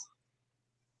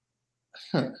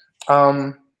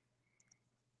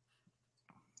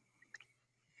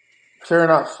 Fair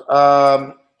enough.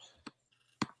 I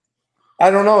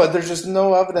don't know. There's just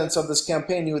no evidence of this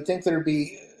campaign. You would think there'd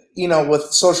be,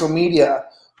 with social media,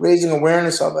 raising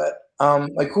awareness of it.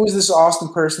 Like, who's this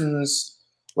Austin person's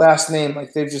last name?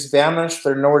 Like, they've just vanished.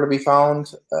 They're nowhere to be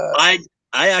found.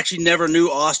 I actually never knew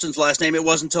Austin's last name. It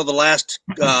wasn't until the last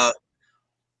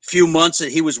few months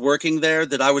that he was working there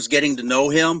that I was getting to know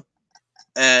him.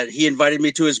 He invited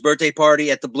me to his birthday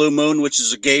party at the Blue Moon, which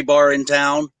is a gay bar in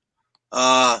town.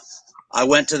 I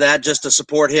went to that just to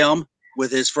support him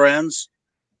with his friends.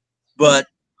 But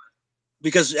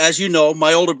because, as you know,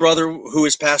 my older brother, who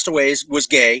has passed away, was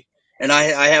gay, and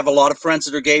I have a lot of friends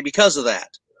that are gay because of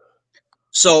that.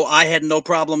 So I had no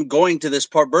problem going to this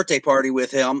birthday party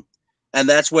with him, and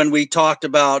that's when we talked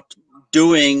about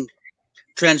doing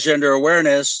transgender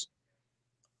awareness.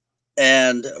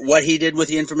 And what he did with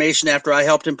the information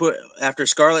after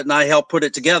Scarlett and I helped put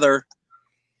it together,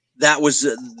 that was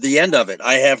the end of it.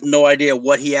 I have no idea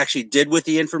what he actually did with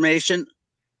the information.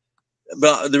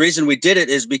 But the reason we did it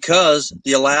is because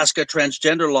the Alaska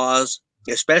transgender laws,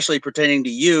 especially pertaining to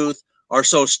youth, are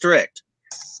so strict.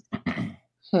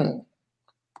 You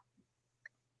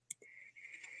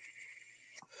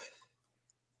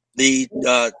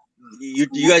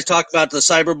guys talked about the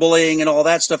cyberbullying and all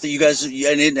that stuff that you guys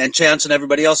and Chance and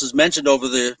everybody else has mentioned over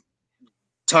the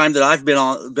time that I've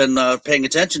been paying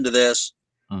attention to this.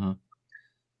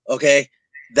 Okay,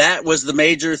 that was the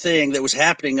major thing that was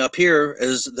happening up here.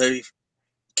 Is the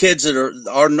kids that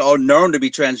are known to be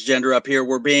transgender up here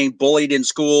were being bullied in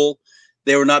school.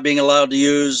 They were not being allowed to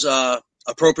use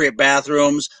appropriate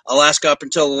bathrooms. Alaska, up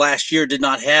until last year, did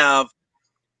not have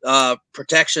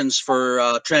protections for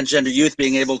transgender youth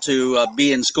being able to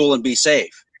be in school and be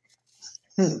safe.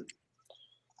 So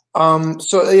and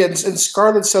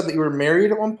Scarlett said that you were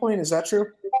married at one point. Is that true?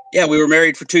 Yeah, we were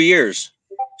married for 2 years.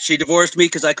 She divorced me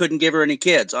because I couldn't give her any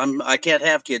kids. I can't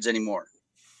have kids anymore.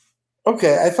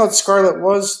 Okay, I thought Scarlett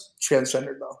was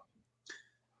transgender though.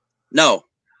 No.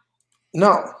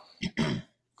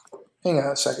 Hang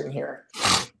on a second here.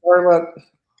 Scarlett,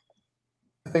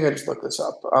 I think I just looked this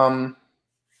up.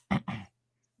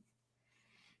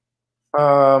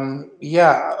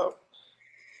 Yeah.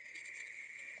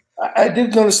 I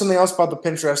did notice something else about the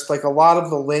Pinterest. Like, a lot of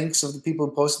the links of the people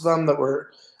who posted them that were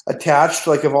attached,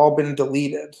 like, have all been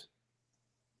deleted.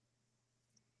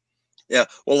 Yeah.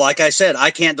 Well, like I said, I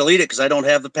can't delete it because I don't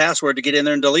have the password to get in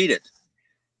there and delete it.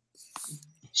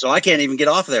 So I can't even get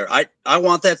off there. I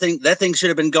want that thing. That thing should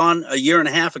have been gone a year and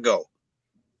a half ago.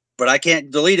 But I can't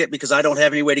delete it because I don't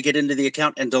have any way to get into the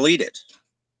account and delete it.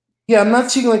 Yeah, I'm not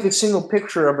seeing like a single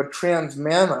picture of a trans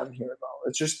man on here though.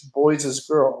 It's just boys as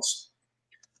girls.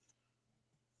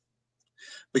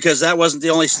 Because that wasn't the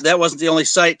only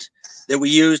site that we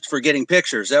used for getting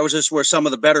pictures. That was just where some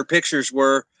of the better pictures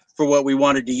were for what we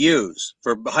wanted to use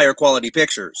for higher quality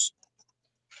pictures.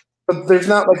 But there's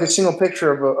not like a single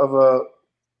picture of a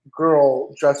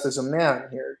girl dressed as a man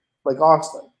here, like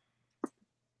Austin.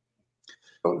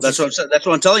 That's what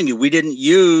I'm telling you. We didn't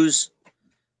use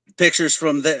pictures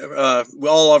from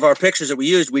all of our pictures that we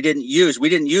used. We didn't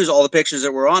use all the pictures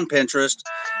that were on Pinterest.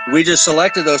 We just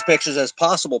selected those pictures as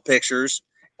possible pictures,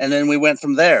 and then we went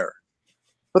from there.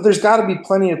 But there's got to be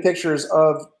plenty of pictures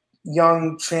of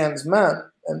young trans men,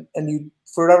 and you,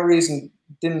 for whatever reason,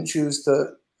 didn't choose to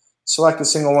select a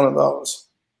single one of those,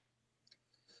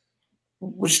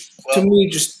 which to me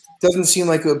just doesn't seem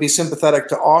like it would be sympathetic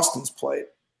to Austin's plight.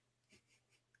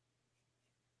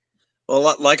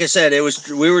 Well, like I said,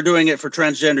 we were doing it for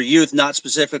transgender youth, not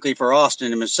specifically for Austin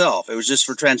himself. It was just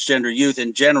for transgender youth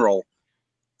in general.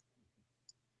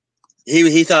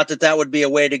 He thought that would be a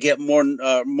way to get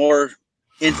more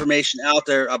information out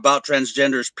there about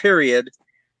transgenders, period.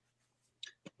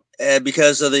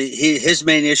 Because of his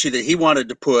main issue that he wanted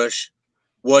to push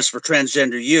was for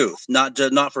transgender youth, not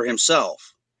for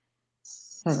himself.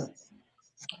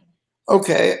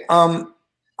 Okay.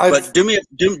 But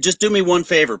just do me one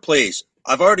favor, please.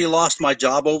 I've already lost my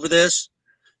job over this.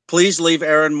 Please leave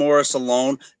Aaron Morris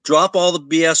alone. Drop all the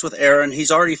BS with Aaron.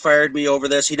 He's already fired me over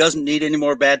this. He doesn't need any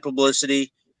more bad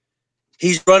publicity.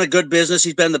 He's run a good business.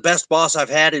 He's been the best boss I've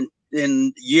had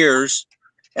in years.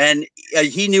 And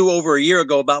he knew over a year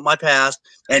ago about my past,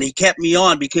 and he kept me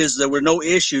on because there were no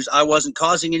issues. I wasn't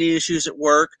causing any issues at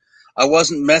work. I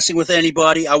wasn't messing with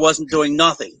anybody. I wasn't doing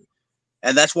nothing.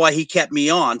 And that's why he kept me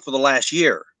on for the last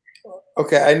year.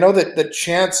 Okay, I know that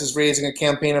Chance is raising a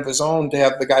campaign of his own to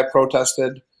have the guy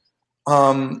protested.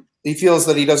 He feels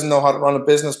that he doesn't know how to run a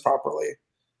business properly.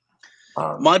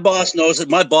 My boss knows that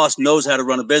my boss knows how to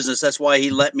run a business. That's why he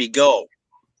let me go,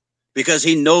 because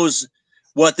he knows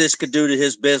what this could do to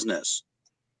his business.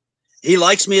 He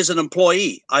likes me as an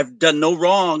employee. I've done no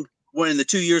wrong in the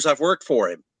 2 years I've worked for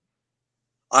him.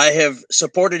 I have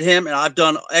supported him, and I've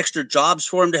done extra jobs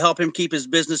for him to help him keep his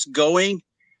business going.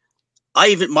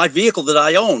 My vehicle that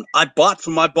I own, I bought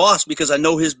from my boss because I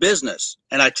know his business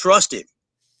and I trust him,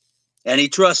 and he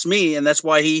trusts me. And that's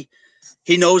why he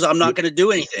knows I'm not going to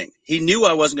do anything. He knew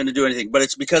I wasn't going to do anything, but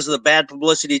it's because of the bad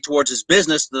publicity towards his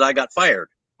business that I got fired.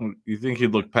 You think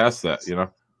he'd look past that, you know?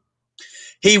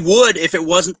 He would if it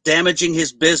wasn't damaging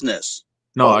his business.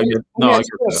 No, I get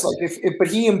this. Like but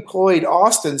he employed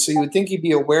Austin, so you would think he'd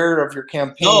be aware of your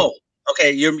campaign. No,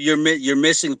 okay, you're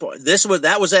missing the point.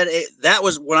 That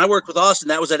was when I worked with Austin.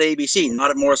 That was at ABC,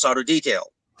 not at Morris Auto Detail.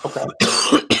 Okay,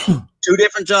 2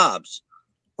 different jobs.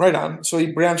 Right on. So he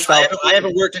branched out. I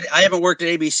haven't worked at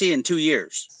ABC in 2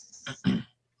 years.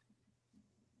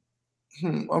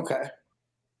 Okay.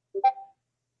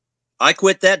 I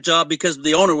quit that job because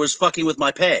the owner was fucking with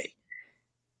my pay.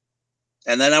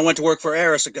 And then I went to work for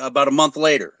Eris about a month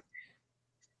later.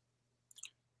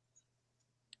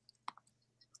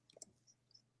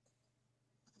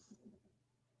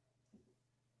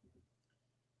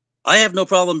 I have no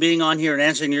problem being on here and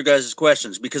answering your guys'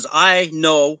 questions because I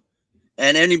know,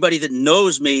 and anybody that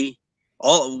knows me,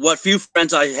 what few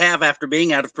friends I have after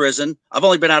being out of prison, I've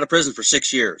only been out of prison for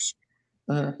 6 years.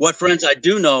 What friends I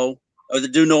do know, or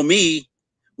that do know me,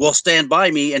 will stand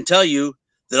by me and tell you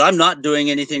that I'm not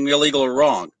doing anything illegal or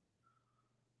wrong.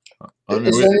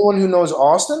 Is there anyone who knows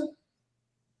Austin?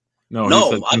 No,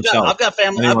 I've got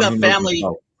family. I've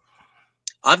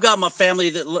got my family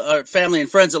and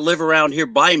friends that live around here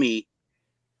by me.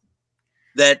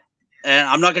 And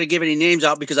I'm not going to give any names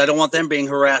out because I don't want them being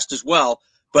harassed as well.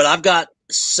 But I've got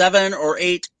 7 or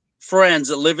 8 friends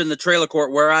that live in the trailer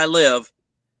court where I live,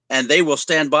 and they will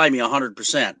stand by me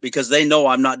 100% because they know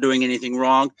I'm not doing anything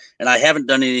wrong, and I haven't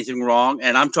done anything wrong,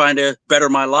 and I'm trying to better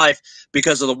my life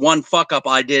because of the one fuck up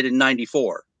I did in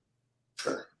 '94.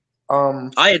 Sure.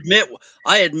 I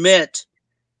admit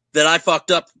that I fucked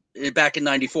up back in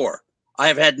 '94. I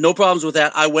have had no problems with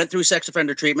that. I went through sex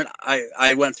offender treatment.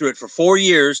 I went through it for 4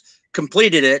 years,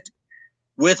 completed it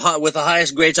with the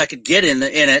highest grades I could get in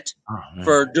it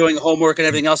for doing homework and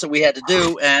everything else that we had to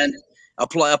do, and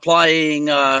applying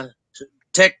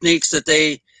techniques that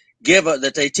they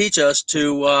teach us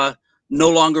to no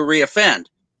longer reoffend.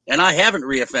 And I haven't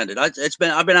reoffended.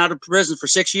 I've been out of prison for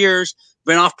 6 years,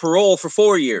 been off parole for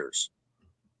 4 years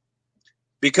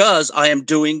because I am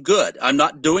doing good. I'm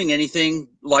not doing anything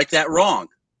like that wrong.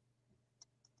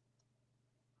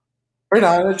 Right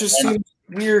on. It just seems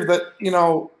weird that,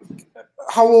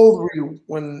 how old were you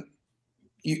when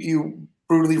you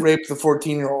brutally raped the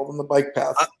 14-year-old on the bike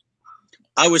path?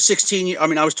 I was 16.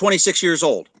 I was 26 years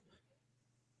old.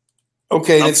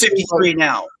 Okay. I'm 53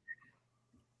 now.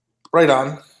 Right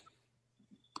on.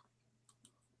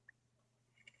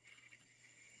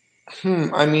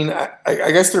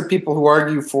 I guess there are people who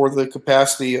argue for the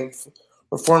capacity of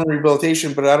reform and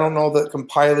rehabilitation, but I don't know that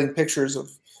compiling pictures of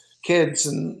kids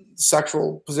and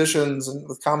sexual positions and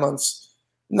with comments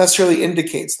necessarily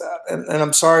indicates that. And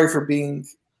I'm sorry for being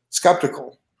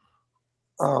skeptical.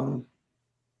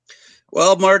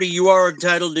 Well, Marty, you are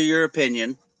entitled to your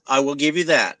opinion. I will give you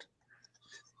that.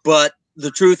 But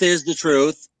the truth is the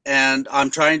truth, and I'm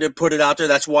trying to put it out there.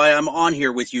 That's why I'm on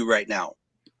here with you right now.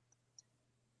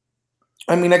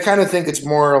 I kind of think it's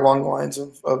more along the lines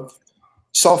of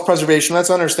self-preservation. That's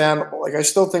understandable. I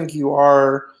still think you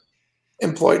are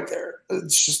employed there.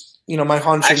 It's just, my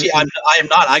hunch. Actually, I am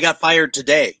not. I got fired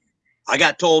today. I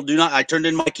got told I turned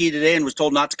in my key today and was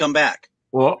told not to come back.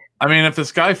 Well, if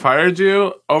this guy fired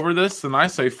you over this, then I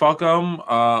say fuck him.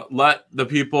 Let the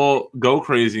people go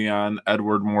crazy on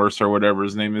Edward Morse or whatever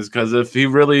his name is, because if he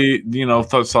really,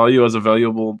 saw you as a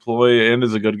valuable employee and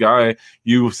as a good guy,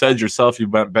 you said yourself you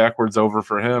bent backwards over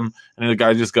for him, and the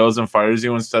guy just goes and fires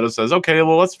you instead of says, okay,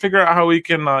 well, let's figure out how we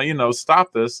can,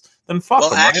 stop this. Then fuck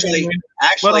him. Actually,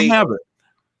 let him have it.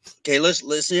 Okay, let's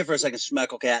listen here for a second,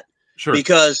 Smeckle Cat. Sure.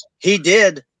 Because he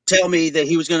did tell me that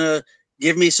he was going to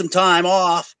give me some time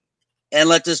off and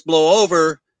let this blow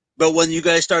over. But when you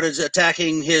guys started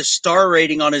attacking his star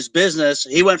rating on his business,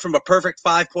 he went from a perfect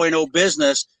 5.0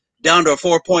 business down to a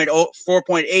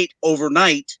 4.8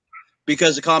 overnight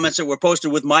because the comments that were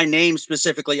posted with my name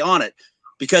specifically on it.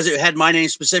 Because it had my name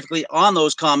specifically on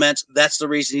those comments, that's the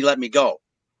reason he let me go.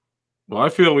 Well, I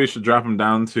feel we should drop him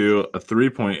down to a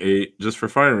 3.8 just for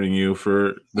firing you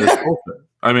for this bullshit.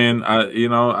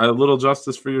 A little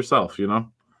justice for yourself,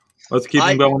 Let's keep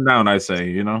him going down, I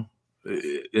say,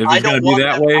 if he's going to be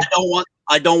that way,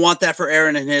 I don't want that for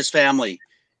Aaron and his family.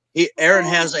 Aaron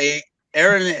has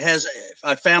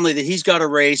a family that he's got to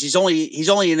raise. He's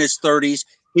only in his 30s.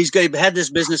 He's had this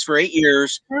business for 8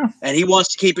 years, and he wants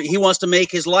to keep it. He wants to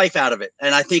make his life out of it,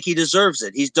 and I think he deserves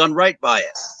it. He's done right by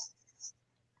it.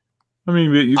 I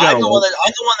mean, you got. I'm the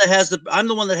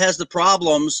one that has the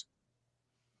problems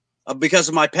because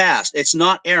of my past. It's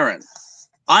not Aaron.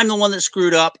 I'm the one that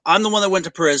screwed up. I'm the one that went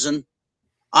to prison.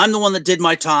 I'm the one that did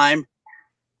my time.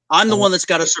 I'm the one that's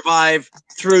got to survive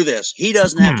through this. He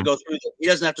doesn't have to go through this. He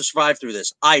doesn't have to survive through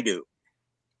this. I do.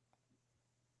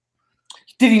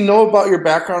 Did he know about your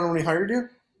background when he hired you?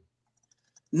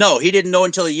 No, he didn't know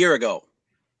until a year ago.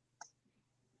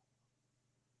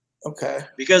 Okay.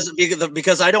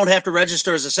 Because I don't have to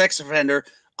register as a sex offender.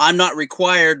 I'm not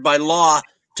required by law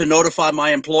to notify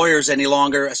my employers any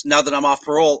longer. Now that I'm off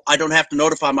parole, I don't have to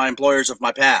notify my employers of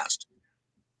my past.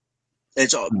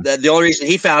 It's the only reason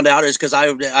he found out is because I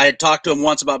had talked to him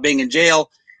once about being in jail,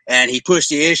 and he pushed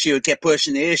the issue and kept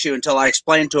pushing the issue until I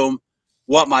explained to him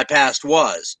what my past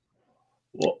was.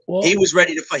 Well, he was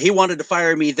ready to. He wanted to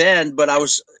fire me then, but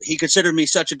he considered me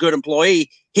such a good employee.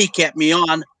 He kept me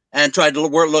on and tried to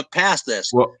look past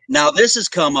this. Well, now this has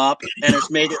come up, and it's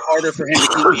made it harder for him to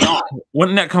keep me on.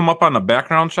 Wouldn't that come up on the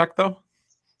background check though?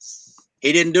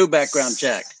 He didn't do background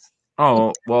check.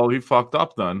 Oh well, he fucked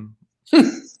up then.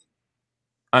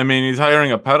 I mean, he's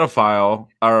hiring a pedophile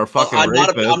or a fucking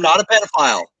rapist. I'm not a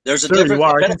pedophile. There's a difference. You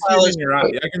are.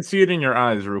 I can see it in your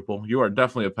eyes, Rupel. You are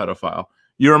definitely a pedophile.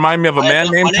 You remind me of a man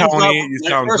named Tony.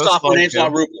 First off, my name's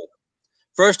not Rupel.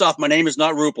 First off, my name is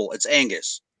not Rupel. It's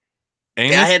Angus.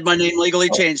 Angus? I had my name legally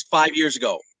changed 5 years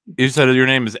ago. You said your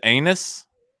name is Anus?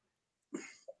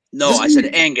 No, I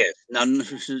said Angus. Now,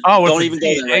 don't even go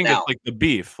there right Angus, now. like the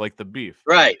beef.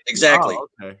 Right, exactly. Oh,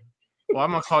 okay. Well,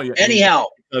 I'm gonna call you. Anyhow,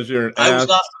 because you're an I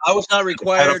was not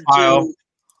required to.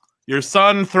 Your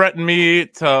son threatened me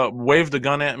to wave the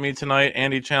gun at me tonight,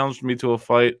 and he challenged me to a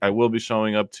fight. I will be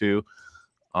showing up to.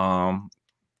 I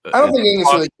don't think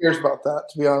Angus really cares about that,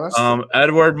 to be honest.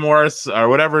 Edward Morris, or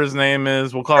whatever his name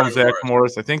is, we'll call him Zach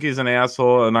Morris. I think he's an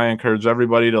asshole, and I encourage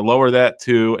everybody to lower that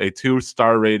to a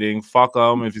 2-star rating. Fuck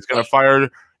him. If he's gonna fire,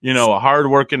 a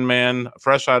hardworking man,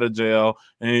 fresh out of jail,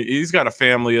 and he's got a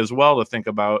family as well to think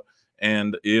about.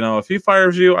 And if he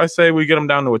fires you, I say we get him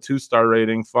down to a 2-star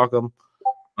rating. Fuck him.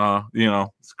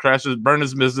 Burn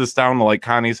his business down to like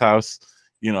Connie's house.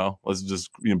 Let's just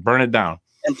burn it down.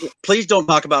 And please don't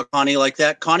talk about Connie like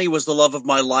that. Connie was the love of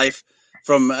my life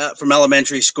from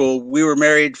elementary school. We were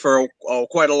married for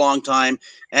quite a long time,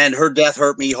 and her death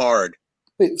hurt me hard.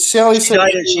 Wait, Sally said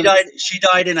she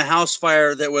died in a house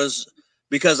fire that was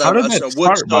because How of did that a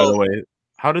wood start, stove. by the way?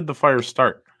 How did the fire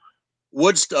start?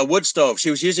 A wood stove. She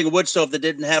was using a wood stove that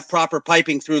didn't have proper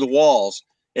piping through the walls.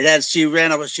 She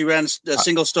ran a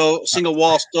single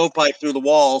wall stovepipe through the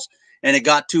walls, and it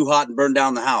got too hot and burned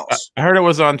down the house. I heard it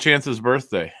was on Chance's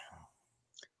birthday.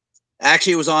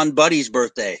 Actually, it was on Buddy's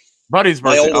birthday. Buddy's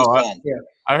birthday. Yeah.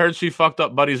 I heard she fucked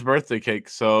up Buddy's birthday cake,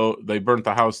 so they burnt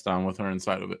the house down with her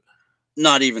inside of it.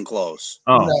 Not even close.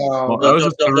 Oh, no. Well, that was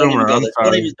just a rumor. Don't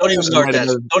even start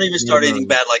that. Don't even start anything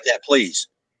bad like that, please.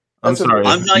 I'm sorry.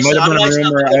 I'm nice enough to come on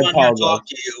here and talk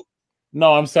to you.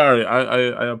 No, I'm sorry.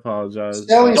 I apologize.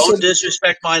 Don't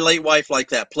disrespect my late wife like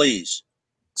that, please.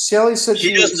 Sally said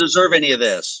she doesn't deserve any of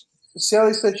this.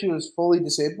 Sally said she was fully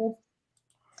disabled?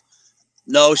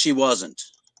 No, she wasn't.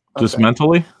 Just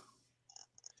mentally?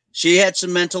 She had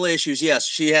some mental issues, yes.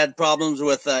 She had problems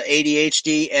with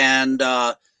ADHD, and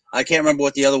I can't remember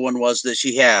what the other one was that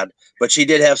she had. But she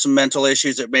did have some mental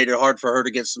issues that made it hard for her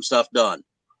to get some stuff done.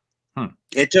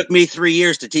 It took me 3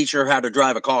 years to teach her how to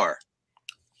drive a car.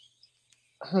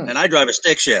 And I drive a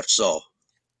stick shift, so.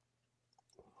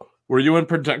 Were you in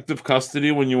protective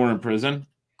custody when you were in prison?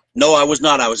 No, I was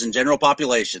not. I was in general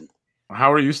population.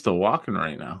 How are you still walking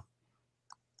right now?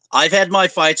 I've had my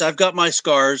fights. I've got my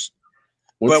scars.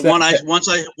 But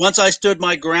once I stood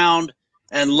my ground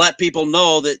and let people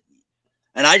know that,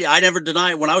 and I never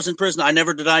denied when I was in prison. I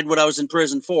never denied what I was in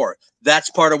prison for. That's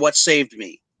part of what saved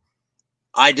me.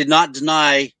 I did not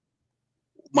deny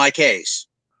my case.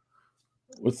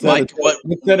 What's that?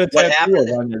 What's that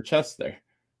tattoo on your chest there?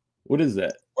 What is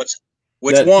that?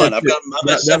 Which one? I've got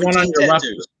 17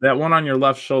 tattoos. That one on your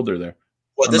left shoulder there.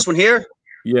 What, this one here?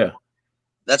 Yeah.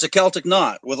 That's a Celtic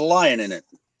knot with a lion in it.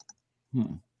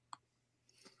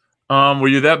 Were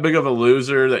you that big of a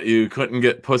loser that you couldn't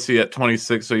get pussy at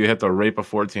 26, so you had to rape a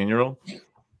 14-year-old?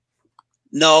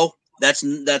 No, that's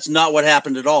not what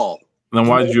happened at all. Then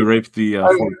why did you rape the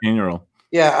 14-year-old?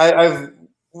 Yeah, I've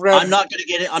read. I'm not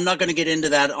going to get into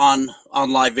that on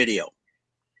live video.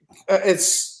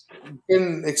 It's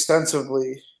been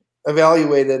extensively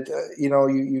evaluated.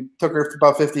 You took her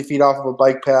about 50 feet off of a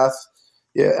bike path.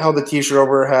 You held a T-shirt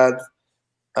over her head.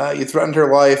 You threatened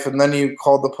her life, and then you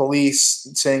called the police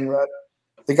saying that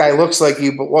the guy looks like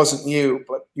you but wasn't you.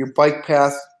 But your bike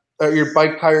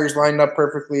tires lined up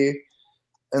perfectly,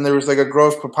 and there was like a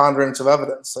gross preponderance of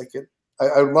evidence.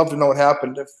 I would love to know what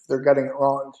happened if they're getting it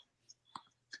wrong.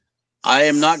 I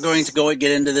am not going to go and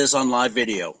get into this on live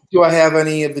video. Do I have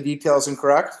any of the details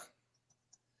incorrect?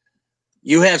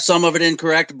 You have some of it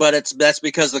incorrect, but that's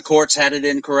because the courts had it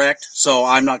incorrect. So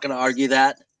I'm not going to argue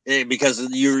that because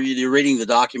you're reading the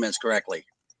documents correctly.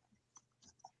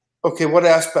 Okay, what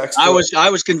aspects? I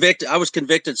was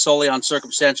convicted solely on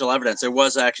circumstantial evidence. There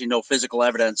was actually no physical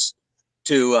evidence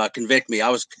to convict me.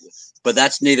 But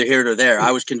that's neither here nor there.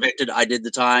 I was convicted. I did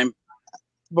the time.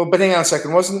 But hang on a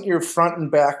second. Wasn't your front and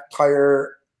back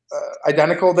tire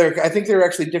identical? I think they were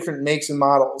actually different makes and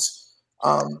models.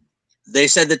 They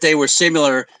said that they were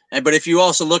similar, but if you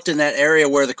also looked in that area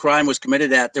where the crime was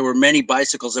committed at, there were many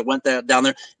bicycles that went down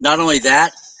there. Not only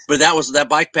that, but that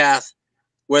bike path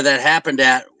where that happened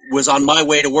at was on my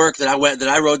way to work. That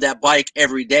I rode that bike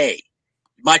every day.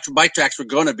 My bike tracks were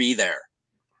going to be there.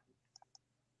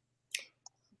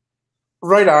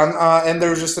 Right on. And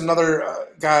there was just another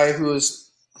guy who was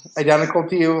identical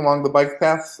to you along the bike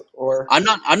path, or I'm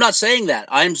not saying that.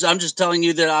 I'm just telling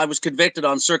you that I was convicted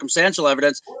on circumstantial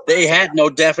evidence. They had no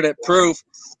definite proof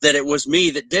that it was me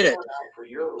that did it.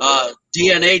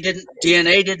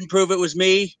 DNA didn't prove it was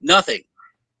me. Nothing.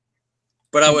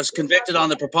 But I was convicted on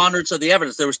the preponderance of the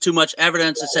evidence. There was too much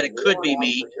evidence that said it could be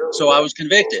me, so I was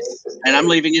convicted, and I'm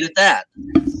leaving it at that.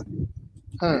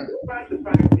 Despite the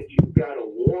fact that you've got a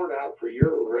warrant out for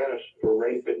your arrest for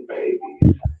raping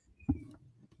babies.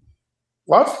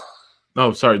 What?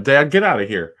 Oh, sorry, Dad, get out of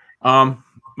here. That's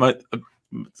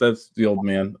the old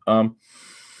man. Wow.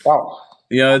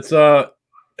 Yeah,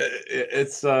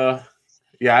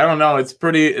 yeah, I don't know. It's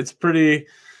pretty.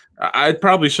 I'd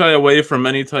probably shy away from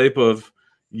any type of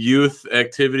youth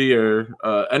activity or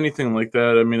anything like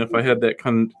that. I mean, if I had that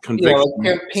conviction. Yeah,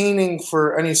 like campaigning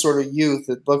for any sort of youth.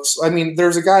 It looks. I mean,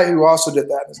 there's a guy who also did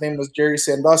that. His name was Jerry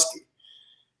Sandusky.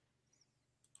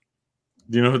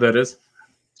 Do you know who that is?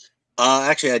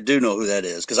 Actually, I do know who that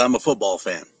is because I'm a football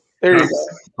fan. There you go.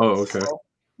 Oh, okay.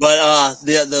 But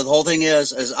the whole thing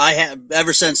is I have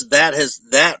ever since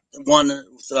that one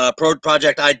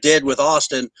project I did with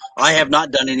Austin, I have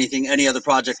not done any other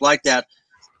project like that.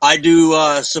 I do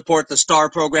support the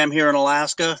STAR program here in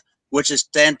Alaska, which is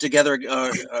Stand Together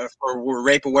for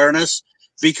Rape Awareness,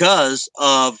 because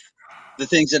of the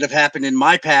things that have happened in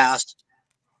my past.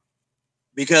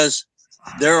 Because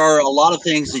there are a lot of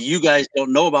things that you guys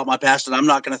don't know about my past, and I'm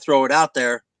not going to throw it out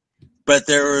there. But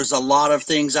there is a lot of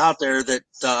things out there that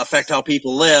affect how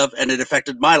people live, and it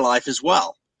affected my life as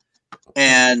well.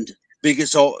 And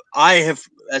so I have,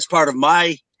 as part of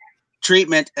my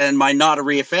treatment and my not a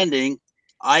reoffending,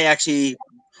 I actually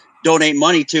donate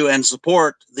money to and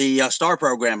support the STAR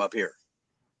program up here.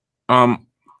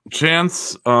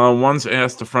 Chance once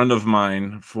asked a friend of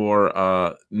mine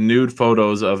for nude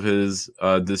photos of his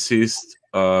deceased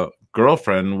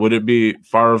girlfriend. Would it be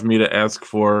far of me to ask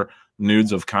for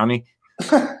nudes of Connie?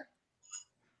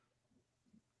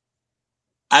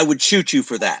 I would shoot you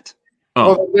for that.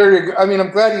 Oh, well, there you go. I mean, I'm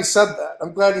glad you said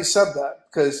that.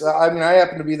 Because I mean, I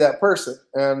happen to be that person.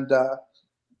 And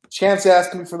Chance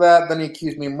asked me for that. Then he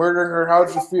accused me of murdering her. How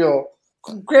did you feel?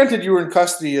 Granted, you were in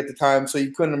custody at the time, so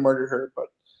you couldn't have murdered her. But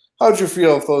how did you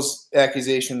feel if those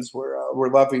accusations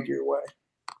were levied your way?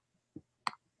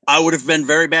 I would have been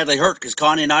very badly hurt because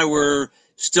Connie and I were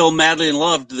still madly in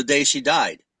love to the day she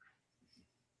died.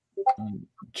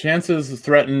 Chance has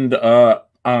threatened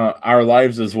our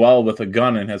lives as well with a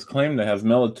gun and has claimed to have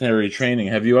military training.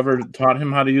 Have you ever taught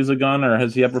him how to use a gun, or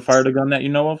has he ever fired a gun that you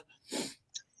know of?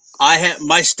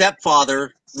 My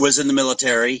stepfather was in the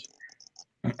military.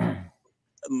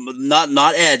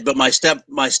 Not Ed, but my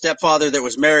stepfather that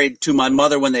was married to my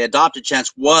mother when they adopted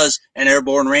Chance was an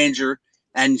airborne ranger,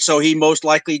 and so he most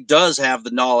likely does have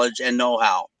the knowledge and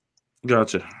know-how.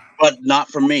 Gotcha. But not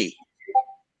from me.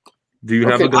 Do you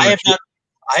have a gun? I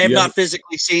have not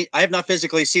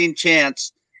physically seen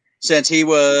Chance since he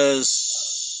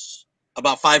was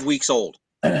about 5 weeks old.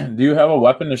 Do you have a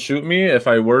weapon to shoot me if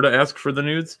I were to ask for the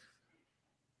nudes?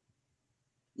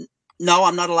 No,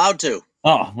 I'm not allowed to.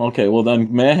 Oh, okay. Well,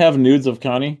 then, may I have nudes of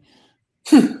Connie?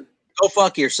 Go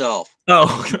fuck yourself.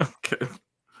 Oh,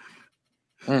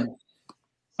 okay.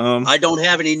 I don't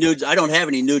have any nudes. I don't have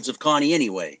any nudes of Connie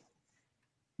anyway.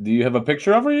 Do you have a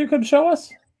picture of her you could show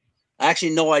us?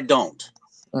 Actually, no, I don't.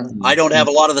 I don't have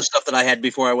a lot of the stuff that I had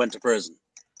before I went to prison.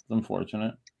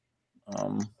 Unfortunate.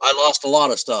 I lost a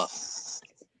lot of stuff.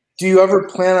 Do you ever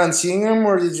plan on seeing him,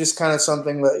 or is it just kind of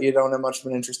something that you don't have much of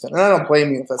an interest in? And I don't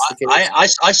blame you if that's the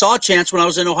case. I saw Chance when I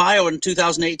was in Ohio in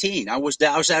 2018. I was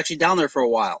actually down there for a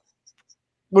while,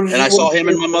 I saw him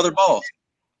and my mother both.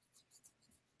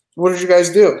 What did you guys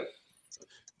do?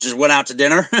 Just went out to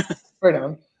dinner. Right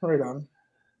on, right on.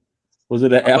 Was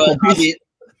it at Applebee's?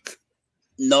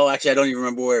 No, actually, I don't even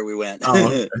remember where we went. Oh,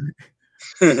 okay.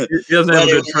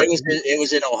 It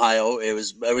was in Ohio. It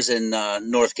was in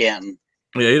North Canton.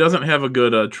 Yeah, he doesn't have a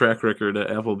good track record at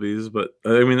Applebee's, but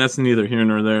I mean that's neither here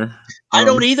nor there. I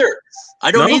don't either.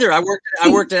 I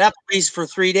worked at Applebee's for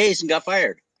 3 days and got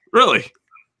fired. Really?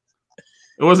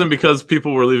 It wasn't because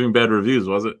people were leaving bad reviews,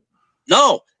 was it?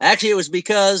 No, actually, it was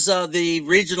because the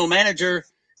regional manager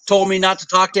told me not to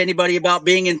talk to anybody about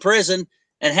being in prison,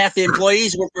 and half the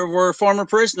employees were former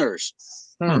prisoners.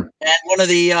 And one of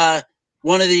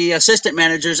the assistant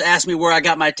managers asked me where I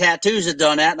got my tattoos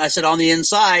done at, and I said on the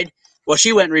inside. Well,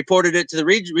 she went and reported it to the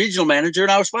regional manager,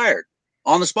 and I was fired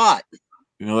on the spot.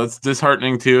 You know, that's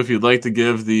disheartening too. If you'd like to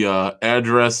give the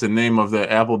address and name of the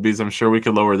Applebee's, I'm sure we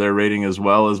could lower their rating as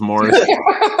well as Morris.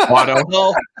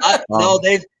 No,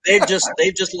 they've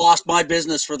just lost my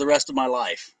business for the rest of my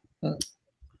life.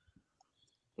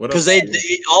 Because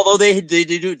although they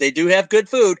do have good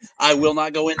food, I will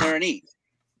not go in there and eat.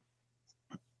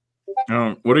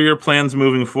 What are your plans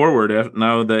moving forward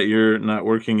now that you're not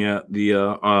working at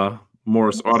the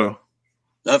Morris Auto?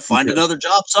 Find another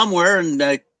job somewhere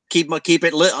and keep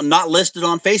it not listed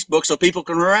on Facebook so people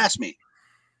can harass me.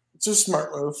 It's a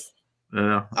smart move.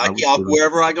 Yeah,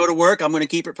 wherever I go to work, I'm going to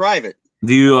keep it private.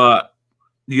 Do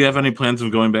you have any plans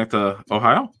of going back to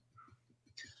Ohio?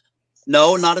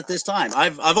 No, not at this time. I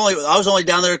was only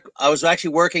down there. I was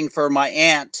actually working for my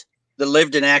aunt that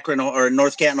lived in Akron or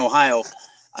North Canton, Ohio.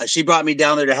 She brought me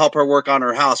down there to help her work on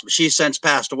her house, but she's since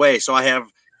passed away. So I have,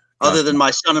 other than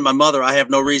my son and my mother, I have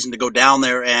no reason to go down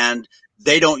there, and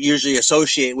they don't usually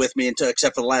associate with me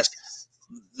except for the last.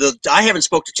 I haven't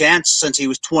spoke to Chance since he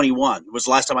was 21. It was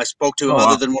the last time I spoke to him,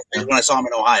 other than when I saw him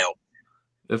in Ohio.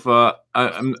 If I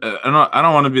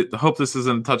don't want to hope this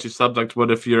isn't a touchy subject,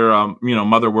 but if your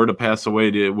mother were to pass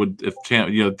away,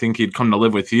 think he'd come to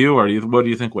live with you, or what do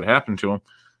you think would happen to him?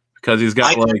 Because he's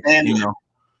got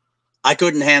I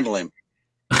couldn't handle him.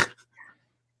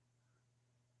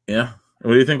 Yeah.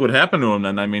 What do you think would happen to him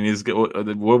then? I mean,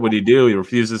 what would he do? He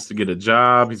refuses to get a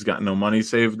job. He's got no money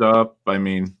saved up. I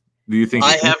mean, do you think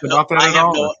I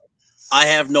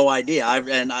have no idea.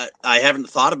 I haven't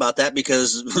thought about that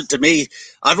because to me,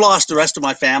 I've lost the rest of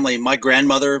my family. My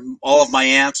grandmother, all of my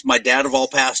aunts, my dad have all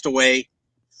passed away.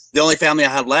 The only family I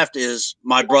have left is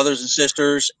my brothers and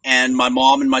sisters and my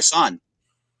mom and my son.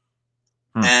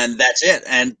 And that's it.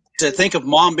 And to think of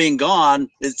mom being gone,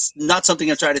 it's not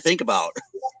something I try to think about.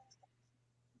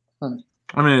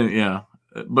 I mean, yeah,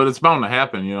 but it's bound to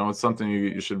happen. It's something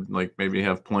you should maybe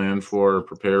have planned for or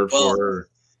prepared for.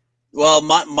 Well,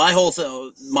 my whole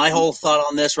thought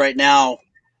on this right now,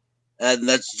 and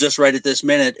that's just right at this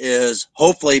minute, is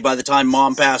hopefully by the time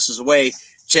mom passes away,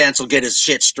 Chance will get his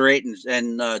shit straight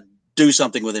and do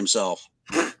something with himself.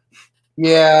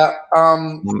 Yeah.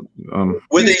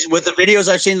 With the videos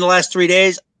I've seen in the last 3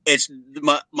 days, it's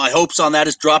my hopes on that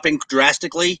is dropping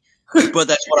drastically, but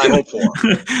that's what I hope for.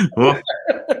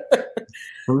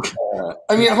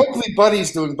 I mean, hopefully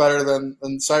Buddy's doing better than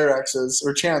Cyrax is,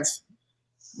 or Chance.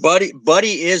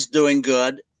 Buddy is doing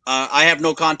good. I have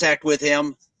no contact with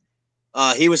him.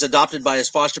 He was adopted by his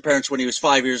foster parents when he was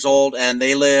 5 years old, and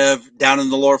they live down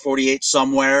in the lower 48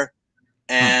 somewhere,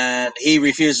 and he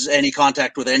refuses any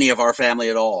contact with any of our family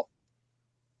at all.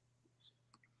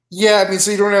 Yeah, I mean,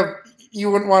 so you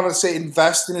wouldn't want to say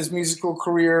invest in his musical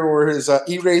career or his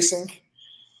e-racing?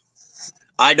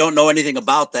 I don't know anything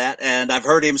about that, and I've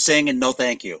heard him sing, and no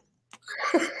thank you.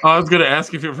 I was going to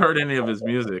ask if you've heard any of his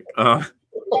music. Well,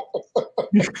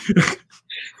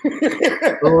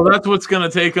 that's what's going to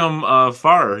take him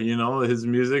far, his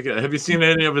music. Have you seen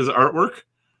any of his artwork?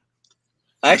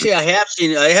 Actually, I have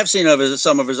seen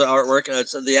some of his artwork.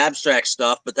 It's the abstract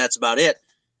stuff, but that's about it.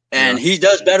 And he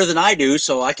does better than I do,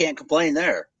 so I can't complain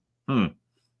there. Yeah,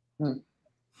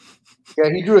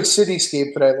 he drew a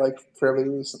cityscape that I liked fairly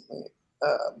recently.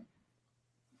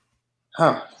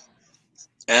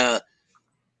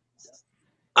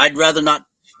 I'd rather not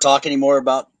talk anymore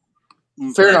about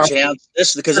Chance.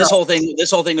 This whole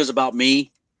thing was about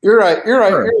me. You're right.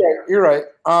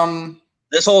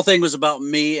 This whole thing was about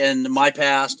me and my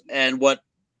past and what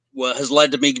has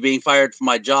led to me being fired from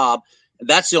my job.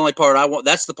 That's the only part I want.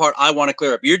 That's the part I want to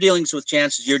clear up. Your dealings with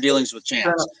Chance is your dealings with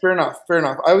Chance. Fair enough.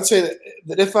 I would say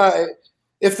that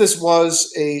if this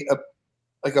was a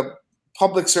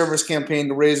public service campaign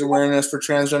to raise awareness for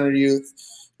transgender youth,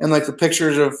 and like the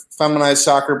pictures of feminized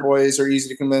soccer boys are easy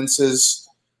to convince is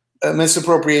a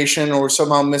misappropriation or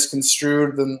somehow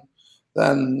misconstrued, then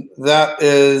that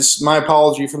is my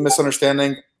apology for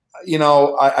misunderstanding. You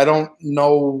know, I don't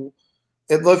know.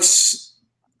 It looks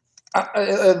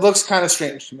kind of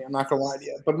strange to me. I'm not gonna lie to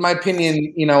you, but my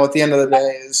opinion, you know, at the end of the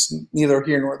day, is neither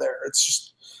here nor there. It's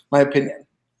just my opinion.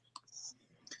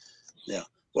 Yeah.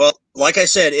 Well, like I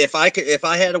said, if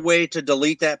I had a way to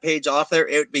delete that page off there,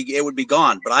 it would be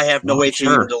gone. But I have no way to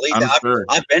even delete that.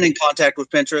 I've been in contact with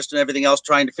Pinterest and everything else,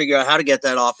 trying to figure out how to get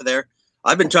that off of there.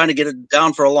 I've been trying to get it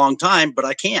down for a long time, but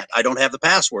I can't. I don't have the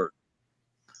password.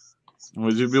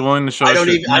 Would you be willing to show? I don't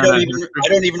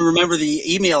even remember the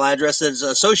email address that's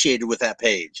associated with that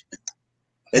page.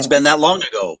 It's been that long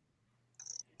ago.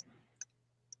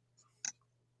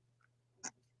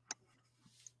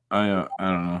 I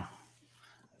don't know.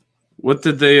 What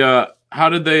did they? How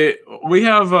did they? We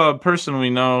have a person we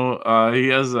know. He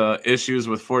has issues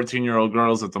with 14-year-old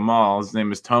girls at the mall. His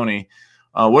name is Tony.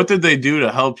 What did they do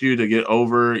to help you to get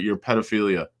over your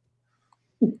pedophilia?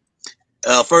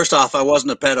 First off, I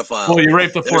wasn't a pedophile. Well, you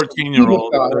raped a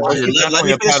 14-year-old. Let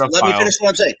me finish what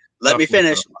I'm saying. Let me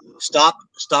finish. Stop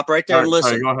right there and listen.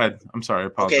 Sorry, go ahead. I'm sorry. I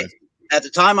apologize. Okay. At the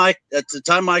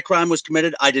time my crime was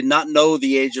committed, I did not know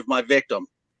the age of my victim.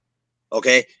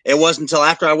 Okay. It wasn't until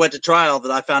after I went to trial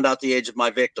that I found out the age of my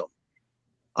victim.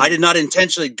 I did not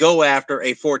intentionally go after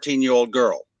a 14-year-old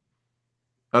girl.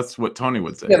 That's what Tony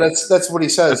would say. Yeah, that's what he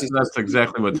says. That's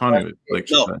exactly what Tony would like.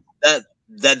 No,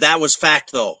 that was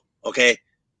fact though. Okay.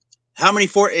 How many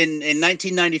in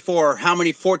 1994, how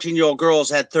many 14-year-old girls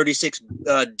had 36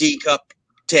 D cup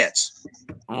tits?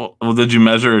 Well, did you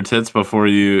measure her tits before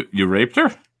you raped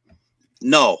her?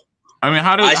 No. I mean,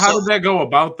 how did that go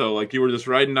about though? Like you were just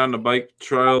riding down the bike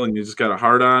trail and you just got a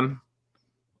hard on.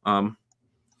 Like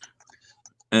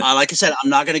I said, I'm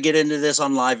not going to get into this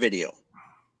on live video.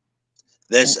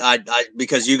 This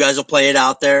because you guys will play it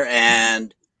out there,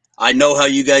 and I know how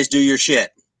you guys do your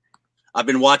shit. I've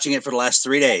been watching it for the last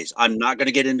 3 days. I'm not going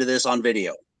to get into this on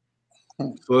video.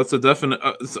 So that's a definite.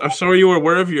 So are you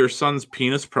aware of your son's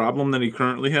penis problem that he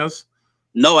currently has?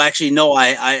 No, actually, no.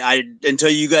 I until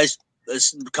you guys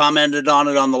commented on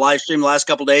it on the live stream the last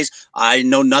couple of days, I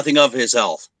know nothing of his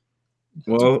health.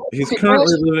 Well, he's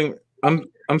currently living.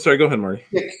 I'm sorry. Go ahead, Marty.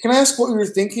 Yeah, can I ask what you were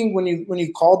thinking when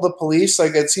you called the police?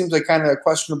 Like, it seems like kind of a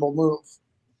questionable move.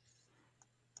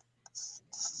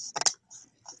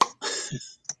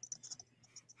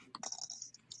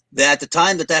 At the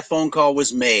time that phone call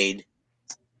was made,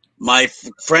 my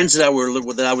friends that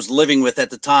I was living with at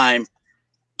the time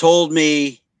told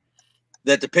me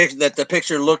that the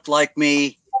picture looked like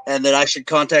me and that I should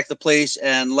contact the police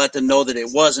and let them know that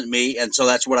it wasn't me, and so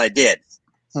that's what I did.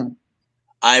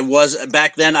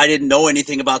 Back then I didn't know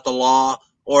anything about the law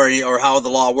or how the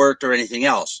law worked or anything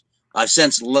else. I've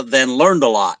since then learned a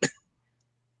lot,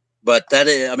 but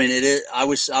I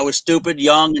was stupid,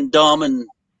 young, and dumb, and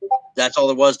that's all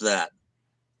there was to that.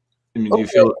 I mean, do you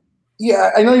feel?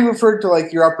 Yeah, I know you referred to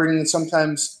like your upbringing, and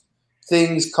sometimes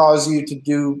things cause you to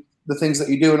do the things that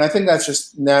you do, and I think that's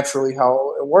just naturally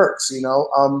how it works. You know,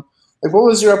 like what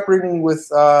was your upbringing with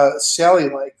Sally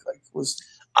like?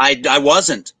 I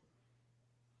wasn't.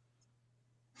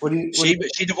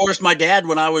 She divorced my dad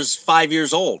when I was 5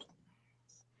 years old.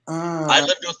 I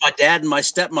lived with my dad and my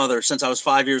stepmother since I was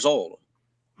 5 years old.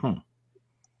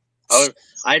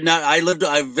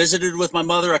 I visited with my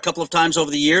mother a couple of times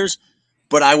over the years,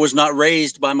 but I was not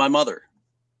raised by my mother.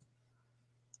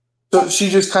 So she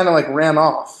just kind of like ran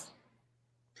off.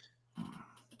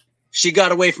 She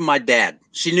got away from my dad.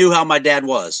 She knew how my dad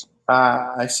was.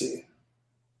 I see.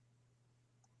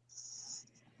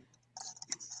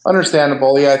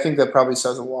 Understandable. Yeah, I think that probably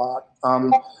says a lot.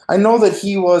 I know that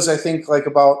he was, I think, like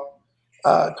about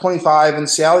 25, and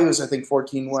Sally was, I think,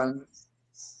 14 when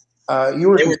you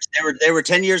were. They were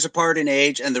 10 years apart in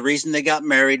age, and the reason they got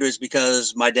married was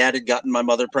because my dad had gotten my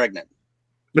mother pregnant.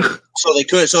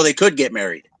 so they could get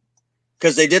married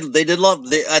because they did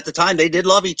love at the time they did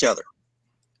love each other.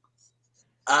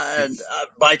 And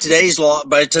by today's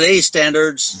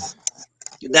standards,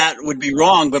 that would be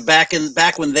wrong. But back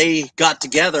when they got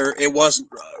together, it wasn't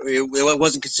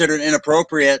considered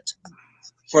inappropriate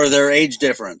for their age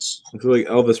difference. It's like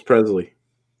Elvis Presley.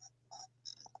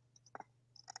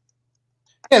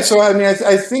 Yeah, so I mean,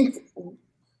 I think.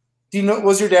 Do you know?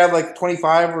 Was your dad like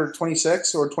 25 or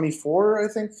 26 or 24? I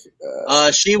think.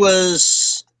 She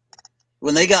was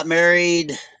when they got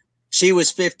married. She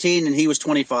was 15 and he was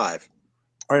 25.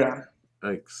 Right on.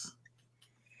 Thanks.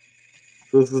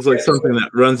 This is like something that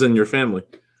runs in your family.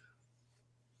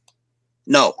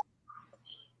 No.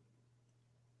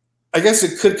 I guess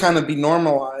it could kind of be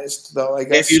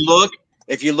actually look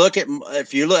at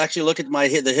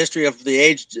the history of the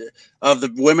age of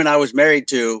the women I was married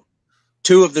to,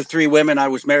 2 of the 3 women I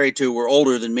was married to were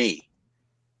older than me.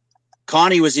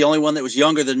 Connie was the only one that was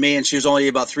younger than me, and she was only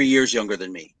about 3 years younger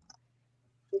than me.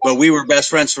 But we were best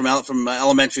friends from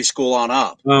elementary school on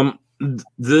up.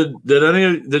 Did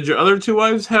your other 2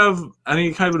 wives have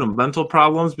any kind of mental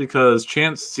problems? Because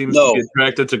Chance seems to be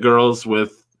attracted to girls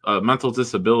with mental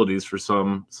disabilities for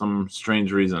some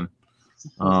strange reason.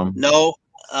 No.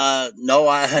 My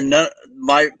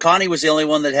Connie was the only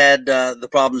one that had the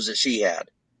problems that she had,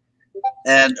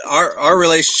 and our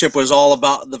relationship was all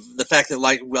about the fact that,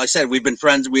 like I said, we'd been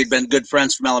friends. We'd been good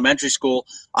friends from elementary school.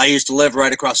 I used to live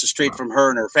right across the street from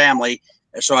her and her family,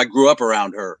 so I grew up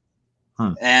around her.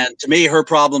 And to me, her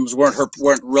problems weren't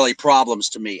really problems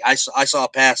to me. I saw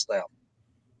past them.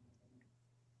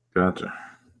 Gotcha.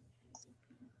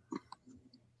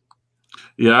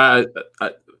 Yeah,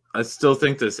 I still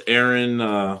think this Aaron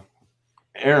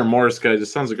Morris guy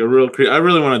just sounds like a real creep. I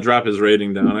really want to drop his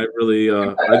rating down. I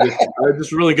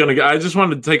just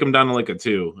wanted to take him down to like a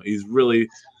 2. He's really,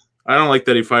 I don't like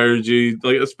that he fired you,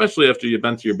 like, especially after you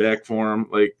bent your back for him.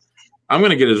 Like, I'm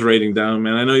gonna get his rating down,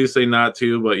 man. I know you say not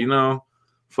to, but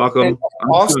fuck him.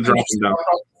 I'm just gonna drop him down.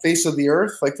 Face of the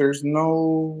earth, like there's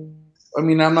no. I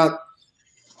mean, I'm not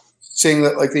saying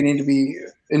that like they need to be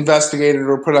investigated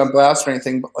or put on blast or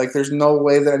anything, but like there's no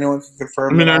way that anyone can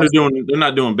confirm. I mean, they're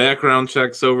not doing background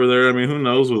checks over there. I mean, who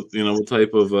knows what what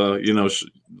type of rebel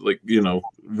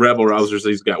rousers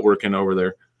he's got working over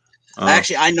there.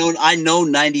 Actually, I know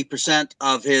 90%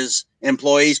 of his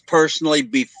employees personally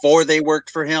before they worked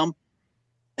for him,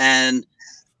 and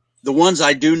the ones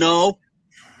I do know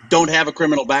don't have a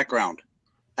criminal background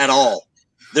at all.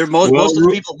 They're most of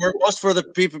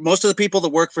the people that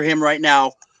work for him right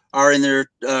now are in their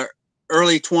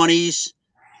early 20s.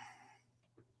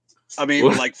 I mean,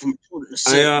 like from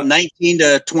 19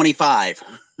 to 25.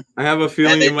 I have a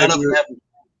feeling you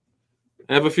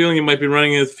might be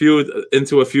running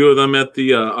into a few of them at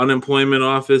the unemployment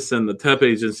office and the TEP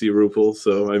agency, Rupel.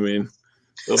 So I mean,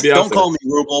 don't call me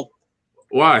Rupel.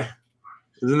 Why?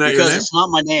 Isn't that because your name? It's not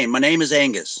my name. My name is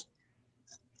Angus.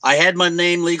 I had my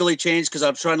name legally changed because I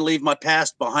was trying to leave my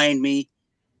past behind me.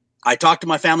 I talked to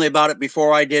my family about it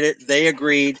before I did it. They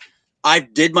agreed. I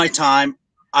did my time.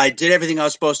 I did everything I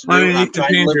was supposed to do. I mean, I'm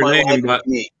trying to live my life with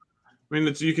me. I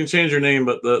mean, you can change your name,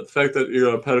 but the fact that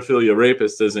you're a pedophilia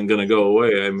rapist isn't going to go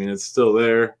away. I mean, it's still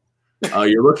there.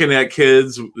 You're looking at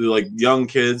kids, like young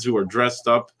kids who are dressed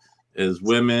up as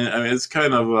women. I mean, it's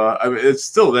kind of, it's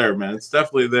still there, man. It's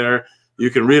definitely there. You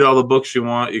can read all the books you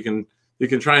want. You can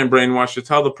try and brainwash you.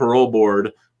 Tell the parole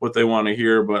board what they want to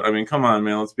hear. But, I mean, come on,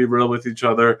 man. Let's be real with each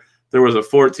other. If there was a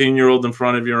 14-year-old in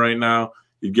front of you right now,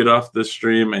 you'd get off this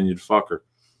stream and you'd fuck her.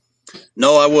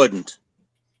 No, I wouldn't.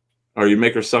 Or you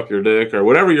make her suck your dick, or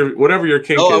whatever your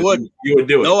kink is. I wouldn't. You would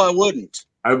do it. No, I wouldn't.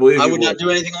 I believe I would not do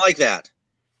anything like that.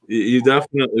 You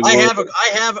definitely would.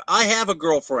 I have a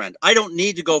girlfriend. I don't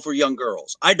need to go for young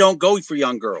girls. I don't go for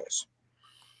young girls.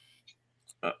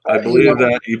 I believe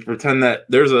that you pretend that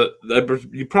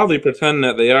you probably pretend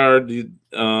that they are.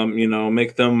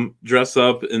 Make them dress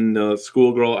up in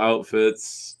schoolgirl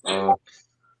outfits.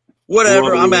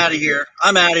 Whatever. I'm out of here.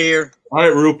 I'm out of here. All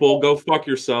right, Rupel, go fuck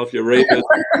yourself, you rapist,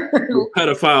 you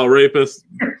pedophile rapist,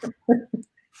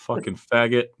 fucking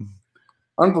faggot.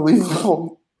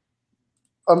 Unbelievable.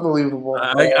 How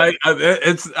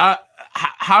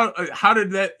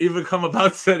did that even come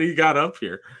about that he got up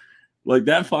here? Like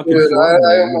that fucking. Dude,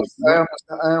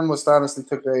 I almost honestly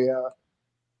took a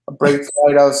break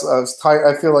tonight. I was tired.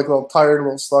 I feel like a little tired, a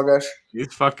little sluggish.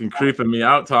 He's fucking creeping me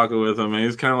out talking with him. And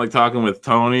he's kind of like talking with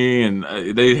Tony, and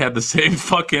they had the same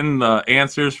fucking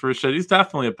answers for shit. He's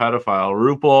definitely a pedophile.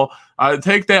 Rupel,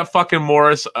 take that fucking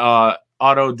Morris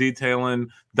auto detailing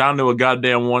down to a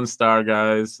goddamn 1-star,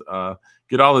 guys.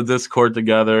 Get all the Discord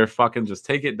together. Fucking just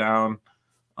take it down.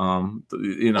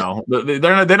 They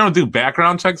don't do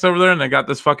background checks over there, and they got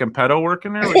this fucking pedo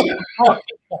working there. Like,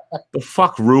 the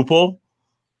fuck, Rupel?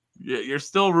 You're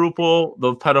still Rupel,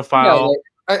 the pedophile.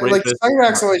 Yeah, like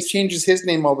Cyrax always changes his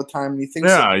name all the time, and he thinks.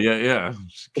 Yeah.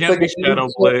 Can't be shadow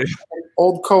play.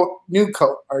 Old coat, new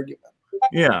coat argument.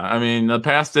 Yeah, I mean, the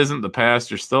past isn't the past.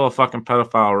 You're still a fucking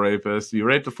pedophile rapist. You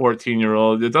raped a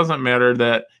 14-year-old. It doesn't matter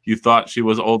that you thought she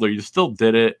was older. You still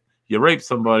did it. You raped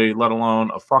somebody, let alone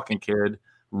a fucking kid.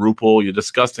 Rupel, you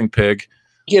disgusting pig.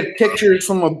 You get pictures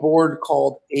from a board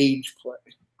called Age Play.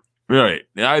 Right.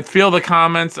 I feel the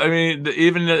comments. I mean,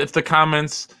 even if the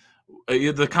comments,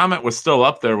 the comment was still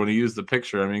up there when he used the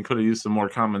picture. I mean, could have used some more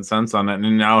common sense on it.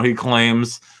 And now he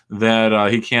claims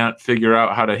that he can't figure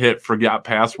out how to hit forgot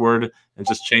password and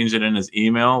just change it in his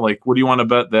email. Like, what do you want to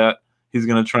bet that he's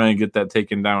going to try and get that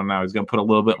taken down now? He's going to put a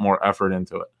little bit more effort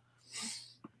into it.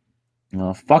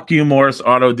 Fuck you, Morris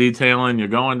Auto Detailing. You're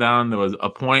going down. There was a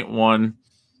 0.1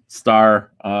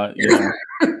 star. I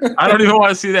don't even want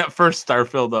to see that first star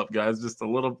filled up, guys. Just a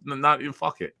little, not you.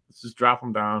 Fuck it. Let's just drop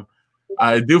him down.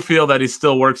 I do feel that he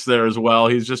still works there as well.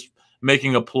 He's just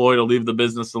making a ploy to leave the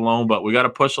business alone, but we got to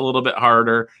push a little bit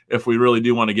harder if we really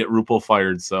do want to get Rupel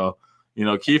fired. So,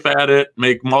 keep at it,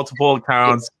 make multiple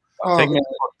accounts, take it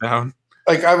down.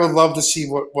 Like, I would love to see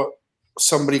what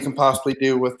somebody can possibly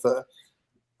do with the,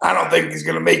 I don't think he's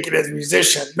going to make it as a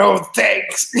musician. No,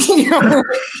 thanks.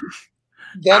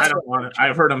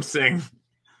 I've heard him sing.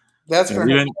 That's more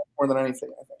than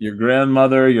anything. I think. Your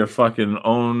grandmother, your fucking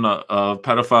own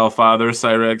pedophile father,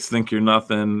 Cyrax, think you're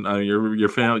nothing. Your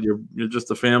family, you're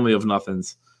just a family of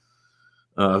nothings.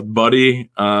 Buddy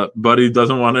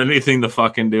doesn't want anything to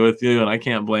fucking do with you, and I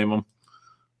can't blame him.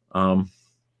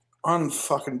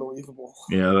 Unfucking believable.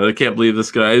 Yeah, I can't believe this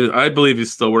guy. I believe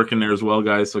he's still working there as well,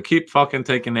 guys. So keep fucking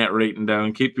taking that rating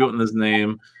down. Keep putting his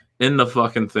name in the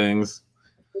fucking things.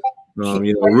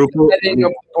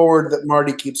 Rupel board that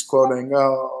Marty keeps quoting.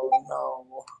 Oh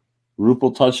no.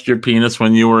 Rupel touched your penis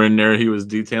when you were in there. He was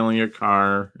detailing your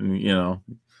car, and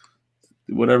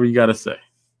whatever you got to say.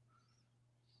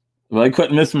 Well, I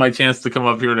couldn't miss my chance to come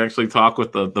up here and actually talk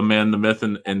with the man, the myth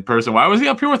in person. Why was he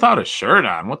up here without a shirt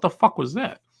on? What the fuck was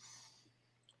that?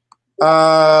 I'm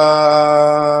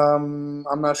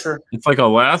not sure. It's like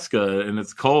Alaska and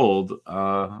it's cold.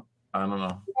 I don't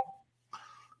know.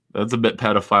 That's a bit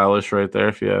pedophile-ish right there,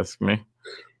 if you ask me.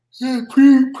 Yeah,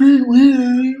 pretty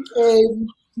weird.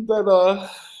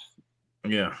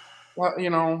 Yeah.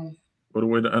 Well, What a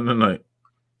way to end the night.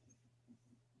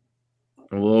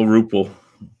 A little Rupel.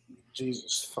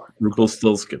 Jesus fuck. Rupel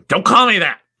still skip. Don't call me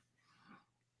that.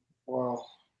 Wow.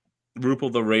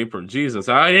 Rupel the raper. Jesus,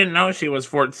 I didn't know she was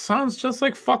for it. Sounds just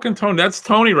like fucking Tony. That's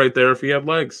Tony right there if he had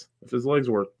legs. If his legs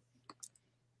work.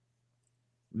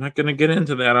 I'm not gonna get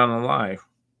into that on a live.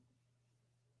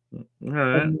 All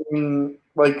right. I mean,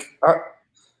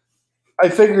 I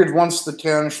figured once the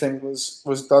Tannish thing was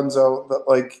donezo that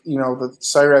the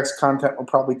Cyrax content will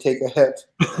probably take a hit.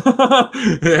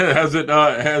 It hasn't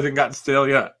gotten stale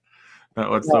yet. Not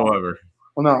whatsoever.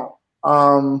 No.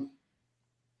 No.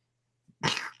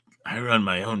 I run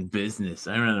my own business.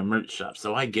 I run a merch shop,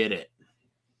 so I get it.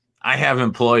 I have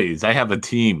employees. I have a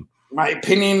team. My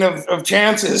opinion of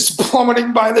Chance is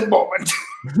plummeting by the moment.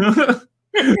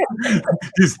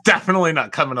 He's definitely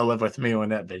not coming to live with me when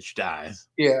that bitch dies.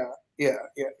 Yeah.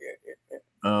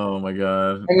 Oh my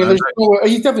god! I mean,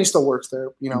 he definitely still works there.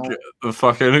 The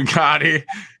fucking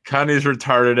Connie's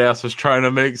retarded ass was trying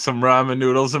to make some ramen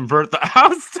noodles and burnt the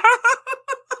house down.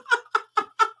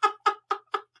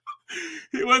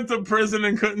 He went to prison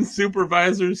and couldn't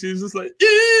supervise her. She was just like,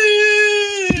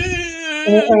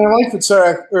 and I like that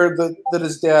Cyrax, or that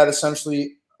his dad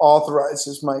essentially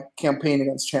authorizes my campaign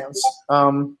against Chance.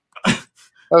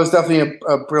 That was definitely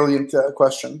a brilliant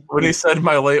question. When he said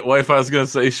my late wife, I was going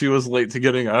to say she was late to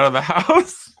getting out of the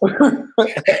house.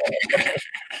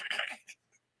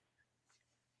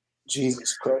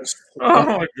 Jesus Christ.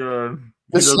 Oh, my God.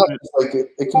 This stuff is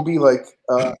it can be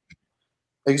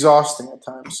exhausting at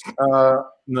times.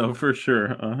 No, for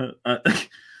sure.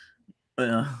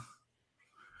 Yeah.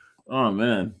 Oh,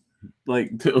 man.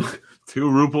 Like two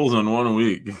Rupels in 1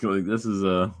 week. Like this is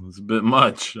it's a bit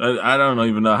much. I don't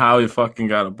even know how he fucking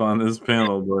got up on this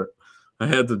panel, but I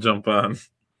had to jump on.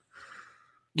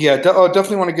 Yeah,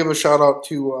 definitely want to give a shout out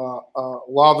to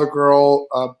Lava Girl,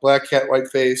 Black Cat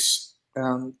Whiteface,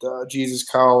 and Jesus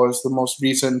Cow as the most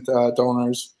recent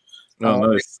donors. Oh,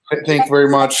 nice. Thank you very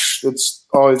much. It's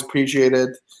always appreciated.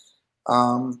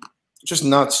 Just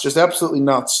nuts, just absolutely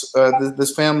nuts.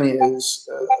 This family is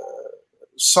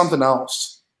something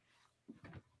else.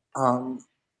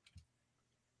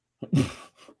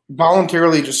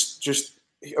 Voluntarily just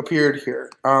appeared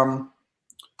here.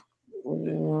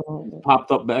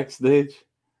 Popped up backstage.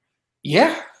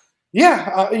 Yeah.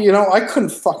 I couldn't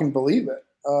fucking believe it.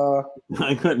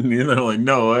 I couldn't either. Like,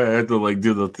 no way. I had to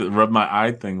do the rub my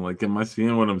eye thing. Like, am I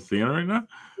seeing what I'm seeing right now?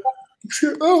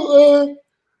 Sure. Oh,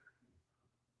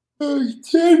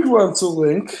 Ted wants a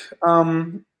link.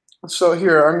 So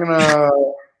here I'm gonna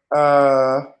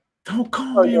don't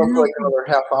call me for like another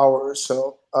half hour or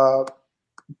so.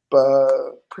 But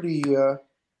pretty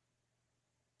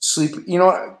sleepy. You know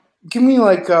what? Give me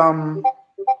I'm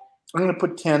gonna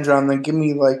put Tanja on. Then give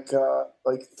me like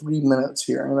 3 minutes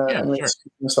here. I'm gonna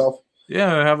excuse myself.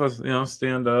 Yeah, have a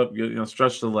stand up,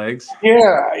 stretch the legs.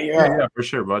 Yeah, for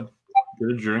sure, bud. Get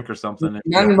a drink or something.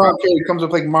 Manny Montana comes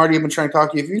up like, Marty, I've been trying to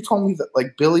talk to you. If you told me that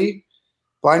like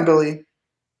Blind Billy,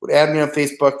 would add me on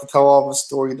Facebook to tell all the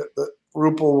story, that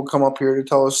Rupel will come up here to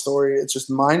tell a story, it's just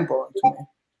mind blowing to me.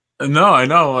 No, I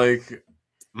know.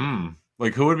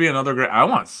 Like who would be another great? I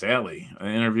want Sally.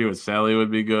 An interview with Sally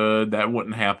would be good. That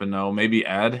wouldn't happen though. Maybe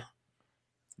Ed.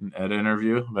 An Ed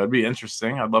interview. That'd be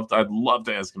interesting. I'd love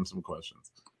to ask him some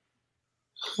questions.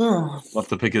 Love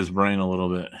to pick his brain a little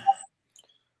bit.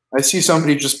 I see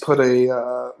somebody just put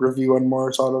a review on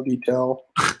Morris Auto Detail.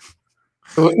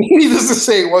 Needless to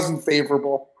say, it wasn't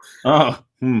favorable. Oh,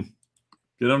 get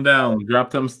them down. Drop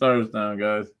them stars down,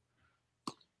 guys.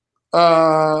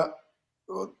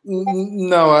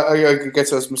 No, I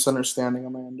guess it was misunderstanding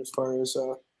on my end as far as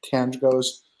Tange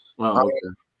goes. Wow. Okay.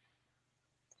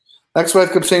 Next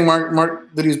wife kept saying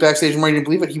Mark that he was backstage. Mark didn't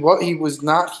believe it. He was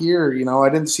not here. I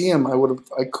didn't see him. I would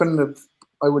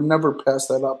never pass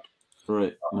that up.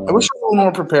 Right. No, I wish I was a little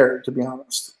more prepared, to be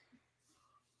honest.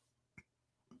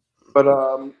 But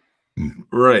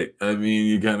right. I mean,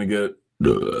 you kind of get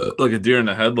like a deer in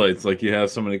the headlights. Like you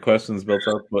have so many questions built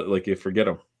up, but like you forget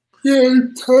them. Yeah,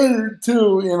 you're tired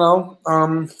too.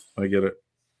 I get it.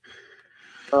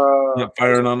 Not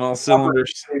firing on all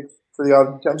cylinders. For the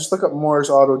auto detail, just look up Moore's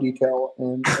Auto Detail,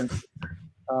 and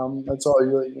that's all you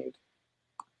really need.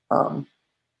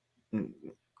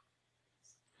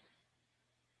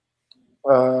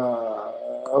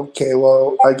 Okay,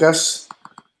 well, I guess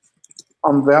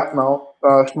on that note,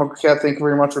 Smoker Cat, thank you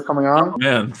very much for coming on.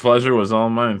 Man, pleasure was all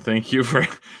mine. Thank you for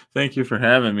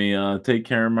having me. Take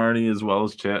care, Marty, as well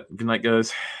as chat. Good night,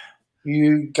 guys.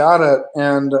 You got it.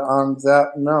 And on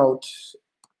that note,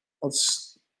 let's.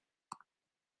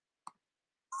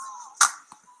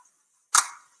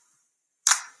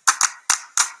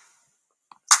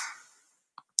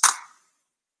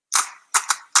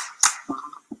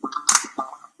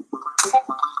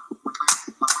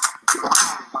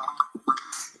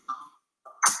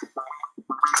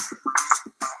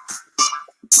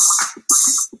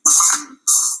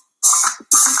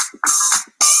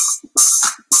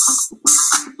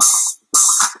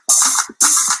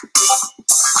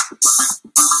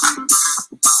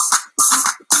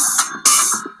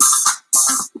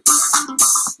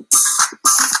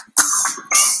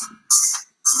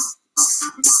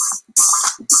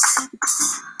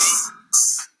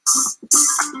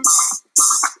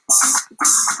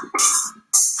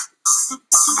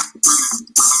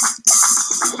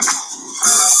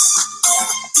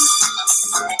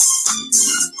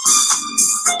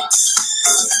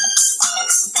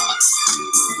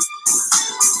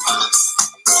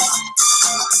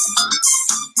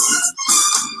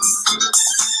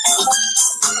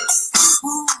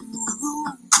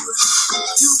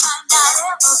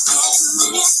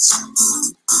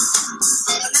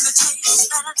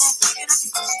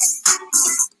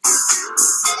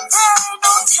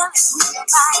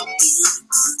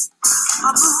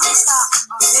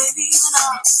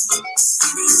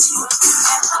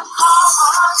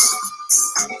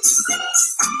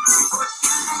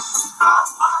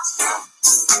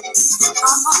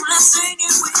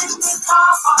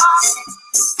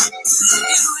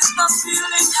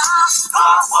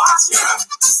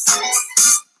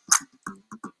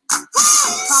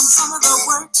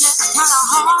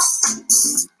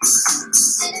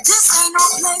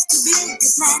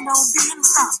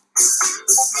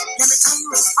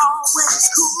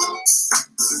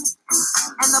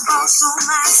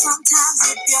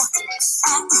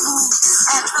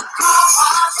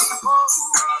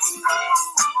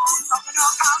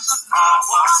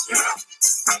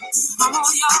 Come on,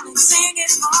 y'all, and sing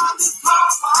it for me,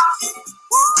 Papa.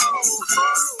 Woo!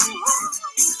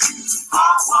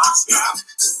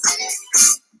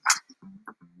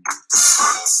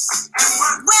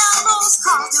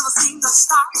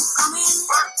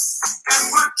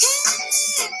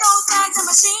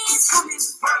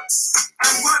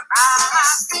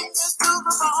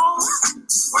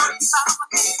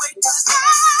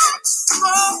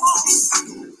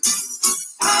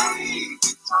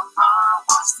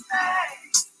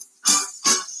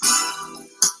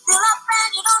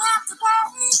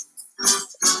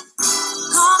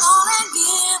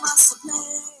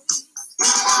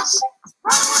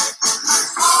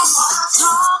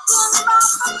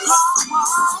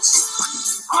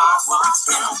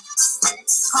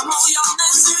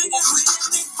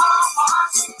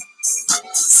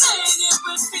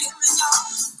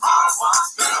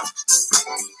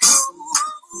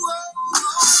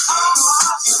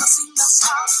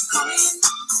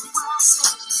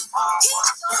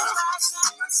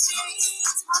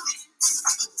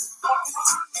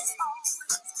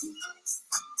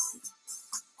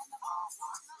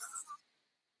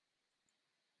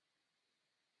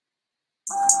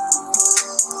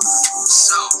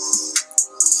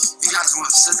 just wanna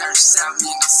sit there and stab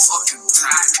me in the fucking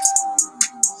back.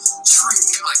 Treat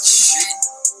me like shit.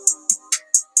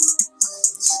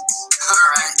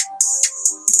 Alright.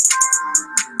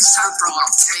 It's time for a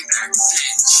little payback,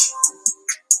 bitch.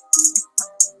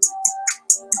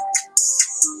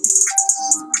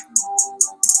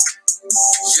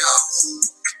 Yo.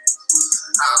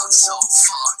 I'm so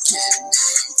fucking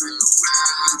angry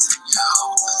with you.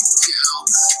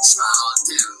 You smiled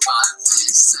in my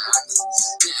face and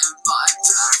in my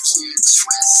back you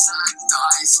twist a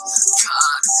knife.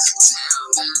 God damn,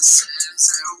 this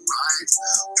isn't right.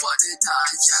 What did I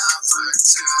ever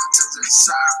do to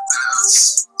deserve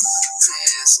this?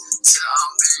 Please tell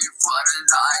me, what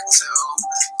did I do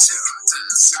to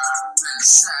deserve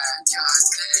this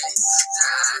agony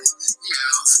that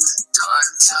you've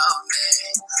done to me?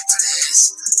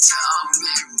 Please tell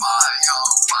me why, oh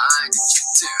why did you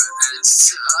do this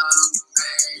to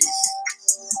me?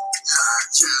 I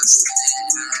just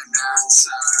need an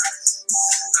answer.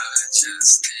 I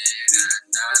just need an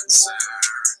answer.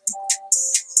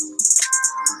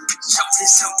 Yo,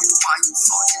 please tell me why you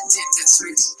fucking did this to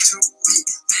me,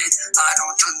 man. I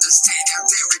don't understand it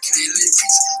very clearly.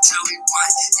 Please tell me why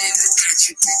is it that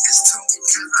you did this to me?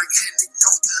 Cause I clearly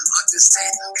don't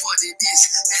understand what it is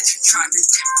that you're trying to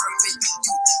get from me.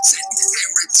 You sit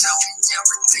there and tell me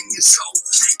everything is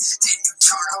okay. Then you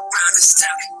turn around and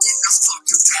stab me in the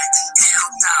fucking back.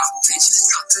 Hell nah, bitch,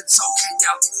 nothing's okay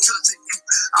now because of you.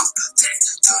 I'm back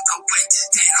to the way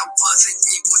that I wasn't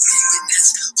able to even this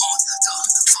on the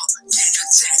fucking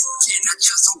attack. And I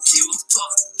just don't give a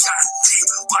fuck. God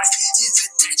damn, why is it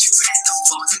that you had to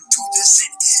fucking do this?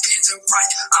 It isn't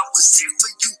right. I was there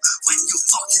for you when you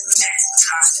fucking dead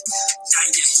died. Now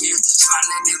you're here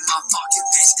smiling in my fucking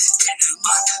face. Getting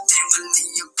my family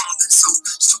involved in some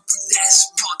stupid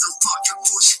ass motherfucking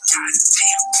bullshit. God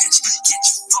damn, bitch, get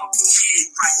your fucking head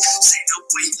right. Stay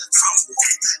away from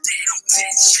that little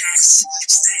bitch ass.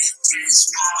 Stay Biz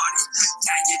Marty.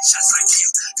 Now you're just like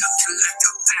him, looking like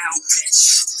a foul bitch.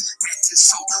 Acting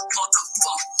so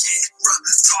motherfucking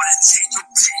retarded. Take your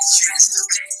bitch ass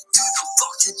back to the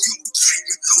fucking UK.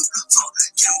 You don't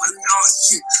fucking belong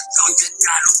here. No, you're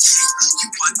not okay. You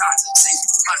are not safe,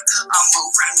 but I'm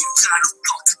around. You got a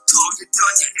fucking target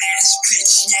on your ass,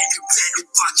 bitch. Yeah, you better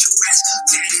watch your ass.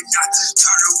 Better not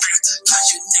turn around, cause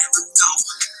you never know.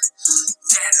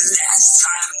 That last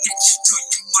time that you do,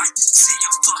 you might see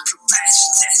a fucking flash.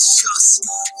 That's just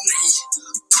me.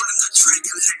 Pulling the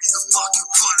trigger, letting the fucking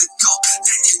bullet go.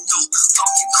 Letting your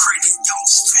fucking credit on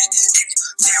spit. And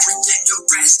burying your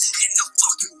ass in the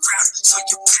fucking ground. So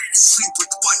you better sleep with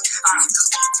one eye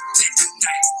open in the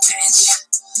night, bitch.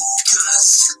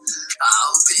 Cause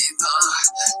I'll be the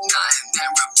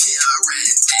nightmare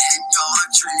appearing in your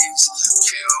dreams.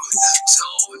 You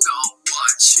don't know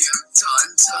what you've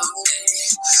done to me.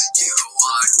 You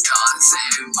are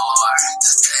nothing more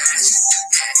than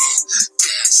a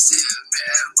distant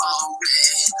memory.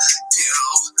 You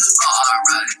are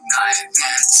a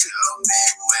nightmare to me.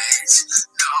 Wait,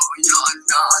 no, you're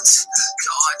not.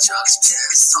 You're just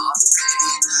pissed off me.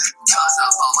 Cause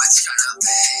I'm always gonna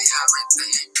be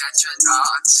everything that you're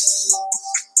not.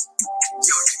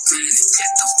 Yo, you better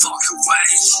get the fuck away.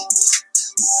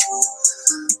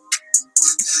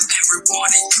 Every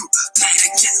morning you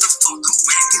better get the fuck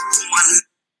away.